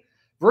 14,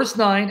 verse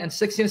 9 and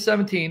 16 and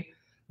 17.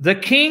 The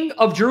king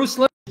of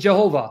Jerusalem is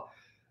Jehovah.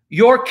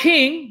 Your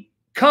king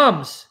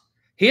comes.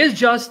 He is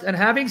just and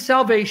having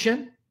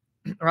salvation,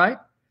 right?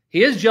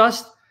 He is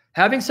just,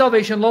 having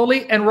salvation,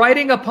 lowly, and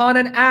riding upon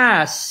an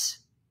ass.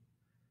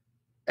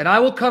 And I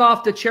will cut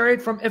off the chariot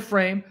from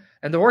Ephraim,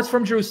 and the horse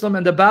from Jerusalem,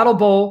 and the battle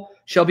bow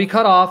shall be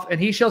cut off, and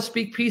he shall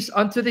speak peace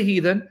unto the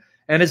heathen,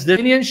 and his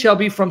dominion shall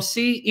be from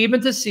sea even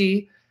to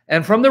sea,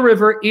 and from the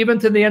river even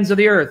to the ends of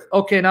the earth.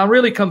 Okay, now I'm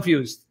really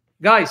confused.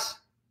 Guys,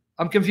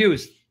 I'm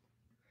confused.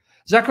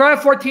 Zechariah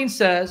 14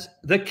 says,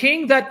 the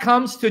king that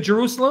comes to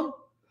Jerusalem,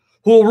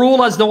 who will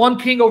rule as the one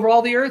king over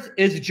all the earth,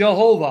 is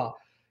Jehovah.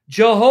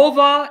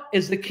 Jehovah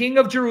is the king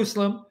of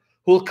Jerusalem,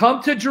 who will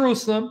come to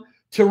Jerusalem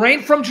to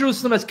reign from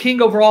Jerusalem as king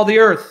over all the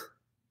earth.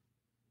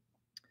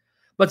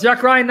 But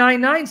Zechariah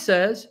 9:9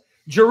 says,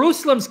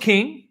 Jerusalem's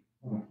king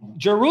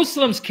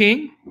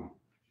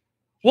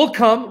will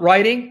come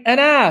riding an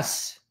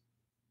ass,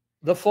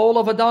 the foal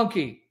of a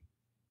donkey.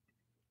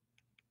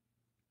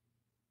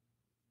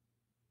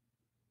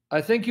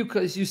 I think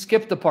you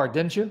skipped the part,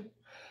 didn't you?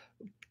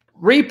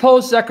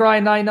 Repost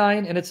Zechariah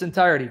 9:9 in its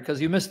entirety, because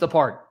you missed the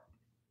part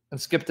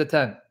and skipped to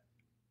 10.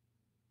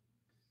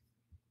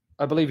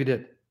 I believe you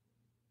did.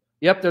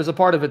 Yep, there's a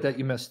part of it that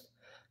you missed.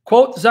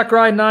 Quote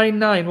Zechariah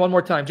 9:9 one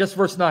more time, just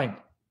verse 9.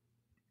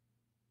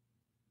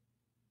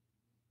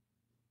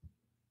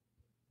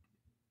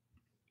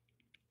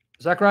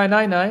 Zechariah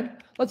 9:9.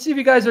 Let's see if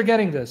you guys are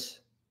getting this.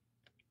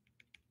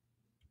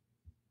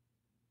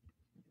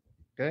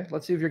 Okay,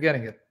 let's see if you're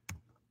getting it.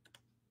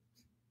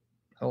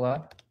 Hold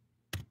on.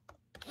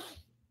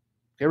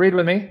 Okay, read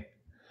with me.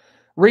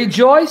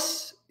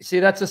 Rejoice. See,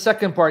 that's the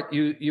second part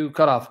you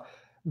cut off.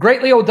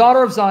 Greatly, O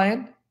daughter of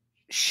Zion.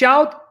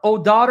 Shout, O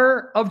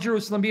daughter of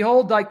Jerusalem.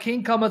 Behold, thy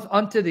king cometh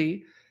unto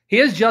thee. He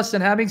is just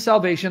and having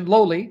salvation,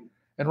 lowly,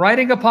 and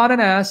riding upon an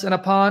ass, and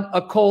upon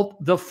a colt,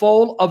 the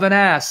foal of an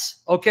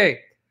ass. Okay.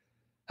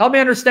 Help me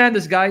understand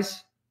this,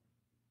 guys.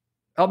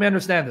 Help me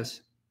understand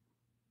this.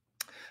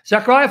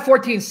 Zechariah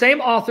 14,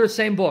 same author,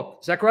 same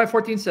book. Zechariah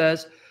 14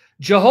 says,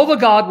 Jehovah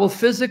God will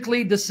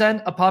physically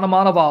descend upon a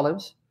Mount of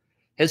Olives.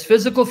 His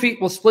physical feet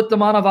will split the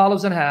Mount of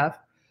Olives in half.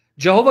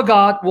 Jehovah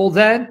God will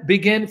then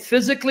begin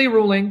physically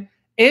ruling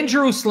in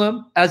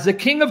Jerusalem as the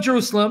king of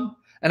Jerusalem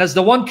and as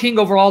the one king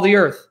over all the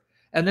earth.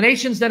 And the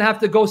nations then have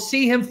to go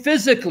see him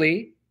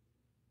physically,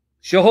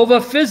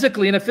 Jehovah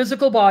physically in a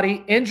physical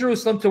body in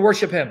Jerusalem to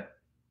worship him.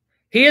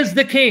 He is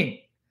the king.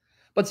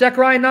 But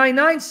Zechariah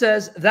 9:9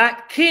 says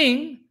that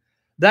king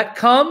that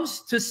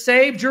comes to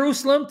save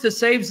Jerusalem, to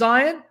save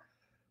Zion,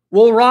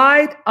 will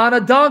ride on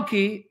a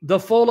donkey, the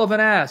foal of an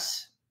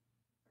ass.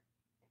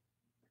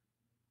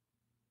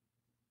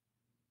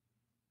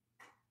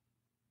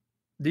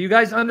 Do you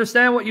guys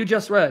understand what you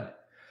just read?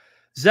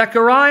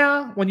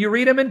 Zechariah, when you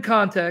read him in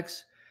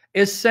context,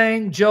 is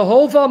saying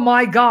Jehovah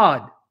my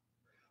God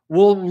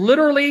will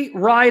literally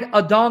ride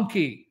a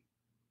donkey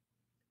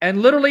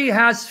and literally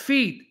has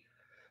feet,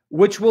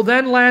 which will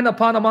then land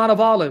upon a Mount of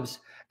Olives.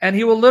 and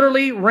he will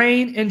literally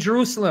reign in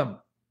Jerusalem.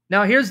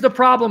 Now, here's the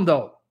problem,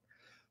 though.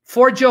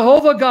 For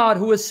Jehovah God,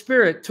 who is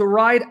spirit, to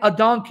ride a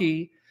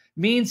donkey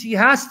means he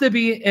has to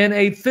be in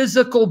a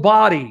physical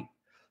body.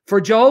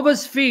 For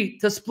Jehovah's feet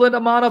to split a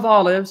Mount of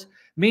Olives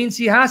means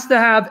he has to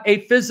have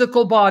a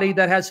physical body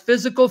that has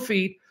physical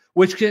feet,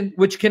 which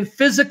can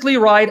physically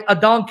ride a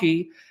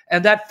donkey,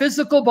 and that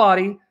physical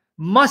body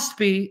must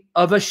be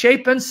of a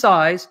shape and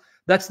size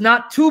that's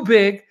not too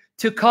big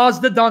to cause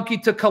the donkey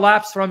to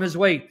collapse from his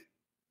weight.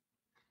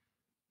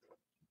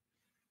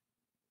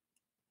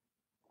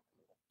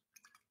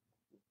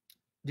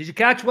 Did you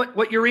catch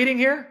what you're reading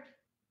here?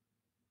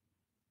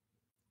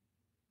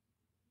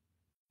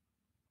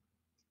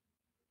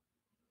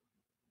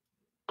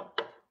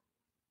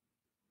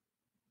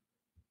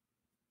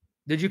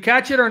 Did you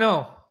catch it or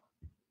no?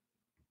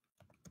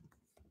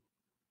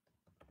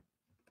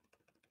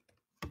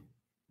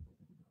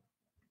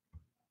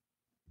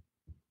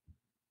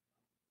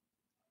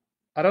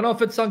 I don't know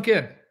if it sunk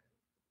in.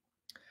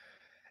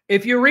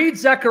 If you read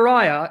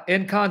Zechariah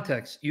in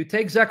context, you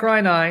take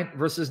Zechariah 9,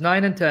 verses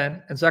 9 and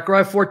 10, and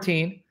Zechariah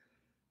 14,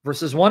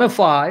 verses 1 to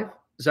 5,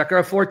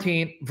 Zechariah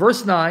 14,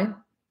 verse 9,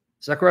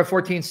 Zechariah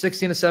 14,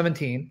 16 to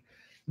 17.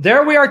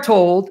 There we are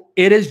told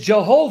it is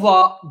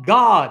Jehovah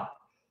God,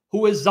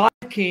 who is Zion's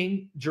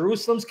king,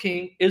 Jerusalem's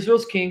king,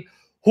 Israel's king,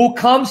 who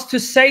comes to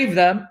save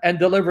them and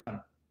deliver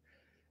them.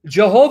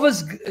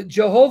 Zechariah's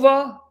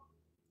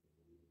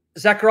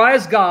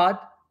God,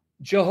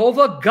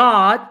 Jehovah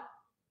God,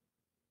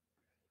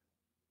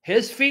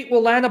 his feet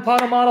will land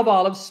upon a Mount of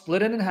Olives,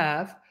 split it in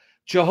half.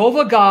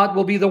 Jehovah God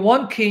will be the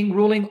one king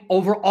ruling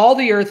over all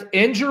the earth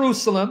in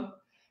Jerusalem,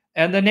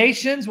 and the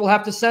nations will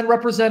have to send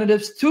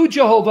representatives to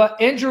Jehovah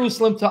in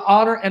Jerusalem to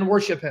honor and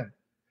worship him.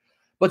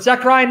 But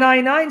Zechariah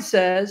 9:9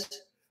 says,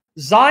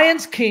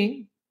 Zion's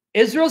king,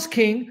 Israel's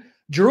king,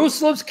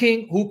 Jerusalem's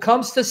king, who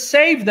comes to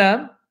save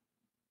them,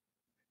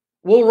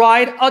 will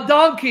ride a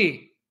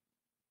donkey.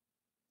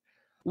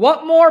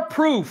 What more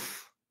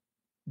proof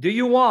do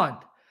you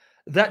want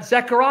that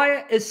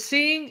Zechariah is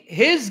seeing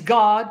his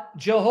God,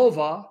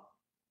 Jehovah,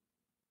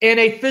 in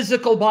a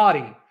physical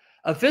body?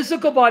 A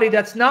physical body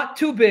that's not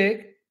too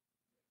big,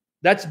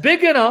 that's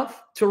big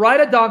enough to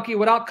ride a donkey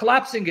without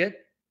collapsing it.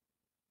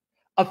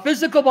 A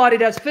physical body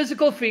that's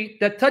physical feet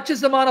that touches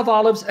the Mount of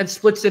Olives and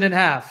splits it in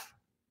half.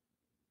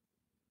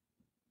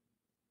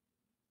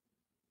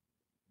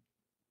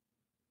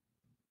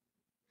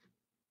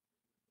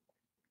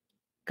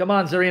 Come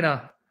on,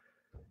 Zarina.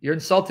 You're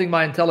insulting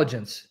my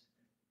intelligence.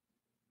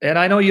 And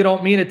I know you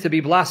don't mean it to be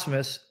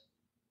blasphemous.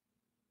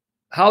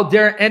 How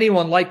dare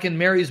anyone liken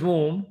Mary's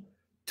womb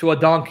to a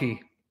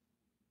donkey?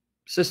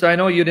 Sister, I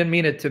know you didn't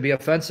mean it to be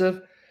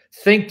offensive.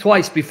 Think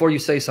twice before you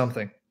say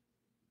something.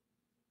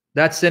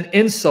 That's an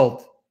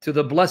insult to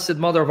the Blessed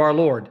Mother of our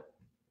Lord.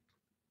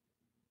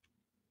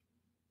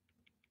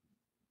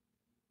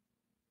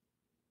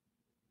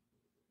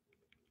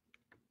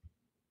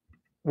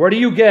 Where do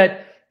you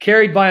get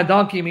carried by a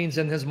donkey means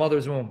in his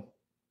mother's womb?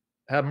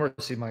 Have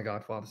mercy, my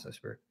God, Father, Son,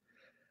 Spirit.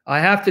 I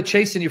have to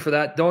chasten you for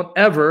that. Don't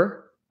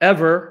ever,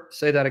 ever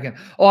say that again.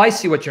 Oh, I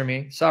see what you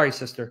mean. Sorry,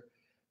 sister.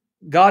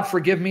 God,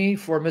 forgive me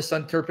for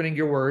misinterpreting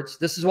your words.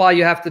 This is why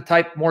you have to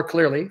type more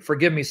clearly.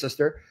 Forgive me,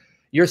 sister.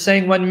 You're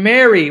saying when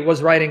Mary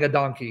was riding a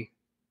donkey.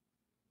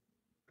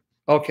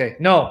 Okay,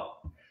 no.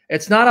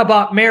 It's not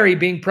about Mary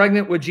being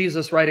pregnant with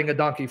Jesus riding a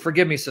donkey.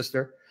 Forgive me,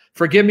 sister.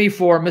 Forgive me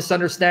for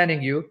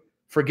misunderstanding you.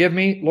 Forgive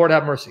me. Lord,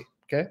 have mercy.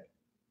 Okay?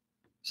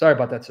 Sorry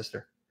about that,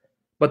 sister.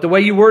 But the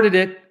way you worded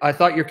it, I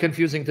thought you're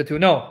confusing the two.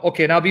 No.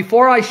 Okay, now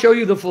before I show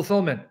you the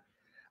fulfillment,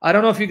 I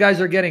don't know if you guys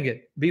are getting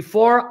it.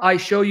 Before I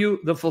show you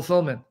the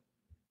fulfillment,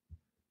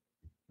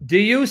 do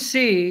you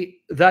see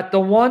that the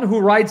one who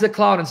rides a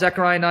cloud in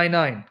Zechariah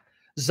 9:9,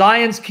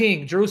 Zion's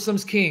king,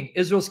 Jerusalem's king,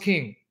 Israel's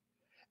king,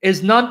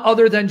 is none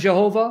other than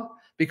Jehovah?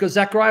 Because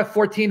Zechariah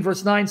 14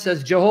 verse 9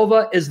 says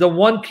Jehovah is the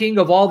one king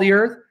of all the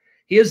earth.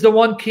 He is the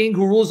one king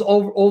who rules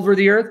over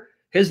the earth.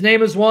 His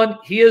name is one,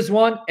 he is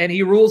one, and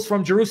he rules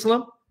from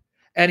Jerusalem.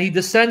 And he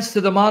descends to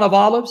the Mount of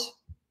Olives.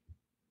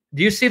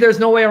 Do you see there's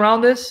no way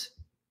around this?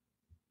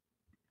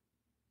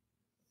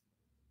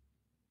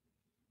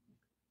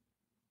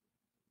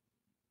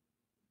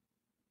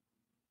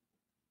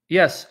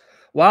 Yes.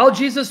 While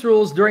Jesus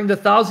rules during the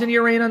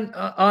 1,000-year reign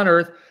on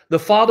earth, the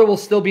Father will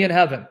still be in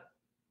heaven.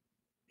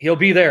 He'll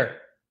be there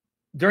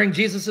during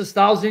Jesus'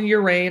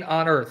 1,000-year reign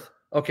on earth.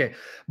 Okay.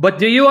 But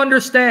do you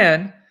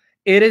understand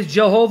it is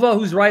Jehovah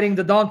who's riding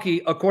the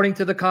donkey according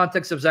to the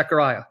context of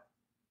Zechariah?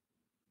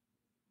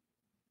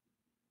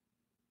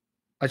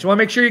 I just want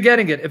to make sure you're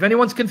getting it. If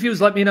anyone's confused,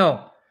 let me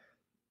know.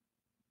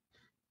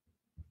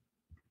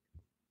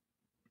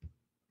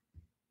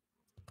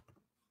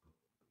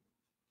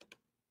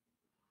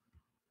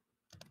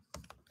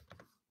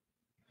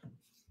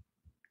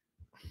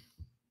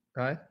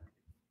 Right?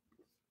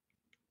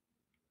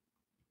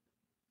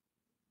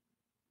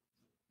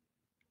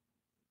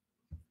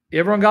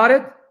 Everyone got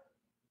it?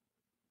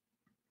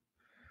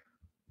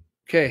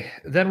 Okay.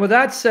 Then with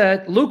that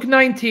said, Luke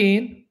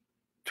 19,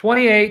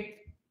 28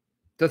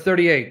 to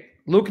 38.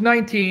 Luke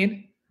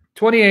 19,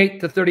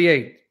 28 to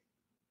 38.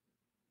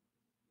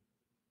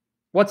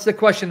 What's the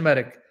question,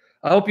 Medic?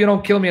 I hope you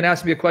don't kill me and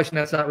ask me a question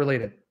that's not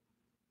related.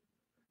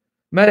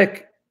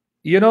 Medic,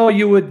 you know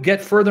you would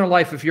get further in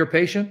life if you're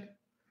patient.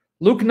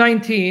 Luke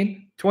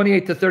 19,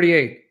 28 to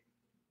 38.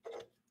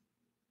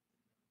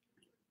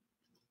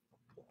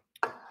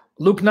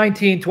 Luke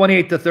 19,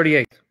 28 to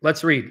 38.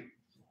 Let's read.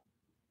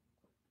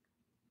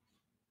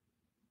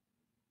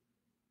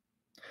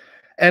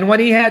 And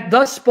when he had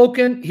thus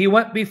spoken, he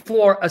went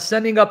before,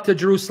 ascending up to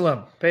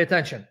Jerusalem. Pay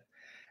attention.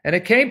 And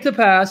it came to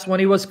pass,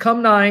 when he was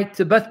come nigh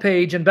to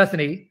Bethpage and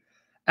Bethany,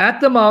 at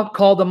the mount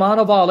called the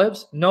Mount of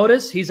Olives.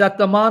 Notice, he's at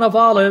the Mount of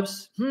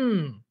Olives.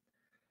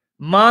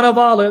 Mount of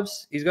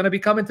Olives. He's going to be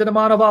coming to the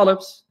Mount of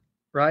Olives,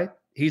 right?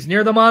 He's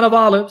near the Mount of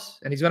Olives,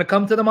 and he's going to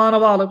come to the Mount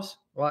of Olives.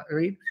 What?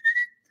 Read.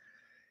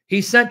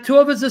 He sent two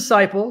of his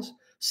disciples,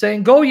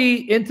 saying, Go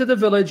ye into the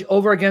village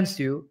over against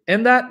you,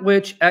 in that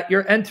which at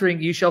your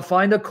entering ye shall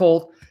find a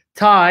colt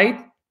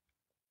tied,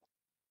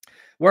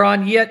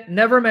 whereon yet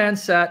never man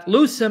sat.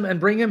 Loose him and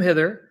bring him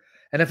hither.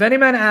 And if any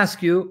man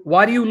ask you,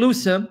 Why do you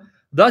loose him?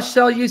 Thus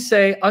shall you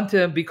say unto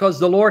him, Because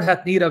the Lord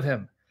hath need of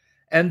him.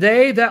 And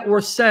they that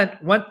were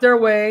sent went their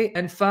way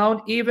and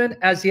found even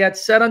as he had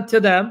said unto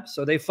them.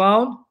 So they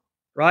found,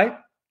 right,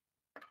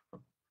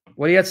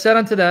 what he had said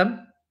unto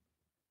them,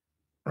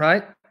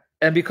 right?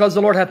 And because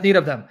the Lord hath need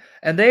of them.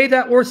 And they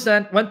that were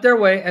sent went their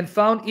way and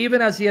found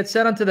even as he had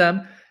said unto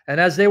them. And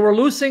as they were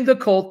loosing the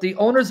colt, the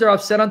owners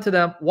thereof said unto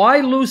them, Why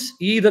loose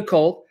ye the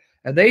colt?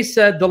 And they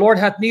said, The Lord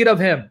hath need of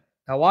him.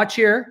 Now watch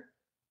here.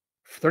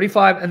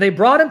 35. And they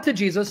brought him to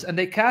Jesus, and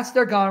they cast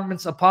their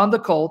garments upon the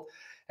colt,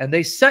 and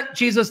they set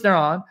Jesus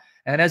thereon.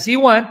 And as he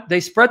went, they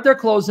spread their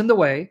clothes in the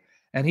way.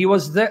 And he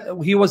was there,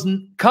 he was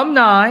come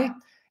nigh,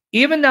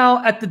 even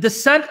now at the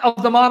descent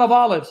of the Mount of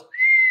Olives.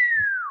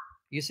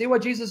 You see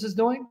what Jesus is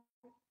doing?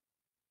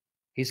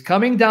 He's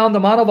coming down the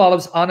Mount of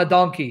Olives on a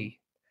donkey.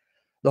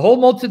 The whole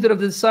multitude of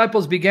the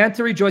disciples began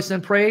to rejoice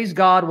and praise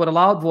God with a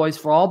loud voice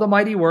for all the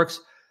mighty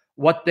works,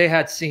 what they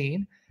had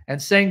seen,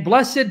 and saying,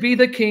 Blessed be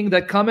the King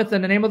that cometh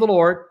in the name of the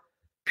Lord,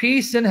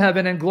 peace in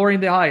heaven and glory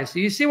in the highest.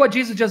 Do you see what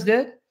Jesus just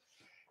did?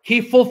 He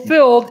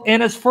fulfilled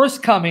in his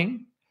first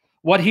coming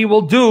what he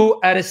will do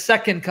at his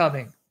second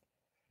coming.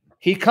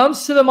 He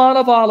comes to the Mount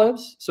of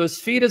Olives, so his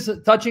feet is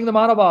touching the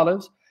Mount of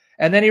Olives,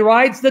 and then he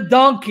rides the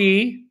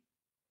donkey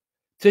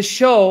to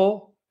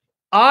show,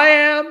 I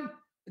am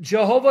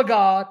Jehovah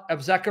God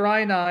of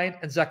Zechariah 9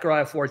 and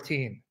Zechariah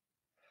 14.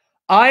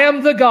 I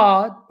am the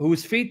God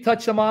whose feet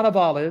touch the Mount of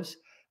Olives.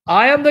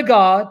 I am the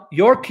God,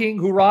 your king,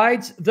 who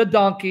rides the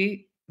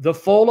donkey, the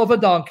foal of a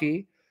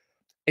donkey.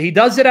 He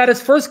does it at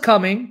his first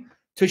coming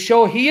to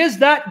show he is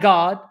that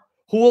God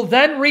who will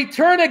then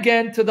return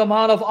again to the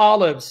Mount of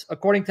Olives,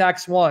 according to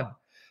Acts 1.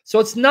 So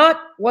it's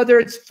not whether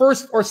it's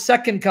first or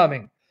second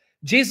coming.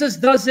 Jesus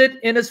does it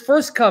in his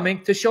first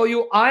coming to show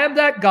you, I am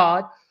that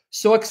God,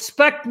 so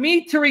expect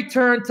me to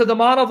return to the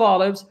Mount of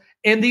Olives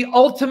in the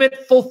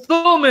ultimate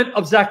fulfillment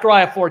of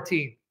Zechariah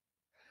 14.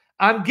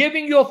 I'm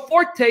giving you a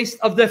foretaste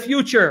of the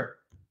future.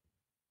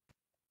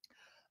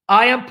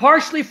 I am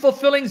partially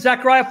fulfilling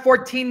Zechariah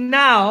 14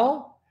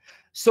 now,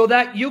 so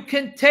that you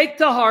can take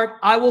to heart,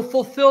 I will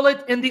fulfill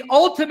it in the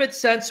ultimate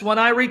sense when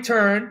I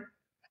return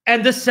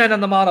and descend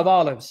on the Mount of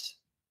Olives.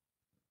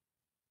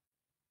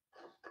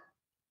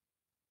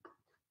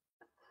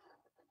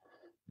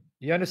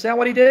 You understand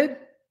what he did?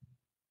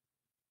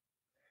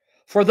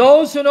 For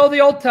those who know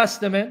the Old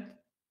Testament,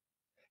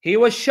 he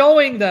was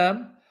showing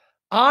them,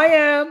 I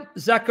am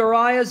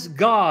Zechariah's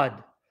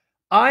God.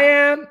 I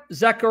am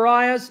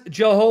Zechariah's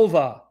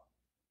Jehovah,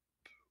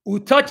 who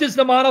touches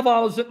the Mount of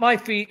Olives at my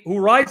feet, who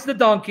rides the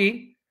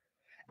donkey,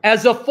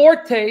 as a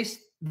foretaste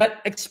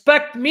that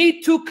expect me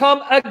to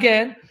come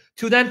again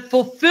to then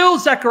fulfill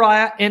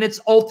Zechariah in its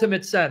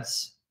ultimate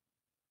sense.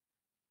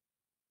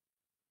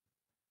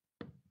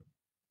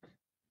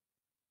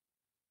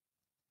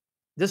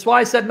 This is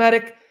why I said,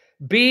 Medic,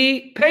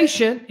 be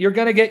patient. You're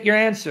going to get your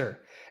answer.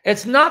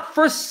 It's not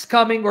first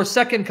coming or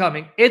second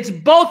coming. It's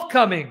both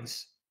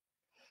comings.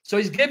 So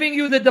he's giving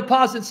you the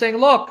deposit saying,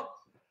 look,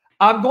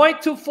 I'm going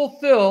to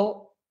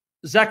fulfill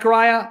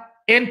Zechariah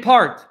in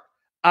part.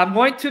 I'm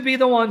going to be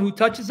the one who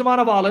touches the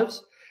Mount of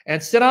Olives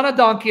and sit on a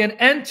donkey and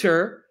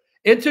enter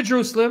into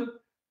Jerusalem,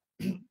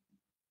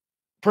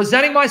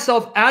 presenting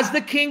myself as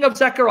the king of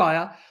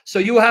Zechariah. So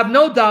you have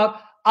no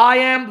doubt I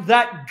am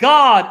that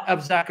God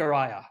of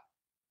Zechariah.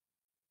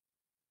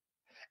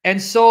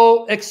 And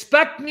so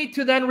expect me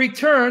to then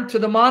return to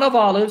the Mount of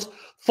Olives,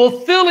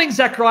 fulfilling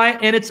Zechariah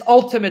in its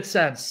ultimate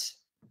sense.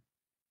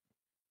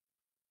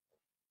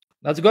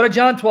 Let's go to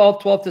John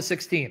 12, 12 to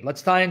 16.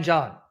 Let's tie in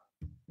John.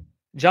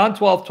 John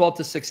 12, 12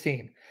 to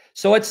 16.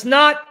 So it's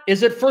not,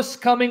 is it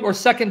first coming or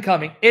second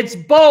coming? It's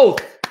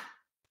both.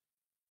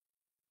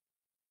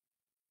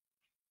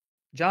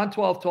 John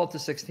 12, 12 to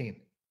 16.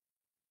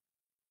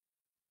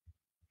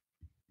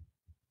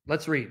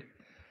 Let's read.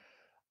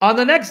 On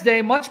the next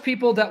day, much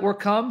people that were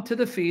come to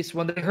the feast,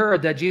 when they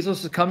heard that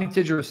Jesus was coming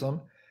to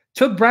Jerusalem,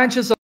 took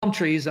branches of palm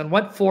trees and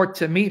went forth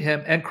to meet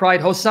him and cried,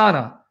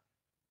 Hosanna!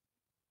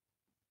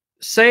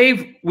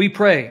 Save, we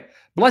pray.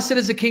 Blessed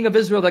is the King of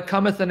Israel that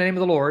cometh in the name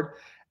of the Lord.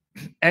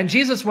 And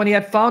Jesus, when he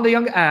had found a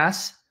young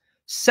ass,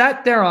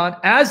 sat thereon,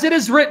 as it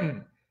is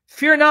written,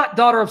 Fear not,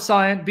 daughter of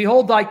Zion,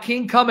 behold, thy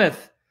king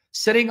cometh,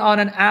 sitting on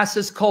an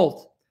ass's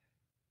colt.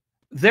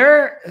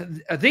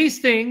 These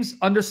things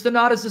understood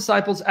not his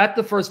disciples at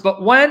the first,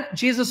 but when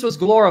Jesus was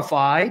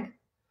glorified,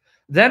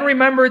 then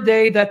remembered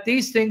they that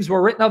these things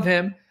were written of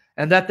him,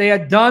 and that they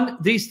had done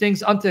these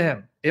things unto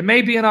him. It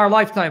may be in our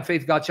lifetime,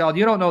 faith godchild.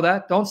 You don't know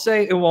that. Don't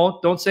say it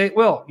won't. Don't say it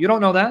will. You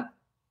don't know that.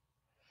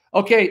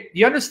 Okay,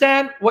 you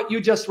understand what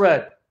you just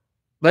read?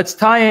 Let's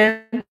tie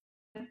in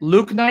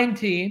Luke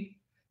 19,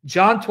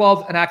 John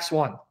 12, and Acts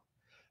 1.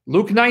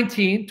 Luke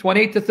 19,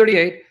 28 to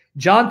 38,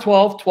 John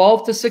 12,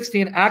 12 to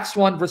 16, Acts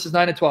 1, verses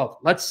 9 and 12.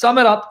 Let's sum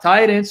it up,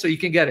 tie it in so you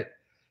can get it.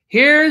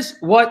 Here's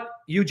what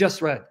you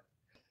just read.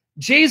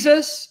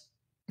 Jesus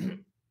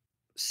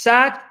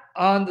sat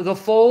on the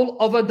foal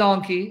of a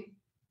donkey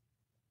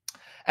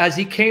as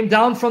he came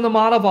down from the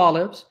Mount of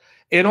Olives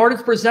in order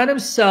to present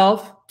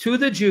himself to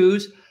the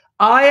Jews.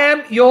 I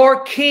am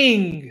your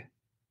king,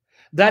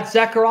 that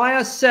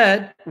Zechariah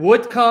said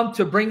would come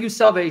to bring you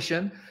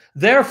salvation.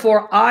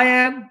 Therefore, I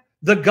am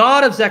the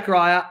God of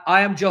Zechariah.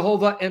 I am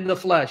Jehovah in the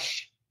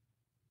flesh.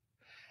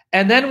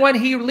 And then when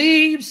he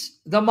leaves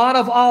the Mount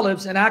of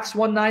Olives in Acts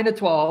 1, 9 to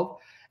 12,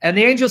 and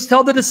the angels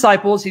tell the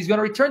disciples he's going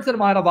to return to the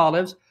Mount of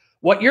Olives,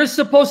 what you're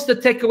supposed to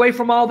take away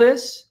from all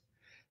this,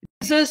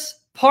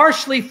 Jesus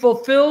partially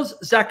fulfills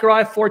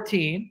Zechariah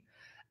 14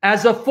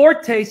 as a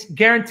foretaste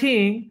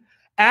guaranteeing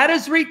at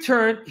his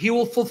return, he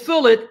will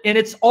fulfill it in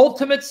its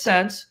ultimate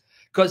sense,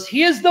 because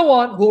he is the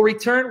one who will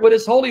return with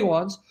his holy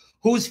ones,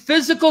 whose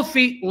physical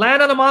feet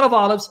land on the Mount of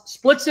Olives,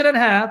 splits it in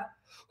half,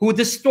 who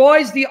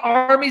destroys the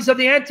armies of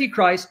the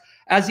Antichrist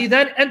as he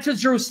then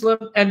enters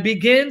Jerusalem and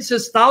begins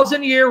his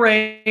 1,000-year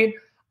reign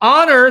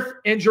on earth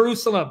in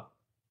Jerusalem.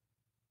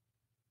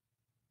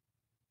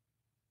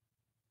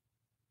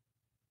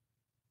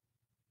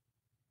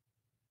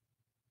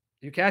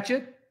 You catch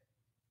it?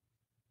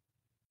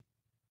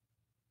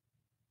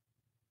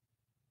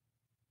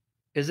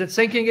 Is it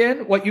sinking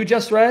in, what you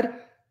just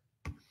read?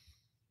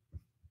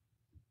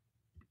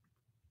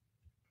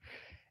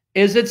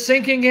 Is it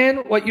sinking in,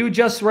 what you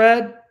just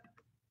read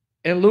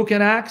in Luke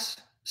and Acts?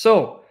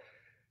 So,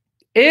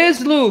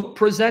 is Luke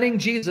presenting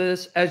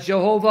Jesus as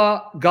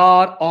Jehovah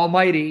God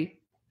Almighty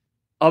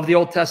of the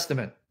Old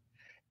Testament?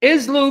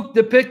 Is Luke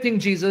depicting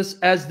Jesus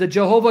as the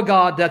Jehovah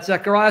God that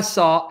Zechariah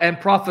saw and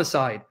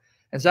prophesied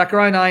in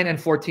Zechariah 9 and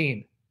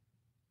 14?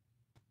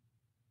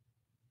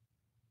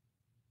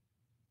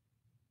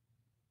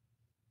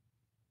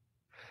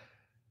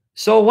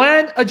 So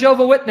when a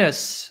Jehovah's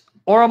Witness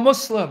or a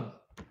Muslim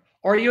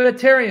or a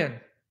Unitarian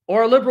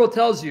or a liberal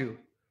tells you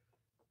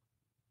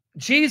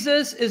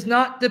Jesus is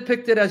not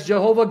depicted as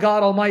Jehovah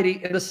God Almighty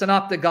in the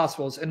Synoptic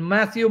Gospels, in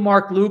Matthew,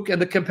 Mark, Luke, and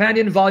the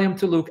companion volume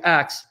to Luke,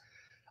 Acts,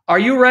 are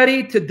you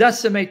ready to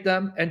decimate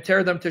them and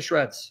tear them to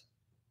shreds?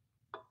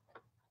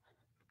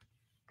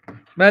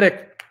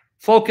 Medic,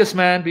 focus,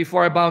 man,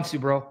 before I bounce you,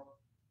 bro.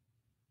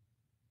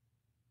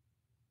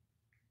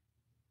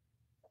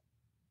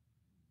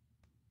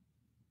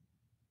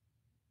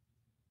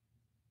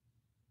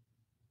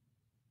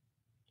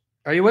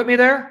 Are you with me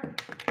there?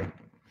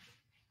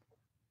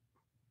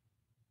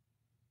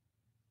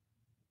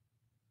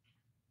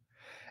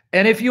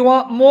 And if you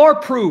want more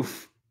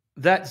proof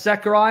that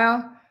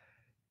Zechariah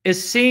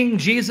is seeing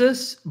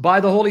Jesus by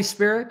the Holy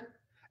Spirit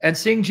and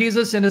seeing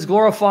Jesus in his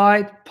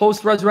glorified,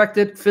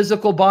 post-resurrected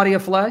physical body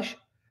of flesh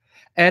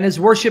and is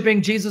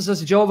worshiping Jesus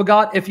as Jehovah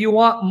God, if you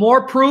want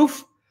more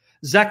proof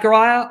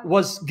Zechariah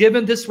was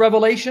given this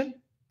revelation,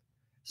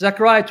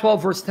 Zechariah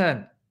 12 verse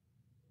 10.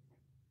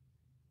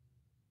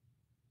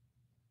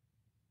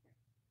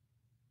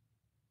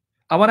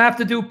 I want to have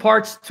to do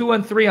parts 2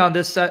 and 3 on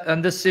this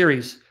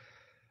series.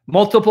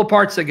 Multiple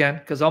parts again,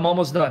 because I'm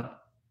almost done.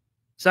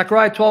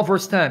 Zechariah 12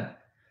 verse 10.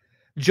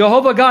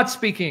 Jehovah God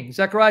speaking.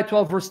 Zechariah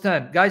 12 verse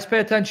 10. Guys, pay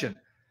attention.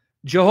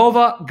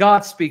 Jehovah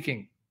God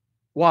speaking.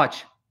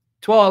 Watch.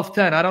 12,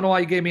 10. I don't know why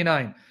you gave me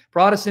 9.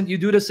 Protestant, you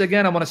do this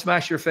again, I'm going to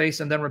smash your face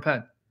and then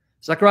repent.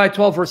 Zechariah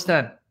 12 verse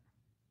 10.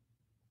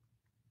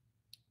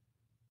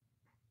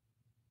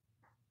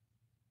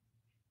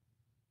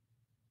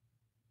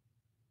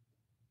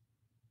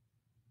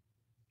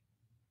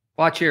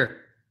 Watch here.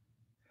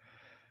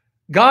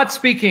 God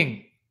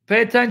speaking.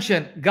 Pay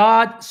attention.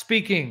 God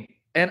speaking.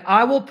 And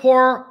I will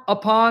pour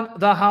upon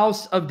the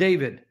house of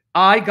David.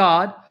 I,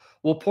 God,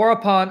 will pour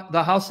upon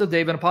the house of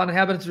David, upon the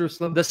inhabitants of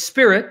Jerusalem, the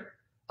spirit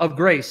of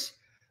grace.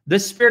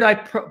 This spirit I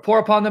pour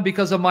upon them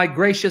because of my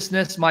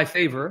graciousness, my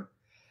favor.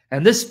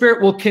 And this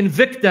spirit will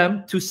convict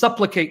them to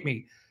supplicate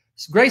me.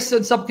 Grace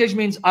and supplication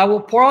means I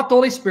will pour out the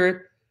Holy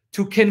Spirit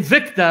to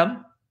convict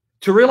them,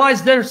 to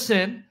realize their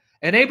sin,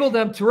 enable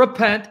them to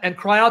repent and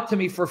cry out to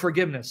me for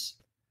forgiveness.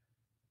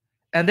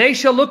 And they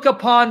shall look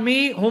upon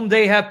me whom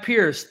they have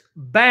pierced.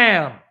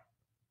 Bam!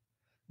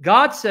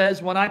 God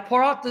says, when I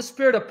pour out the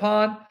Spirit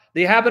upon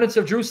the inhabitants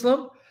of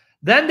Jerusalem,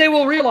 then they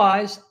will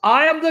realize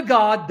I am the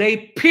God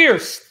they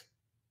pierced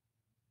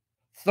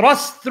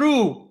thrust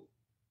through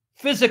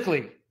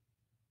physically.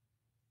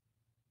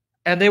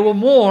 And they will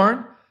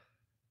mourn,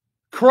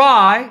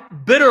 cry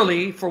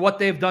bitterly for what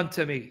they've done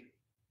to me,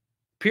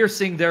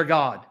 piercing their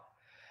God,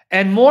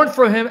 and mourn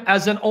for him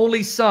as an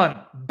only son.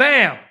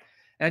 Bam!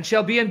 And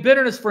shall be in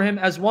bitterness for him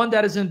as one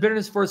that is in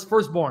bitterness for his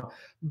firstborn.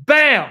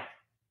 Bam!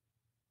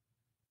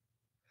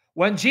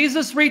 When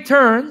Jesus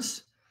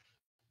returns,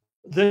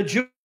 the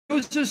Jews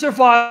who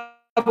survive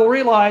will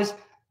realize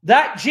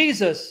that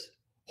Jesus,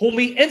 whom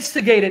we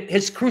instigated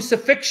his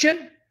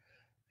crucifixion,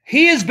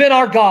 he has been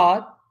our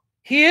God.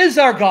 He is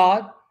our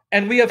God,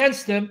 and we have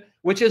against him,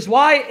 which is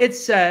why it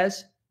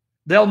says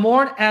they'll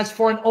mourn as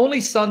for an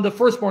only son, the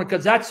firstborn,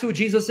 because that's who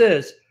Jesus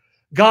is.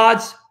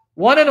 God's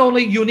one and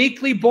only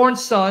uniquely born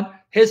son,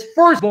 his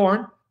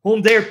firstborn,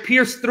 whom they're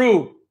pierced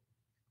through.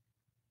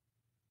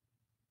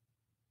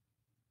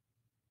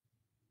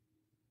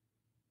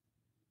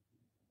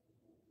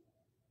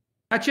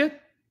 Catch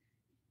it?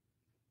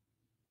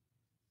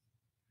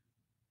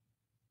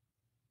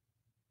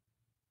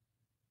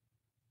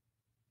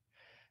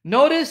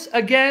 Notice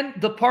again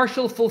the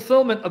partial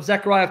fulfillment of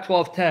Zechariah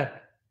 12:10.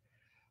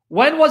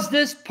 When was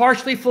this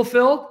partially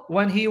fulfilled?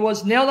 When he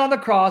was nailed on the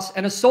cross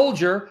and a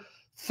soldier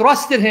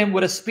thrusted him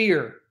with a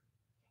spear.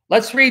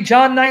 Let's read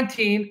John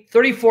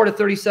 19:34 to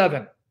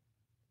 37.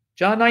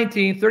 John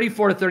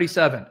 19:34 to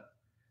 37.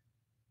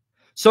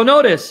 So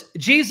notice,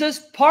 Jesus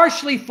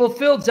partially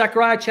fulfilled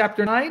Zechariah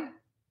chapter 9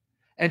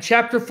 and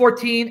chapter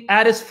 14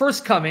 at his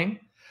first coming,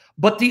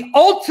 but the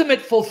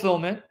ultimate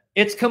fulfillment,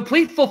 its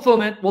complete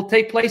fulfillment, will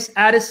take place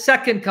at his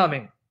second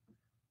coming.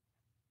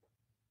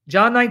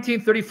 John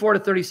 19:34 to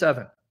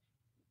 37.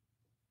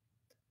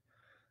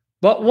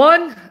 But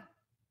one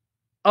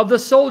of the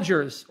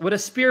soldiers with a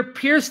spear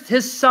pierced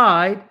his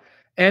side,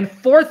 and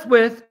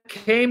forthwith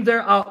came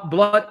there out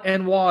blood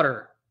and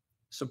water.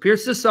 So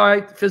pierced his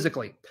side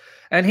physically.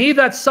 And he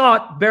that saw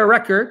it bare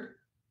record,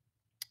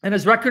 and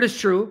his record is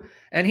true,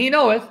 and he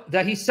knoweth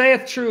that he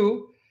saith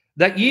true,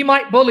 that ye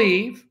might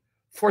believe,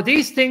 for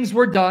these things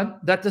were done,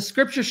 that the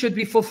scripture should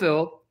be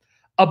fulfilled.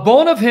 A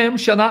bone of him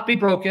shall not be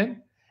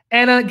broken.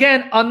 And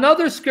again,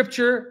 another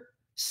scripture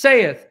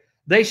saith,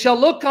 they shall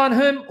look on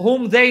him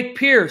whom they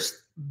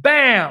pierced.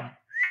 Bam!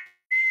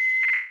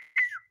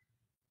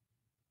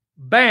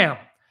 Bam!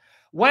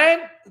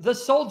 When the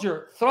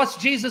soldier thrust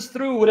Jesus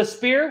through with a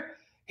spear,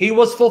 he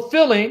was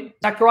fulfilling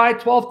Zechariah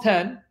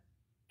 12:10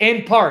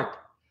 in part.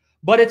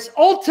 But its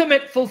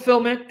ultimate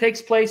fulfillment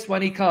takes place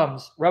when he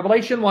comes.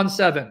 Revelation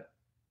 1:7.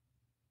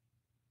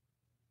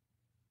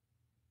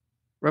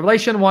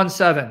 Revelation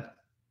 1:7.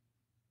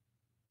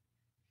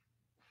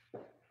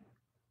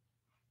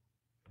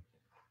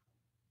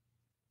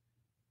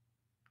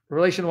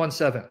 Revelation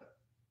 1:7.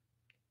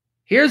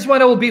 Here's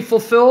when it will be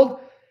fulfilled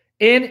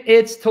in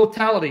its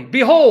totality.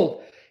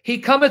 Behold, he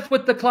cometh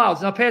with the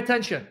clouds. Now pay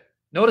attention.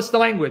 Notice the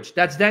language.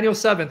 That's Daniel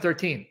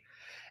 7:13.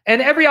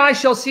 And every eye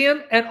shall see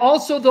him, and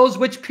also those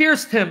which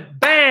pierced him.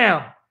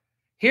 Bam!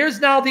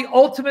 Here's now the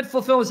ultimate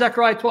fulfillment of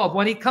Zechariah 12.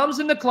 When he comes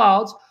in the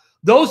clouds,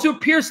 those who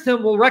pierced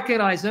him will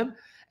recognize him,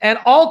 and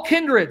all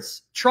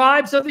kindreds,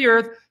 tribes of the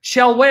earth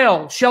shall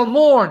wail, shall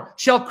mourn,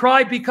 shall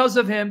cry because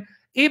of him.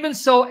 Even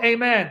so,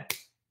 amen.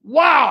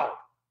 Wow!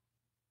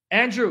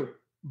 Andrew,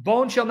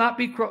 bone shall not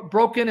be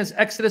broken is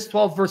Exodus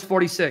 12, verse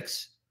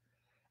 46.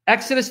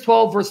 Exodus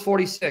 12, verse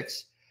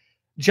 46.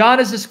 John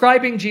is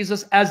describing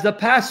Jesus as the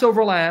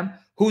Passover lamb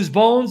whose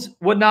bones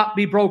would not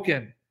be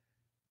broken.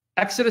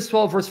 Exodus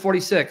 12, verse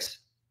 46.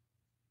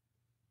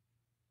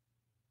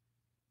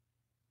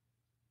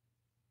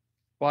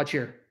 Watch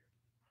here.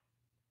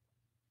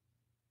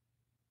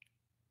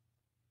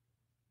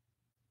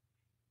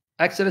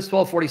 Exodus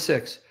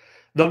 12:46.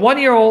 The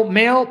 1-year-old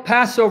male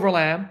Passover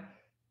lamb,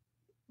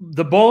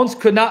 the bones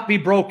could not be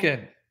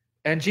broken.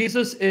 And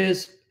Jesus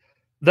is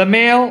the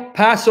male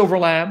Passover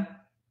lamb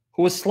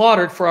who was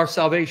slaughtered for our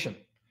salvation.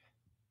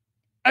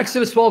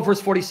 Exodus 12,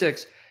 verse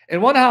 46.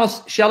 In one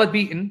house shall it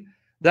be eaten.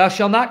 Thou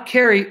shalt not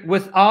carry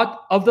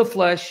without of the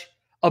flesh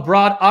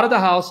abroad out of the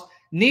house,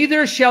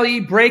 neither shall ye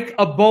break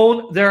a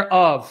bone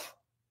thereof.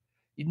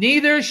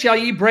 Neither shall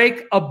ye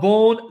break a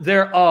bone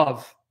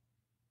thereof.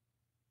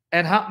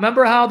 And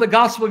remember how the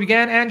gospel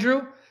began,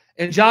 Andrew?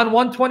 In John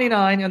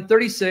 1:29 and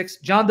 36,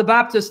 John the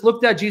Baptist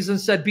looked at Jesus and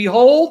said,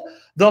 behold,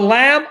 the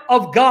Lamb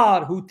of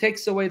God who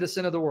takes away the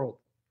sin of the world.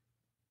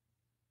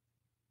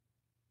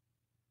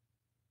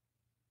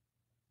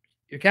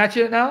 You're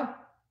catching it now?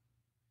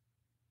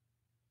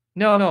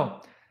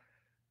 No.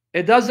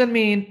 It doesn't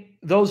mean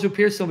those who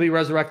pierce will be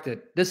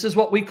resurrected. This is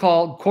what we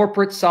call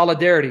corporate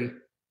solidarity.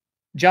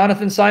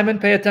 Jonathan Simon,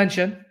 pay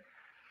attention.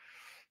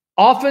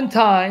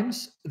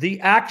 Oftentimes,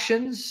 the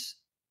actions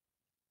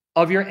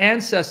of your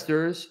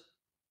ancestors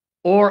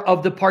or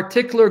of the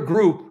particular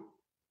group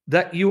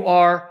that you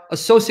are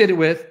associated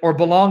with or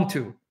belong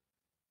to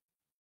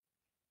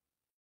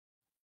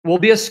will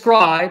be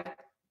ascribed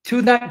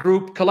to that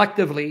group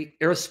collectively,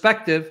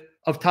 irrespective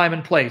of time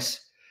and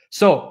place.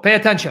 So pay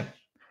attention.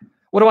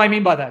 What do I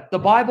mean by that? The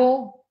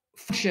Bible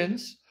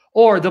functions,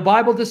 or the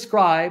Bible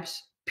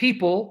describes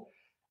people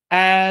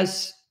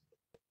as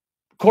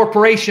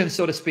corporations,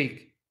 so to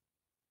speak,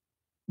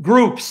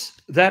 groups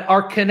that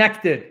are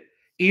connected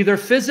either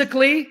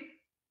physically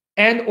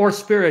and or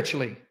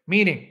spiritually.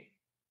 Meaning,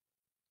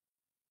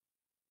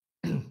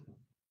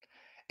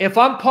 if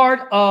I'm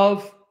part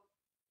of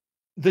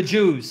the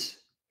Jews,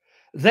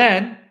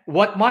 then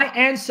what my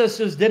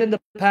ancestors did in the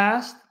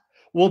past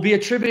will be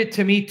attributed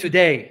to me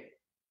today.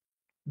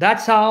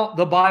 That's how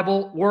the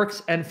Bible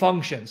works and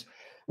functions,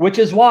 which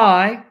is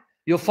why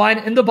you'll find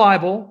in the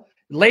Bible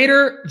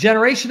later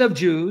generation of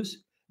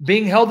Jews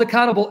being held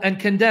accountable and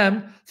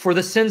condemned for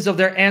the sins of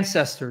their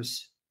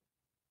ancestors.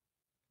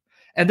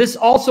 And this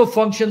also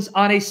functions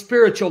on a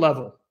spiritual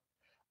level.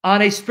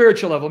 On a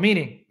spiritual level,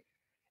 meaning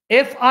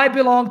if I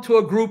belong to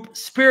a group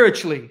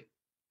spiritually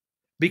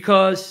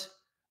because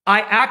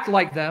I act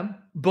like them,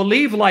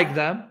 believe like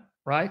them,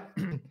 right?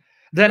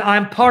 Then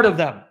I'm part of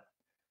them.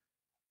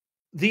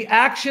 The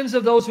actions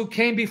of those who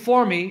came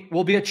before me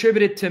will be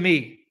attributed to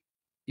me.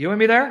 You with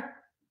me there?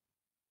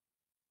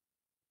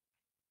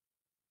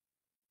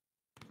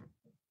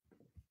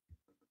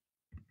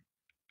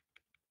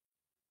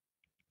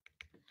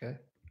 Okay.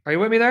 Are you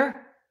with me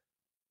there?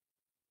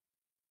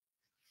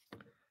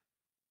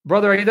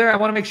 Brother, are you there? I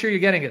want to make sure you're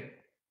getting it.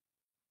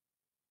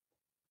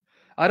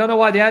 I don't know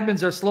why the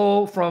admins are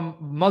slow from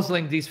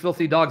muzzling these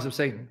filthy dogs of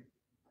Satan.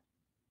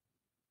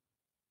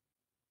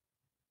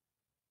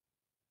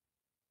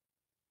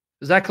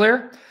 Is that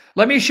clear?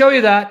 Let me show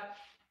you that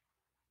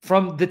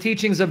from the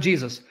teachings of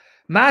Jesus.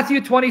 Matthew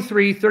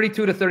 23,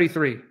 32 to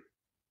 33.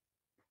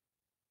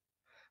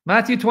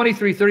 Matthew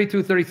 23,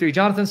 32, 33.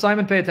 Jonathan,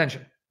 Simon, pay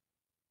attention.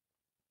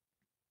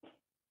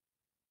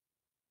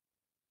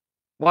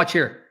 Watch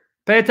here.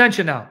 Pay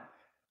attention now,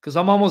 because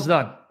I'm almost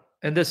done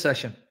in this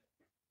session.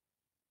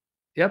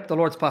 Yep, the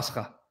Lord's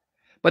Pascha.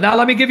 But now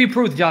let me give you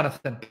proof,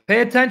 Jonathan.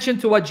 Pay attention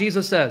to what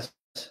Jesus says.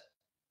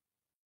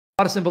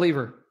 Protestant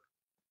believer.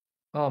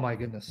 Oh my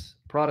goodness.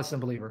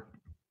 Protestant believer.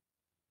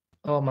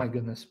 Oh my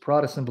goodness.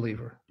 Protestant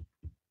believer.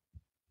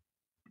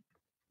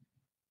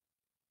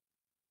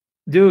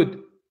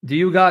 Dude, do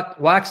you got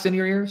wax in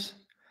your ears?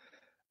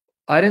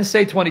 I didn't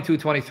say 22,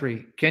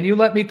 23. Can you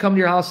let me come to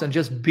your house and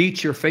just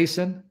beat your face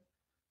in?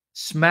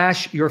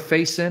 Smash your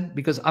face in?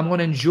 Because I'm going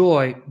to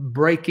enjoy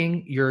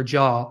breaking your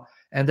jaw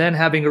and then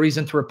having a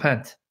reason to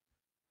repent.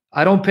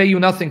 I don't pay you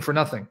nothing for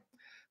nothing.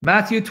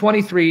 Matthew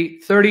 23,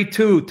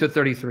 32 to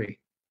 33.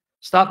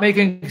 Stop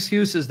making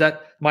excuses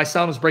that my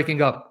sound was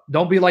breaking up.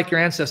 Don't be like your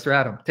ancestor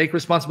Adam. Take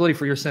responsibility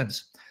for your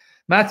sins.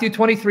 Matthew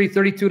 23,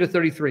 32 to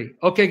 33.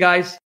 Okay,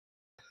 guys.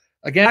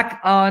 Again,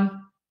 back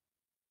on.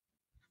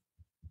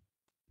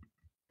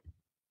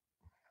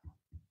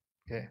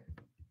 Okay.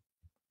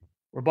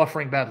 We're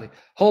buffering badly.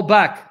 Hold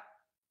back.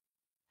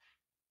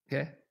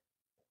 Okay.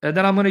 And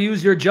then I'm going to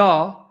use your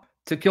jaw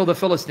to kill the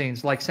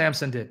Philistines like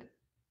Samson did.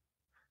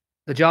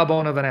 The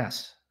jawbone of an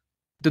ass.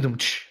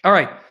 All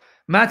right.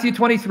 Matthew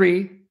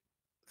 23,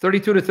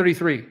 32 to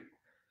 33.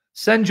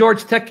 Send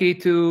George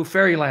Techie to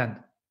Fairyland.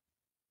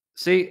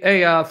 See,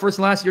 hey, first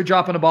and last, you're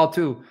dropping a ball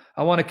too.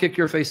 I want to kick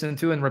your face in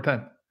too and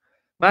repent.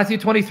 Matthew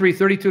 23,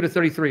 32 to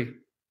 33.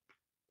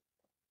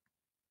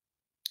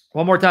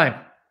 One more time.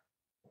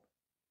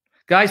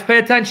 Guys, pay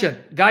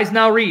attention. Guys,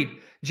 now read.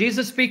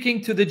 Jesus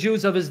speaking to the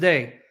Jews of his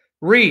day.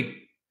 Read.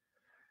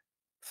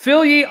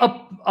 Fill ye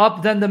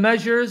up then the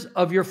measures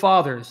of your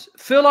fathers.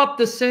 Fill up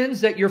the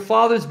sins that your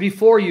fathers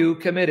before you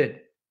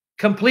committed.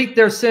 Complete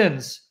their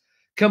sins.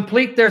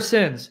 Complete their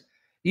sins.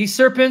 Ye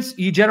serpents,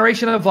 ye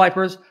generation of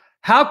vipers,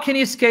 how can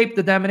ye escape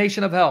the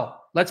damnation of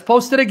hell? Let's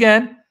post it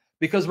again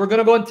because we're going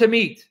to go into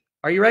meat.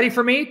 Are you ready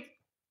for meat?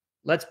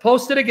 Let's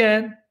post it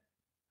again.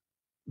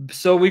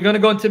 So we're going to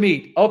go into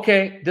meat.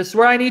 Okay, this is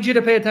where I need you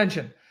to pay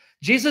attention.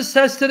 Jesus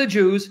says to the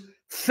Jews,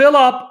 fill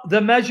up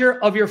the measure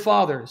of your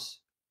fathers.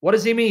 What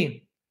does he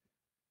mean?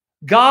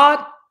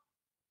 God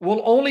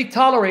will only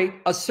tolerate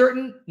a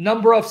certain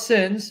number of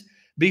sins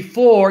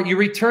before you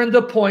return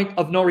the point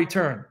of no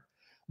return.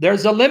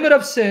 There's a limit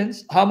of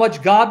sins, how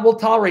much God will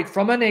tolerate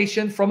from a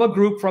nation, from a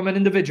group, from an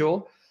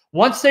individual.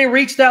 Once they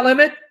reach that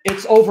limit,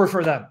 it's over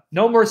for them.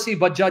 No mercy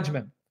but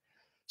judgment.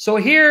 So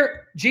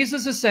here,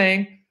 Jesus is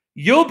saying,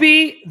 you'll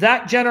be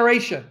that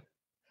generation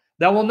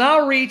that will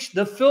now reach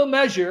the full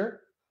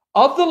measure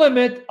of the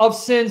limit of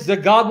sins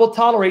that God will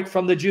tolerate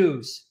from the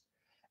Jews.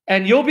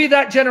 And you'll be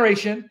that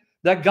generation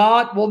that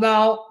God will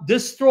now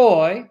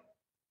destroy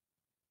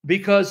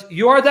because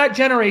you are that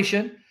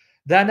generation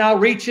that now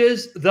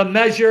reaches the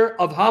measure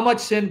of how much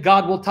sin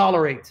God will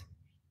tolerate.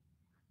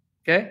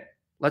 Okay,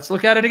 let's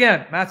look at it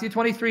again. Matthew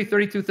 23,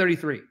 32,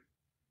 33.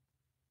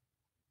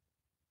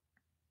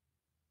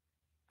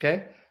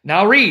 Okay,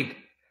 now read.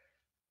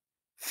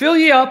 Fill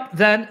ye up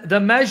then the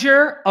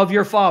measure of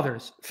your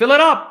fathers. Fill it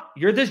up.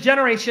 You're this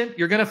generation.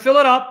 You're going to fill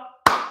it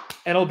up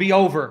and it'll be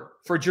over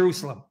for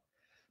Jerusalem.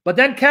 But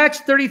then catch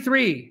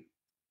 33.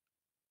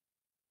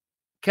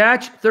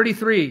 Catch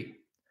 33.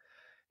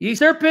 Ye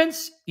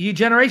serpents, ye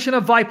generation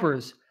of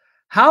vipers,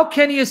 how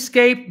can ye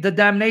escape the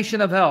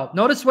damnation of hell?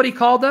 Notice what he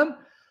called them.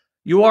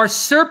 You are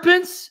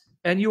serpents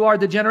and you are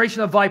the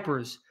generation of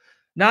vipers.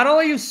 Not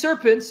only you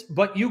serpents,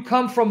 but you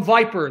come from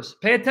vipers.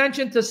 Pay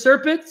attention to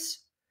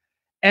serpents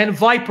and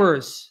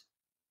vipers.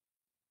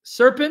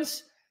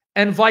 Serpents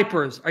and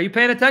vipers. Are you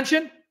paying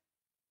attention?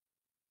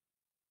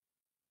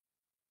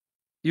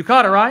 You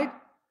caught it, right?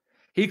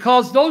 He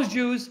calls those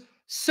Jews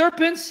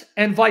serpents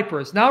and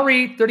vipers. Now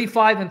read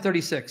 35 and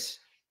 36.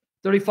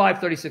 35,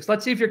 36.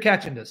 Let's see if you're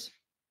catching this.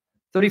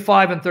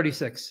 35 and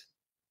 36.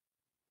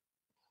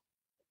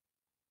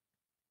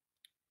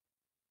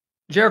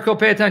 Jericho,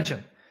 pay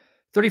attention.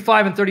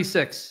 35 and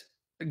 36.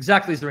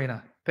 Exactly,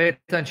 Zarina. Pay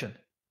attention.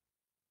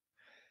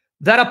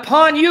 That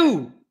upon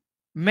you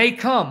may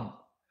come,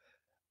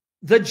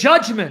 the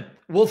judgment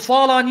will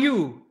fall on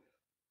you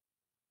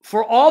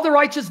for all the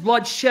righteous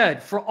blood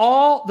shed, for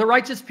all the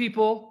righteous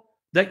people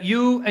that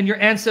you and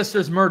your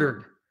ancestors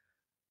murdered,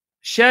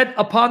 shed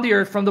upon the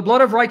earth from the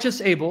blood of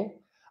righteous Abel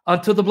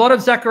unto the blood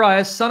of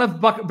Zacharias, son of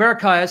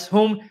Berechias,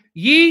 whom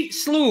ye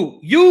slew.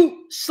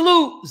 You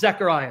slew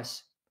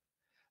Zacharias.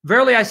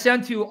 Verily I say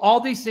unto you, all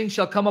these things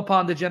shall come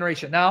upon the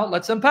generation. Now,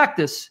 let's unpack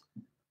this.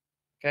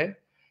 Okay.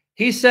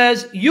 He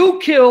says, you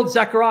killed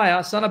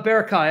Zechariah, son of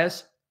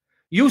Berechias.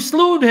 You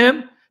slew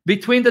him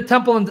between the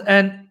temple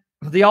and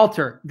the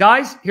altar.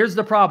 Guys, here's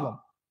the problem.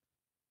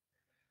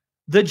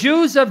 The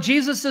Jews of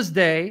Jesus'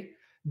 day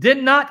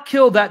did not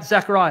kill that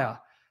Zechariah.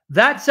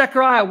 That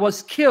Zechariah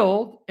was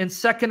killed in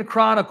 2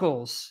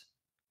 Chronicles.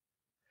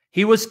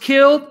 He was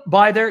killed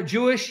by their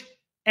Jewish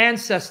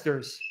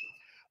ancestors.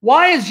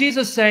 Why is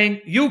Jesus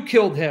saying, you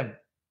killed him?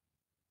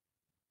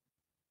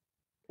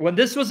 When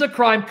this was a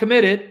crime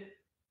committed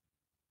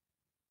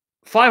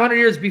 500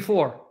 years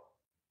before.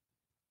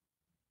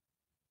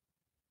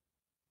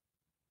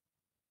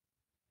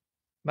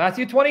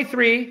 Matthew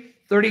 23,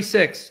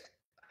 36.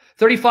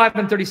 35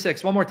 and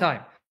 36. One more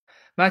time.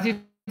 Matthew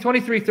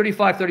 23,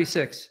 35,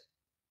 36.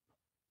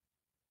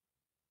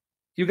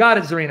 You got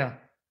it, Zarina.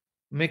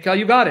 Mikhail,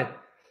 you got it.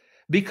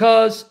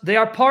 Because they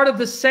are part of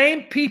the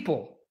same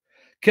people,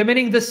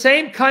 committing the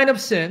same kind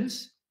of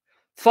sins,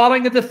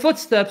 following in the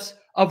footsteps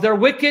of their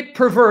wicked,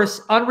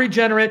 perverse,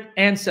 unregenerate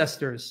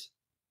ancestors.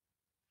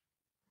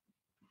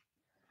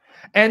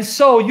 And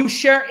so you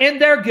share in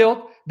their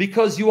guilt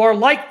because you are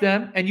like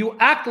them and you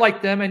act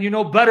like them and you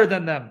know better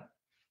than them.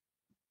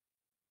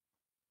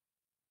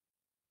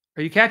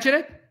 Are you catching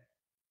it?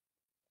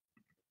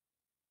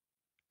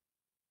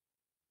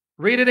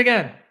 Read it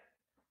again.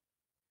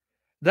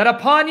 That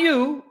upon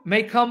you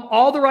may come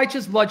all the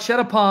righteous blood shed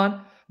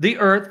upon the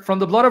earth from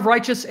the blood of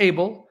righteous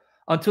Abel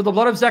unto the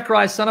blood of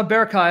Zechariah, son of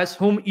Berechias,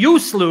 whom you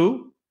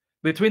slew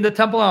between the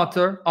temple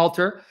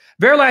altar.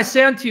 Verily I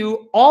say unto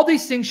you, all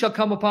these things shall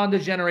come upon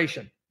this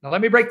generation. Now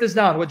let me break this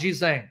down, what Jesus is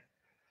saying.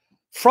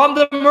 From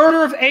the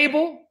murder of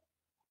Abel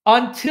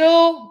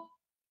until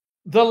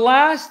the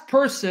last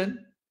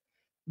person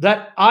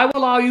that I will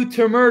allow you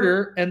to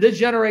murder in this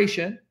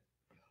generation,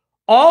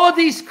 all of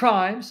these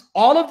crimes,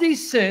 all of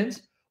these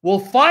sins will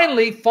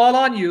finally fall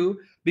on you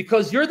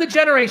because you're the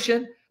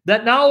generation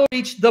that now will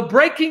reach the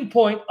breaking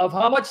point of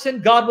how much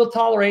sin God will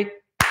tolerate,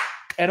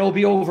 and it will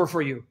be over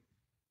for you.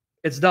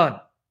 It's done.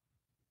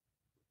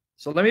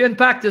 So let me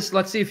unpack this.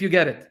 Let's see if you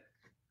get it.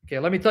 Okay,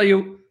 let me tell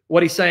you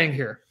what he's saying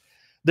here.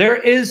 There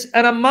is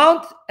an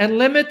amount and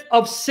limit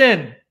of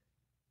sin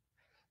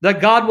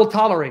that God will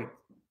tolerate.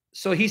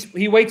 So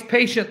he waits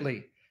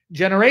patiently,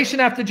 generation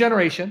after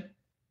generation,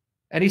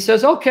 and he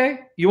says, okay,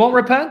 you won't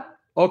repent?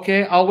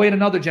 Okay, I'll wait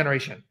another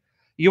generation.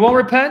 You won't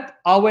repent?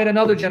 I'll wait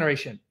another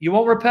generation. You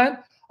won't repent?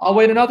 I'll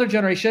wait another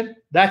generation.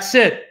 That's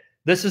it.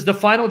 This is the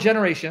final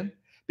generation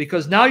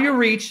because now you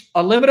reach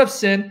a limit of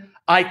sin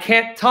I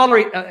can't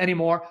tolerate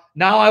anymore.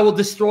 Now I will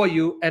destroy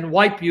you and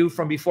wipe you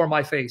from before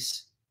my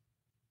face.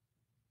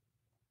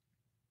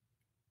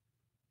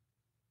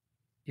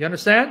 You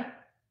understand?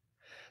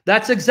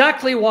 That's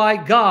exactly why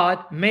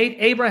God made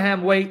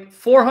Abraham wait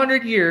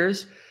 400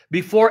 years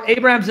before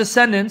Abraham's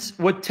descendants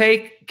would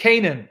take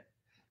Canaan.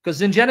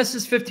 Because in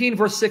Genesis 15,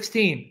 verse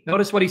 16,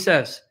 notice what he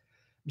says.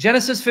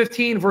 Genesis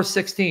 15, verse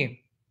 16.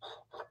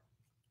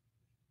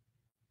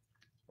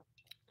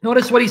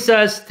 Notice what he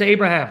says to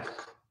Abraham.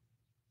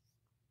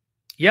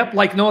 Yep,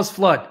 like Noah's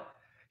flood.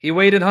 He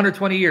waited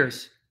 120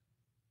 years.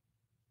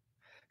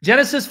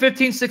 Genesis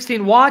 15,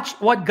 16. Watch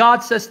what God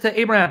says to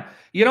Abraham.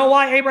 You know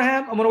why,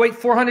 Abraham? I'm going to wait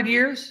 400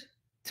 years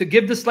to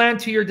give this land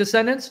to your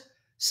descendants.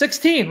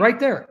 16, right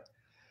there.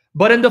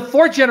 But in the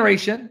fourth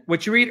generation,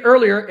 which you read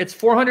earlier, it's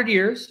 400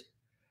 years.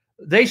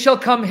 They shall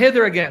come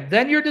hither again.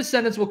 Then your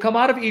descendants will come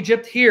out of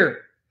Egypt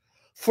here.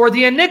 For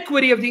the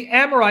iniquity of the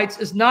Amorites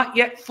is not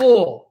yet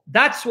full.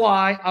 That's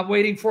why I'm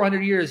waiting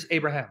 400 years,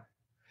 Abraham.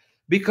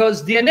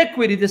 Because the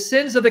iniquity, the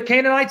sins of the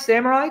Canaanites, the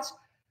Amorites,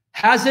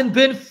 hasn't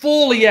been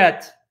full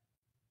yet.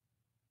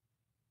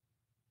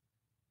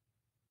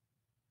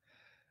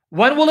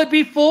 When will it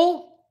be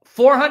full?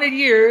 400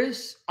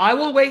 years. I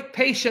will wait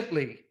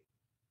patiently.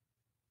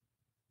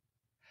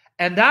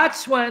 And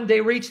that's when they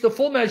reach the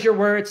full measure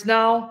where it's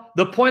now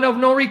the point of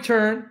no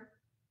return.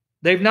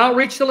 They've now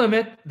reached the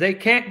limit. They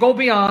can't go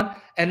beyond.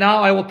 And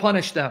now I will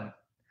punish them.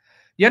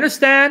 You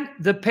understand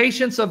the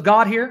patience of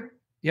God here?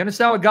 You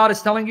understand what God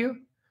is telling you?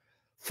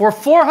 For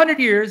 400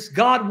 years,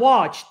 God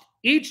watched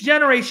each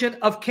generation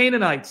of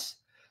Canaanites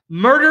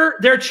murder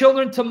their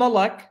children to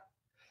Molech,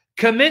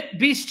 commit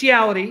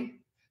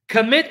bestiality,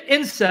 commit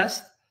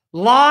incest,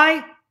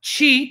 lie,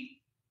 cheat,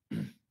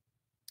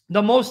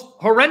 the most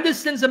horrendous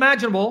sins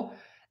imaginable.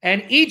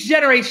 And each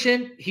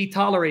generation, he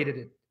tolerated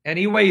it. And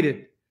he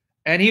waited.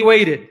 And he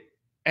waited.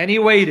 And he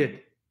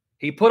waited.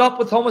 He put up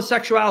with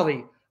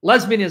homosexuality,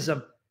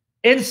 lesbianism,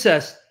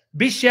 incest,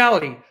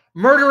 bestiality,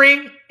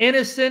 murdering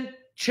innocent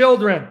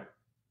children,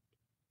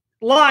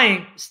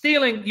 lying,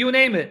 stealing, you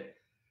name it.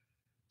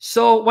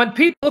 So when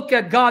people look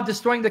at God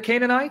destroying the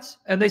Canaanites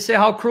and they say,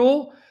 how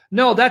cruel?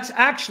 No, that's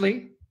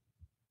actually,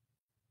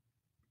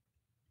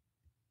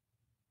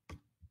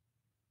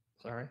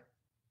 sorry.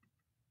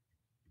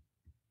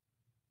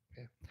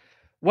 Okay.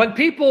 When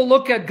people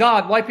look at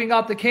God wiping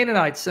out the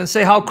Canaanites and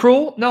say, how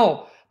cruel?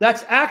 No,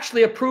 that's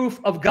actually a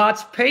proof of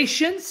God's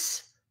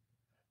patience,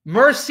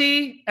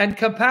 mercy, and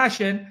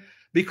compassion,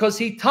 because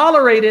he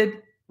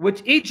tolerated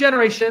with each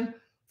generation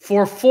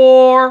for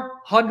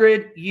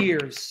 400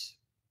 years.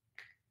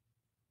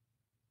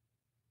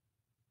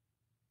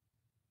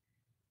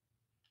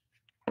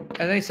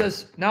 And then he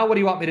says, now what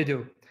do you want me to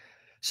do?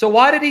 So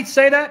why did he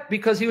say that?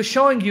 Because he was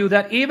showing you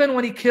that even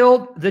when he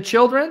killed the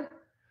children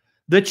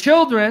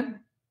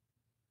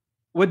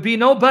would be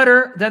no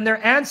better than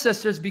their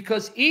ancestors,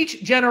 because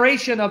each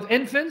generation of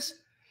infants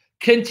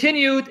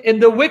continued in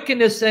the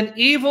wickedness and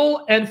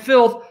evil and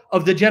filth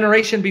of the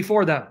generation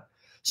before them.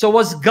 So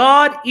was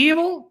God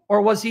evil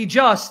or was he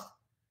just?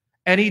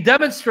 And he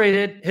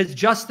demonstrated his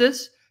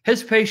justice,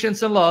 his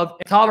patience and love,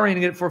 and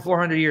tolerating it for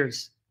 400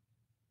 years.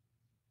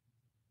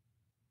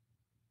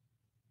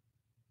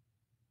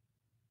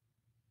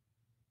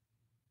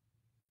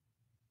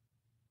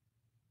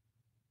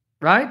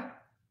 Right?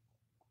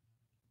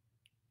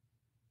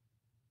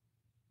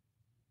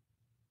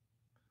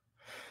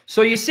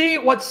 So you see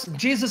what's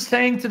Jesus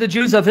saying to the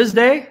Jews of his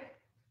day?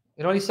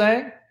 You know what he's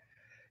saying?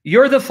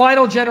 You're the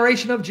final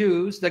generation of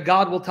Jews that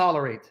God will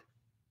tolerate.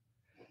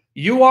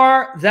 You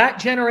are that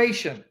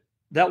generation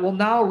that will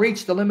now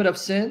reach the limit of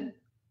sin,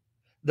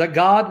 that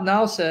God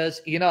now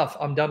says, enough,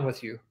 I'm done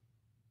with you.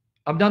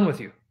 I'm done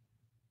with you.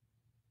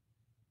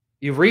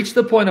 You've reached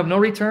the point of no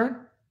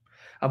return.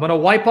 I'm going to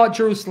wipe out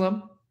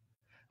Jerusalem.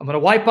 I'm going to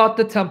wipe out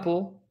the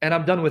temple, and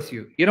I'm done with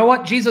you. You know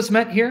what Jesus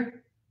meant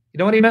here? You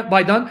know what he meant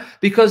by done?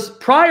 Because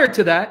prior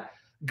to that,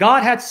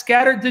 God had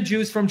scattered the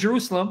Jews from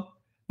Jerusalem,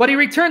 but he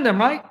returned them,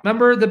 right?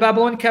 Remember the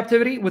Babylonian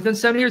captivity? Within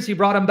 7 years, he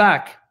brought them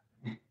back.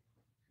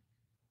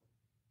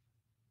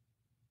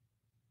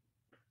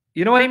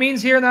 You know what he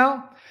means here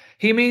now?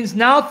 He means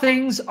now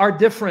things are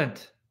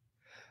different.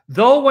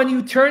 Though when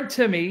you turned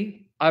to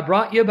me, I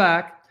brought you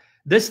back.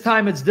 This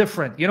time it's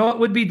different. You know what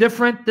would be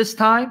different this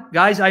time?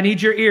 Guys, I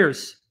need your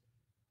ears.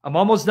 I'm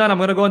almost done. I'm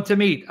going to go into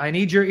meat. I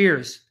need your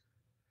ears.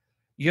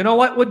 You know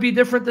what would be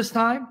different this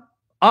time?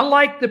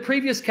 Unlike the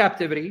previous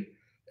captivity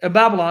in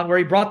Babylon, where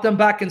he brought them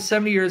back in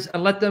 70 years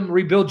and let them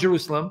rebuild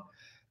Jerusalem,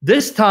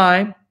 this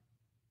time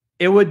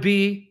it would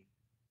be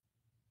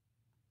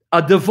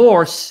a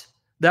divorce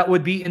that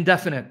would be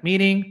indefinite,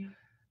 meaning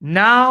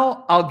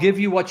now I'll give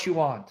you what you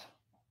want.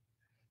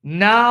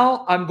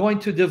 Now I'm going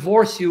to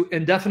divorce you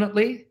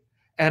indefinitely,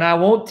 and I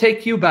won't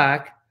take you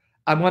back.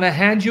 I'm going to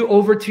hand you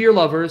over to your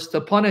lovers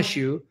to punish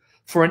you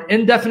for an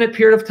indefinite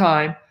period of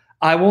time.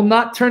 I will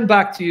not turn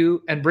back to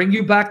you and bring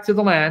you back to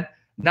the land,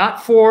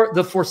 not for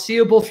the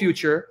foreseeable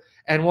future,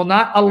 and will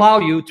not allow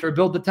you to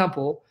rebuild the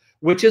temple,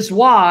 which is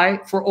why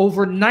for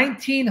over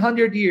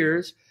 1900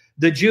 years,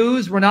 the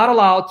Jews were not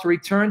allowed to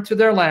return to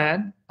their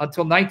land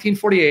until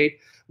 1948,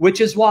 which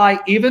is why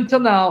even till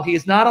now, he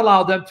has not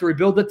allowed them to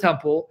rebuild the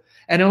temple,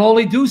 and he'll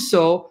only do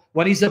so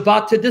when he's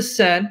about to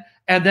descend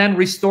and then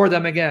restore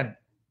them again.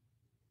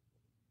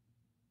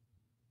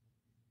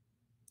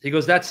 He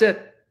goes, that's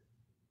it.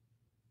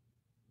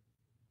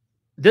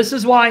 This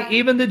is why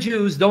even the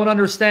Jews don't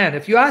understand.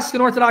 If you ask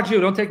an Orthodox Jew,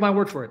 don't take my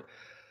word for it.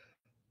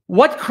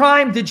 What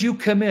crime did you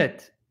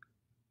commit?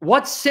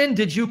 What sin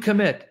did you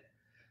commit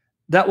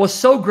that was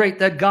so great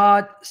that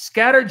God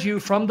scattered you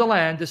from the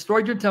land,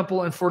 destroyed your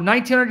temple, and for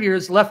 1900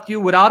 years left you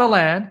without a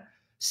land,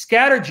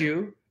 scattered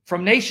you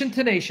from nation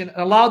to nation,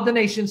 and allowed the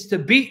nations to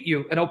beat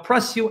you and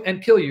oppress you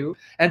and kill you?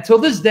 Until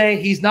this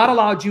day, he's not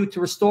allowed you to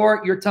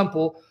restore your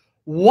temple.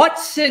 What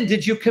sin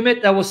did you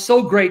commit that was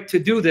so great to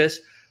do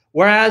this?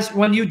 Whereas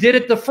when you did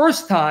it the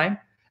first time,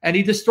 and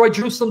he destroyed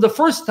Jerusalem the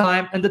first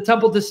time, and the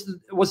temple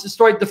was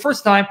destroyed the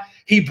first time,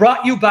 he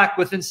brought you back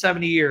within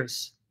 70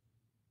 years.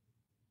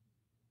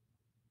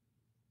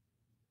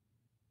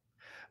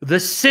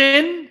 The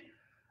sin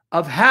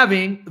of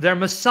having their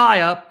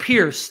Messiah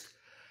pierced,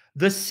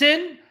 the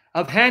sin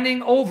of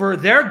handing over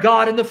their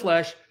God in the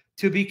flesh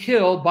to be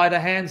killed by the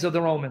hands of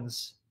the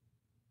Romans.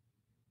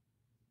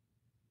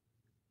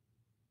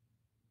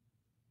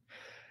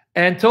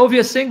 And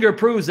Tovia Singer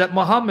proves that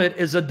Muhammad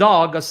is a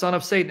dog, a son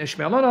of Satan,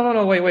 Ishmael.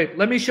 No, wait.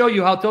 Let me show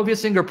you how Tovia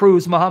Singer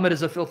proves Muhammad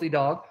is a filthy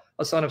dog,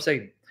 a son of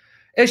Satan.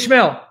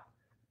 Ishmael,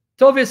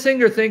 Tovia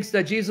Singer thinks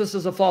that Jesus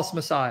is a false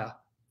Messiah.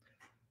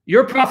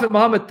 Your prophet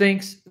Muhammad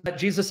thinks that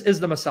Jesus is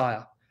the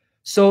Messiah.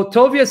 So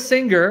Tovia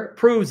Singer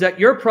proves that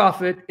your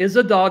prophet is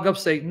a dog of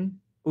Satan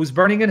who's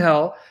burning in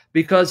hell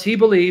because he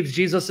believes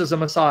Jesus is a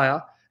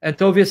Messiah, and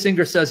Tovia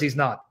Singer says he's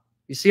not.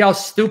 You see how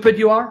stupid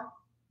you are?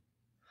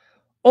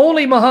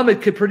 Only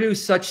Muhammad could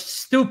produce such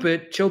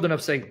stupid children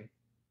of Satan.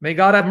 May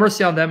God have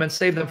mercy on them and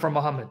save them from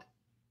Muhammad.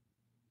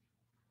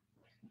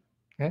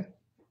 Okay?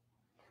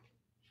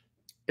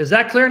 Is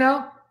that clear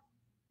now?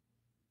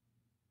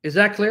 Is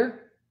that clear?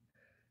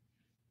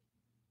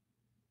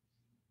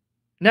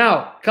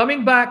 Now,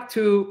 coming back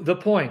to the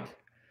point,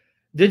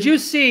 did you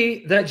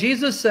see that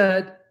Jesus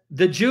said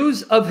the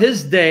Jews of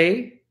his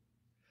day,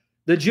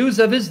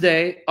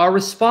 are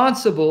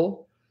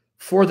responsible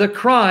for the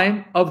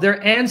crime of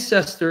their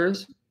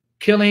ancestors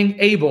killing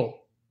Abel?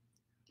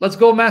 Let's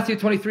go Matthew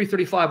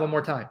 23:35 one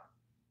more time.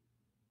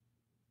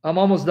 I'm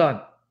almost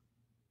done.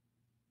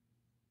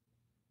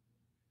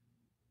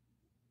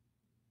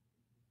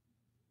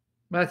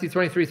 Matthew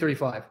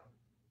 23:35.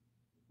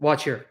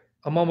 Watch here.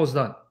 I'm almost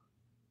done.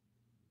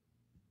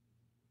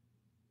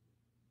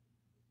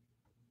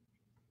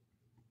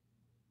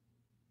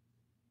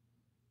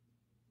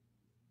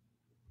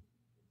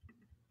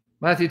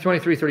 Matthew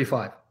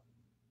 23:35.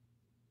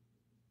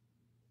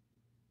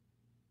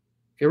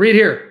 Okay, read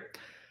here.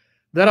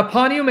 That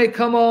upon you may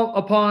come all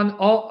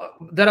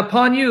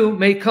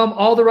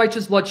the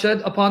righteous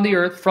bloodshed upon the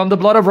earth, from the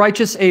blood of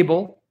righteous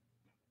Abel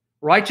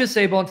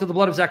unto the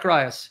blood of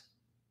Zacharias.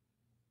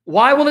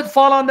 Why will it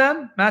fall on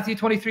them? Matthew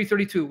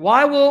 23:32.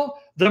 Why will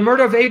the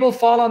murder of Abel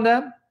fall on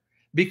them?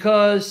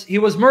 Because he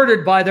was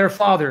murdered by their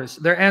fathers,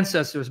 their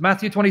ancestors.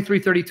 Matthew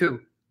 23:32.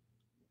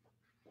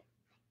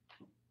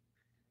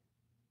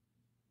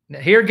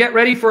 Here, get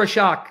ready for a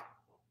shock.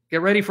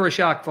 Get ready for a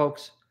shock,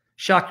 folks.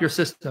 Shock your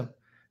system.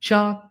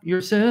 Shock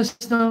your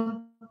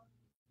system.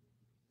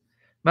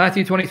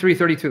 Matthew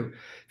 23:32.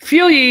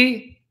 Fill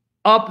ye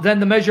up then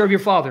the measure of your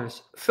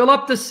fathers. Fill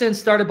up the sin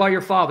started by your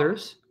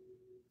fathers.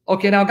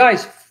 Okay, now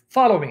guys,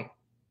 follow me.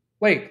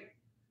 Wait.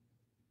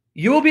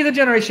 You will be the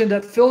generation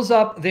that fills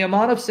up the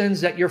amount of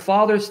sins that your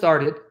fathers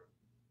started.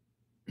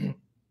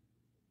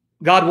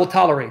 God will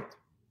tolerate.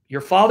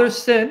 Your fathers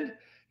sinned.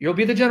 You'll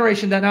be the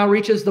generation that now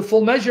reaches the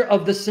full measure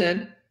of the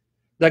sin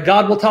that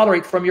God will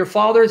tolerate from your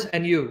fathers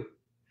and you.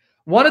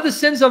 One of the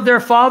sins of their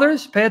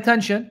fathers, pay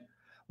attention,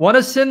 one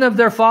of the sin of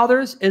their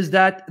fathers is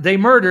that they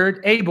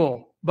murdered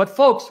Abel. But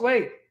folks,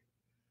 wait.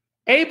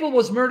 Abel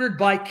was murdered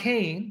by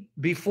Cain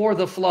before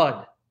the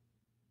flood.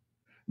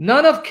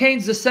 None of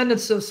Cain's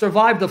descendants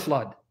survived the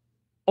flood.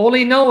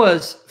 Only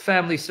Noah's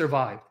family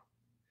survived.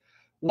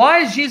 Why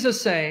is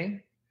Jesus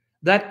saying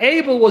that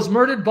Abel was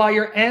murdered by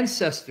your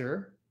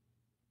ancestor,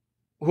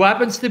 who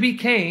happens to be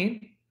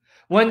Cain,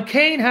 when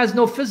Cain has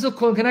no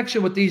physical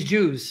connection with these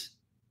Jews?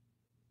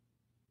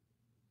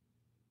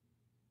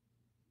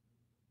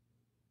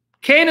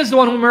 Cain is the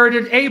one who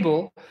murdered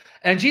Abel,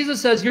 and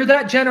Jesus says, you're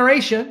that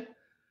generation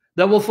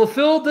that will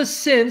fulfill the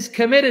sins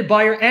committed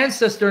by your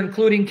ancestor,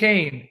 including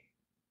Cain.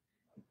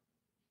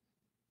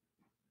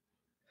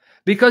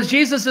 Because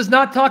Jesus is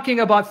not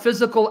talking about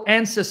physical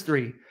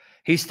ancestry.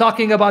 He's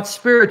talking about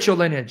spiritual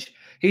lineage.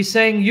 He's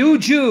saying, you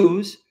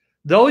Jews,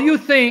 though you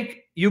think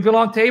you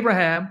belong to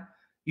Abraham,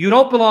 you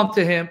don't belong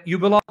to him. You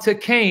belong to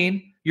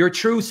Cain, your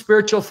true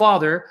spiritual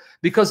father,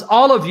 because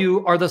all of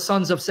you are the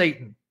sons of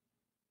Satan.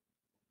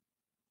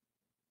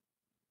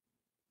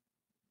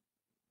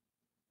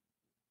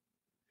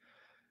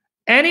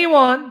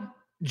 Anyone,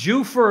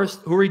 Jew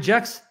first, who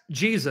rejects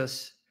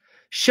Jesus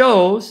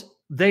shows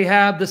they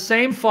have the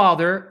same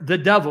father, the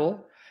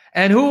devil.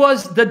 And who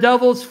was the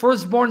devil's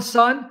firstborn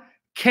son?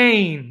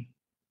 Cain.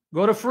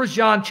 Go to 1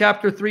 John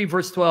chapter 3,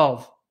 verse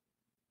 12.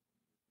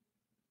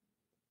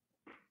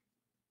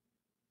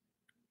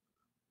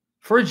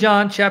 1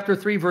 John chapter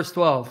 3, verse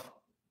 12.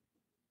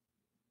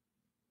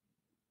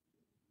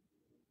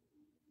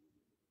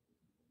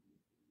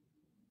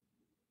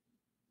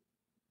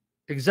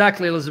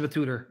 Exactly, Elizabeth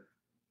Tudor.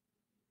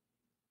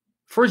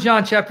 1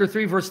 John chapter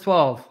 3, verse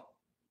 12.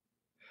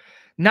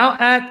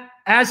 Now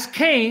as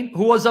Cain,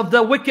 who was of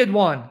the wicked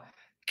one,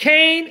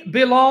 Cain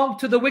belonged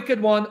to the wicked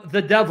one,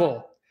 the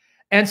devil,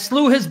 and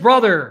slew his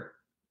brother.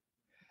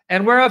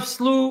 And whereof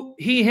slew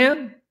he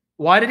him?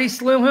 Why did he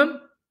slew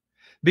him?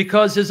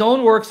 Because his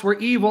own works were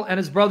evil and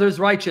his brother's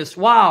righteous.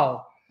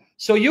 Wow.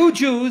 So you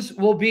Jews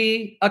will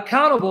be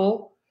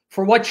accountable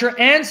for what your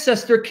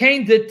ancestor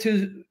Cain did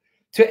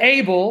to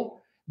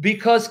Abel,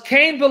 because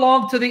Cain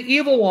belonged to the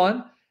evil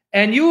one,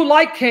 and you,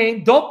 like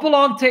Cain, don't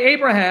belong to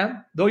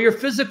Abraham, though you're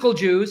physical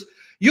Jews.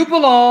 You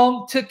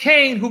belong to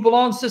Cain, who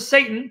belongs to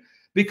Satan,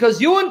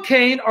 because you and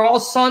Cain are all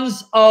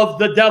sons of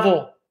the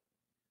devil.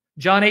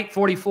 John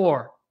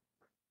 8:44.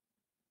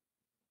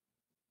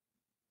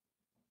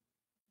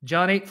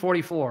 John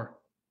 8:44.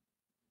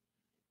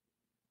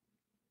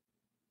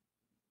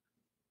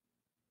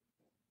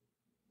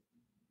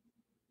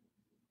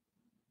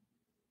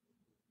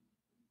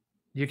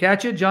 You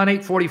catch it? John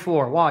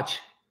 8:44. Watch.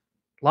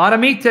 A lot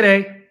of meat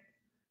today.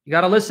 You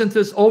got to listen to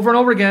this over and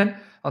over again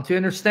until you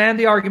understand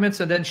the arguments,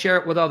 and then share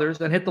it with others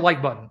and hit the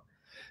like button.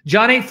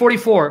 John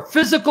 8:44,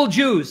 physical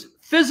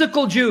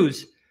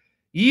Jews,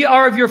 ye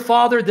are of your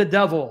father the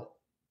devil,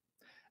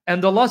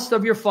 and the lust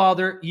of your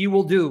father ye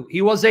will do.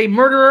 He was a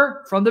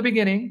murderer from the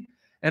beginning,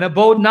 and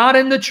abode not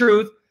in the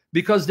truth,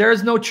 because there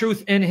is no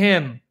truth in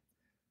him.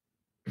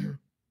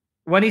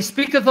 When he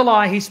speaketh a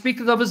lie, he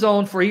speaketh of his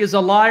own, for he is a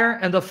liar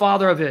and the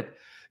father of it.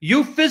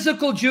 You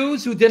physical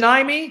Jews who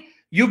deny me,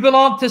 you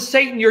belong to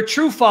Satan, your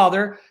true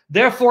father.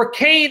 Therefore,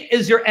 Cain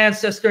is your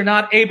ancestor,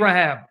 not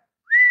Abraham.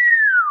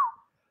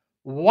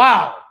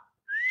 Wow.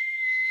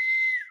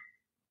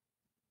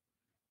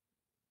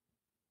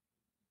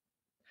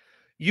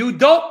 You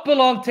don't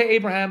belong to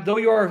Abraham, though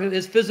you are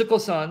his physical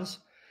sons.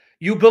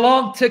 You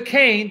belong to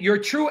Cain, your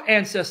true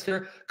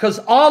ancestor, because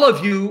all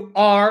of you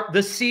are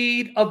the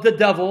seed of the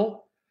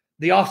devil,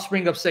 the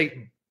offspring of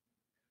Satan.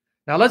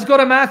 Now let's go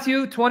to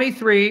Matthew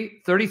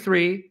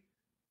 23:33,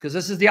 because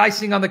this is the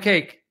icing on the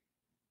cake.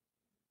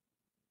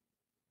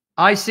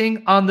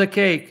 Icing on the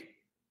cake.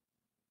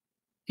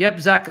 Yep,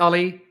 Zach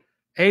Ali.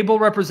 Abel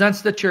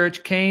represents the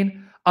church.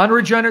 Cain,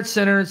 unregenerate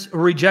sinners who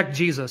reject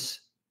Jesus.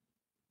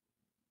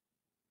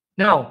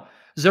 No,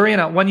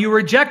 Zarina, when you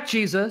reject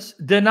Jesus,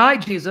 deny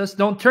Jesus,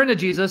 don't turn to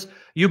Jesus,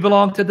 you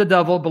belong to the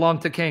devil, belong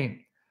to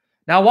Cain.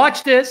 Now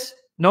watch this.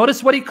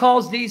 Notice what he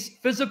calls these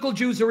physical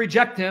Jews who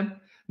reject him.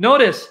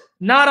 Notice,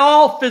 not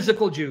all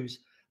physical Jews.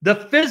 The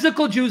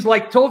physical Jews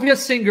like Tovia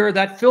Singer,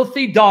 that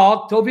filthy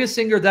dog, Tovia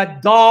Singer,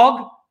 that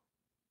dog,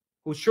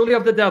 who's surely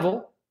of the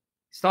devil.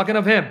 He's talking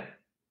of him.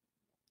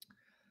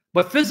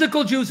 But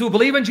physical Jews who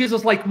believe in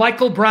Jesus like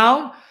Michael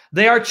Brown,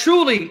 they are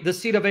truly the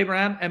seed of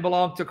Abraham and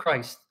belong to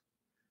Christ.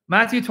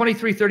 Matthew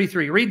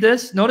 23:33. Read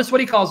this. Notice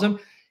what he calls them.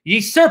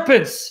 Ye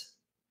serpents,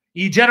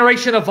 ye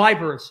generation of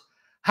vipers.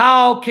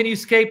 How can you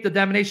escape the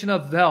damnation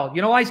of hell?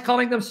 You know why he's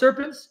calling them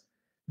serpents?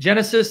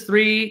 Genesis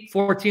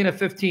 3:14 and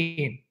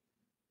 15.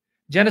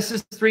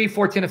 Genesis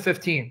 3:14 and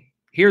 15.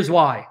 Here's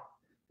why.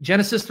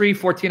 Genesis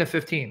 3:14 and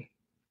 15.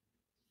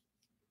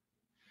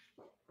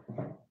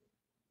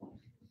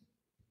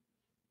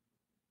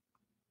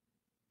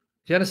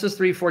 Genesis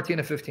 3:14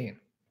 and 15.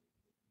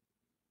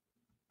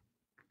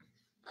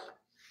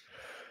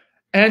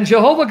 And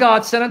Jehovah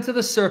God said unto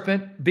the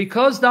serpent,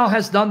 because thou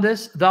hast done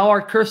this, thou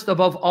art cursed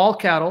above all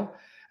cattle,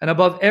 and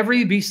above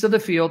every beast of the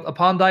field.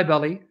 Upon thy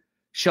belly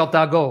shalt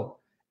thou go,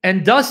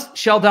 and dust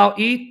shalt thou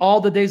eat all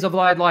the days of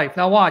thy life.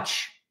 Now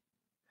watch.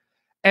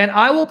 And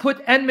I will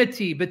put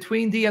enmity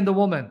between thee and the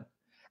woman,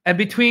 and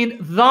between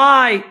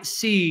thy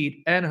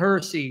seed and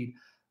her seed.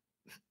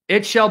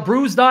 It shall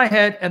bruise thy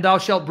head, and thou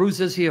shalt bruise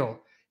his heel.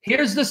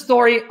 Here's the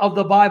story of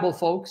the Bible,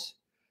 folks.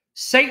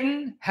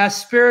 Satan has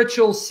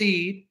spiritual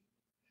seed,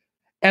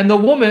 and the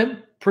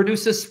woman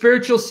produces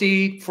spiritual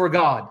seed for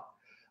God.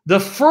 The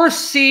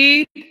first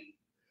seed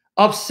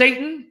of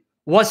Satan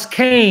was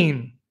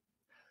Cain.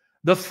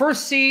 The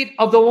first seed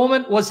of the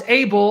woman was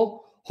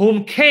Abel,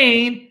 whom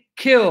Cain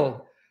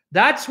killed.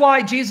 That's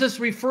why Jesus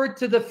referred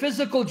to the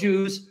physical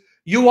Jews,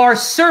 you are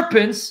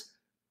serpents,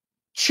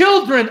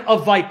 children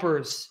of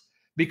vipers,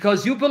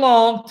 because you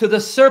belong to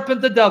the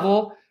serpent, the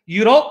devil.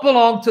 You don't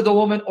belong to the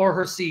woman or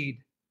her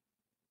seed.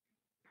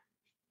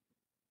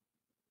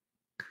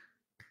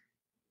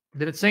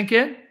 Did it sink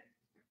in?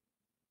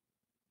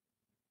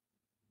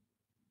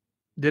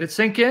 Did it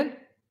sink in?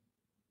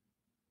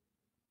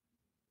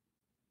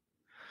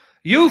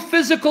 You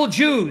physical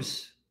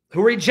Jews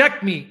who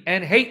reject me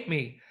and hate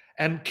me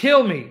and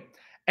kill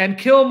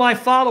my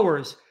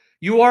followers,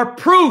 you are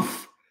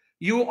proof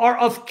you are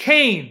of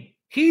Cain.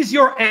 He's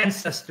your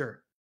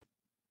ancestor.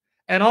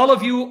 And all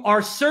of you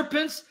are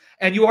serpents,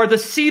 and you are the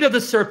seed of the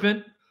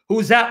serpent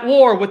who's at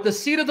war with the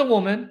seed of the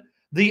woman,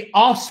 the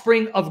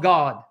offspring of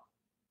God.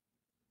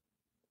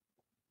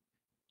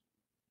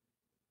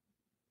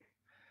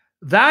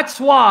 That's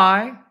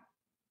why,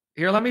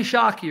 here, let me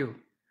shock you.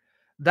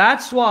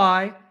 That's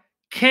why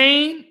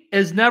Cain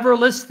is never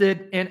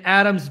listed in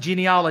Adam's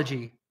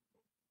genealogy.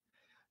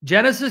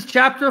 Genesis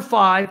chapter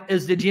 5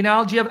 is the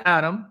genealogy of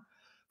Adam.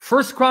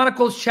 1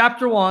 Chronicles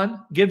chapter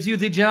 1 gives you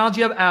the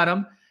genealogy of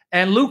Adam,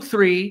 and Luke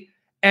 3,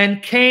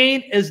 and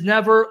Cain is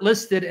never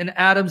listed in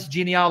Adam's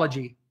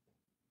genealogy.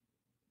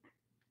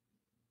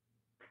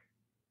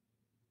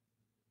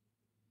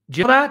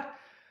 Do you know that?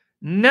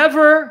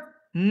 Never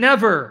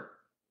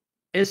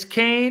is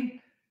Cain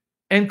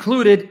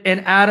included in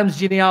Adam's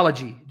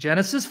genealogy.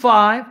 Genesis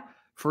 5,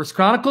 1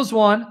 Chronicles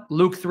 1,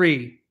 Luke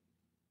 3.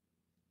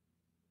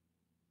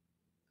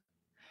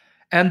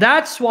 And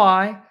that's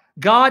why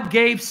God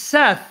gave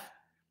Seth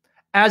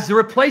as the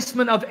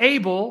replacement of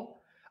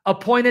Abel,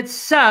 appointed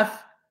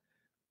Seth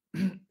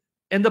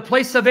in the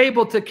place of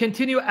Abel to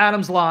continue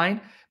Adam's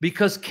line,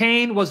 because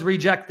Cain was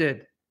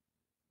rejected.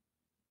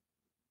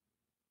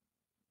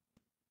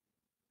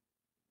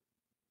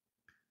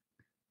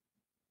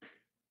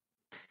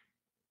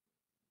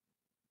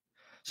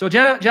 So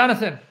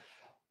Jonathan,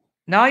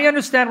 now you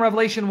understand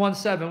Revelation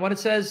 1:7 when it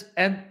says,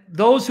 and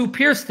those who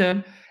pierced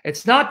him,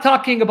 it's not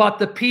talking about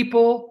the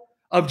people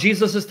of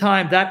Jesus's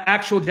time, that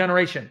actual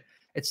generation.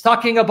 It's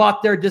talking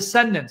about their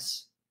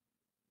descendants.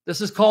 This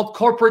is called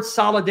corporate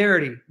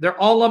solidarity. They're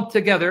all lumped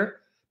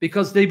together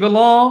because they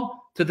belong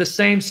to the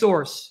same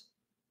source.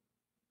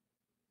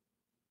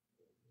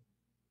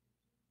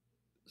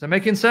 Is that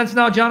making sense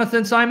now,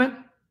 Jonathan, Simon?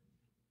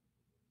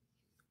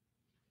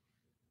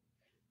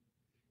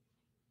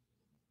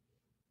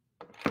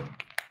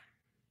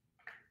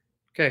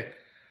 Okay.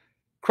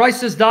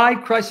 Christ has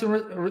died. Christ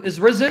is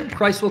risen.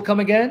 Christ will come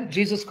again.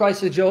 Jesus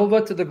Christ is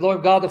Jehovah, to the glory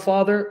of God the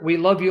Father. We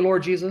love you,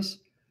 Lord Jesus.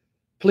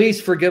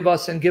 Please forgive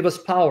us and give us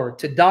power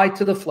to die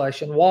to the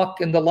flesh and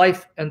walk in the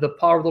life and the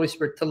power of the Holy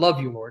Spirit to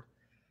love you, Lord.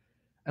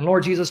 And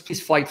Lord Jesus,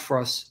 please fight for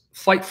us.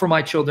 Fight for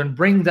my children.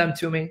 Bring them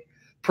to me.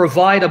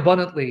 Provide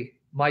abundantly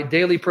my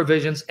daily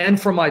provisions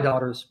and for my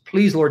daughters.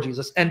 Please, Lord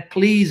Jesus. And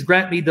please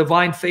grant me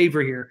divine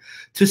favor here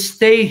to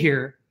stay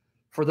here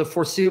for the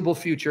foreseeable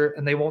future,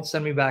 and they won't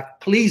send me back.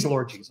 Please,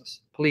 Lord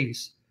Jesus,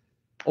 please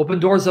open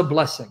doors of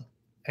blessing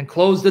and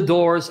close the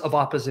doors of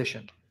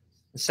opposition.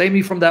 Save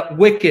me from that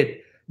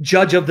wicked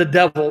judge of the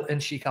devil in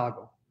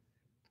Chicago.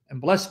 And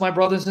bless my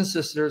brothers and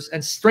sisters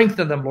and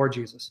strengthen them, Lord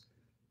Jesus.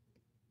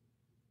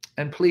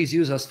 And please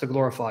use us to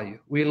glorify you.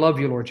 We love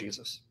you, Lord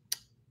Jesus.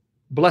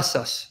 Bless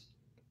us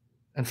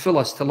and fill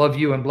us to love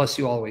you and bless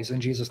you always.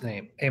 In Jesus'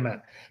 name,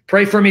 amen.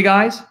 Pray for me,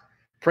 guys.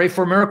 Pray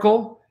for a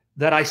miracle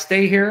that I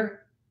stay here.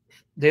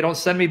 They don't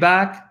send me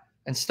back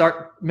and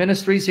start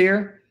ministries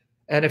here.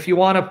 And if you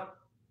want to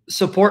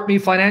support me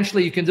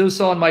financially, you can do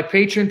so on my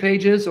Patreon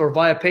pages or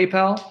via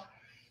PayPal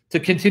to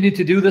continue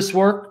to do this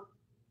work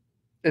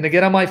and to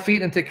get on my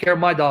feet and take care of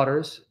my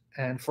daughters,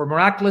 and for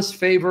miraculous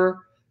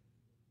favor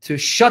to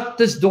shut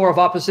this door of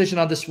opposition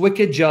on this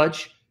wicked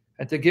judge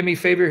and to give me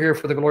favor here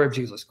for the glory of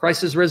Jesus.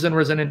 Christ is risen,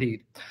 risen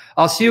indeed.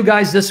 I'll see you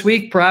guys this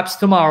week, perhaps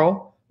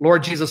tomorrow,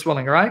 Lord Jesus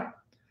willing, all right?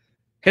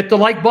 Hit the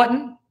like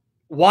button.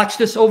 Watch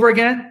this over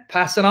again,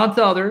 pass it on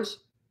to others,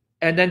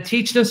 and then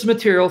teach this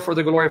material for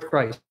the glory of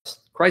Christ.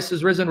 Christ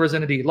is risen,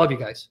 risen indeed. Love you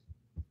guys.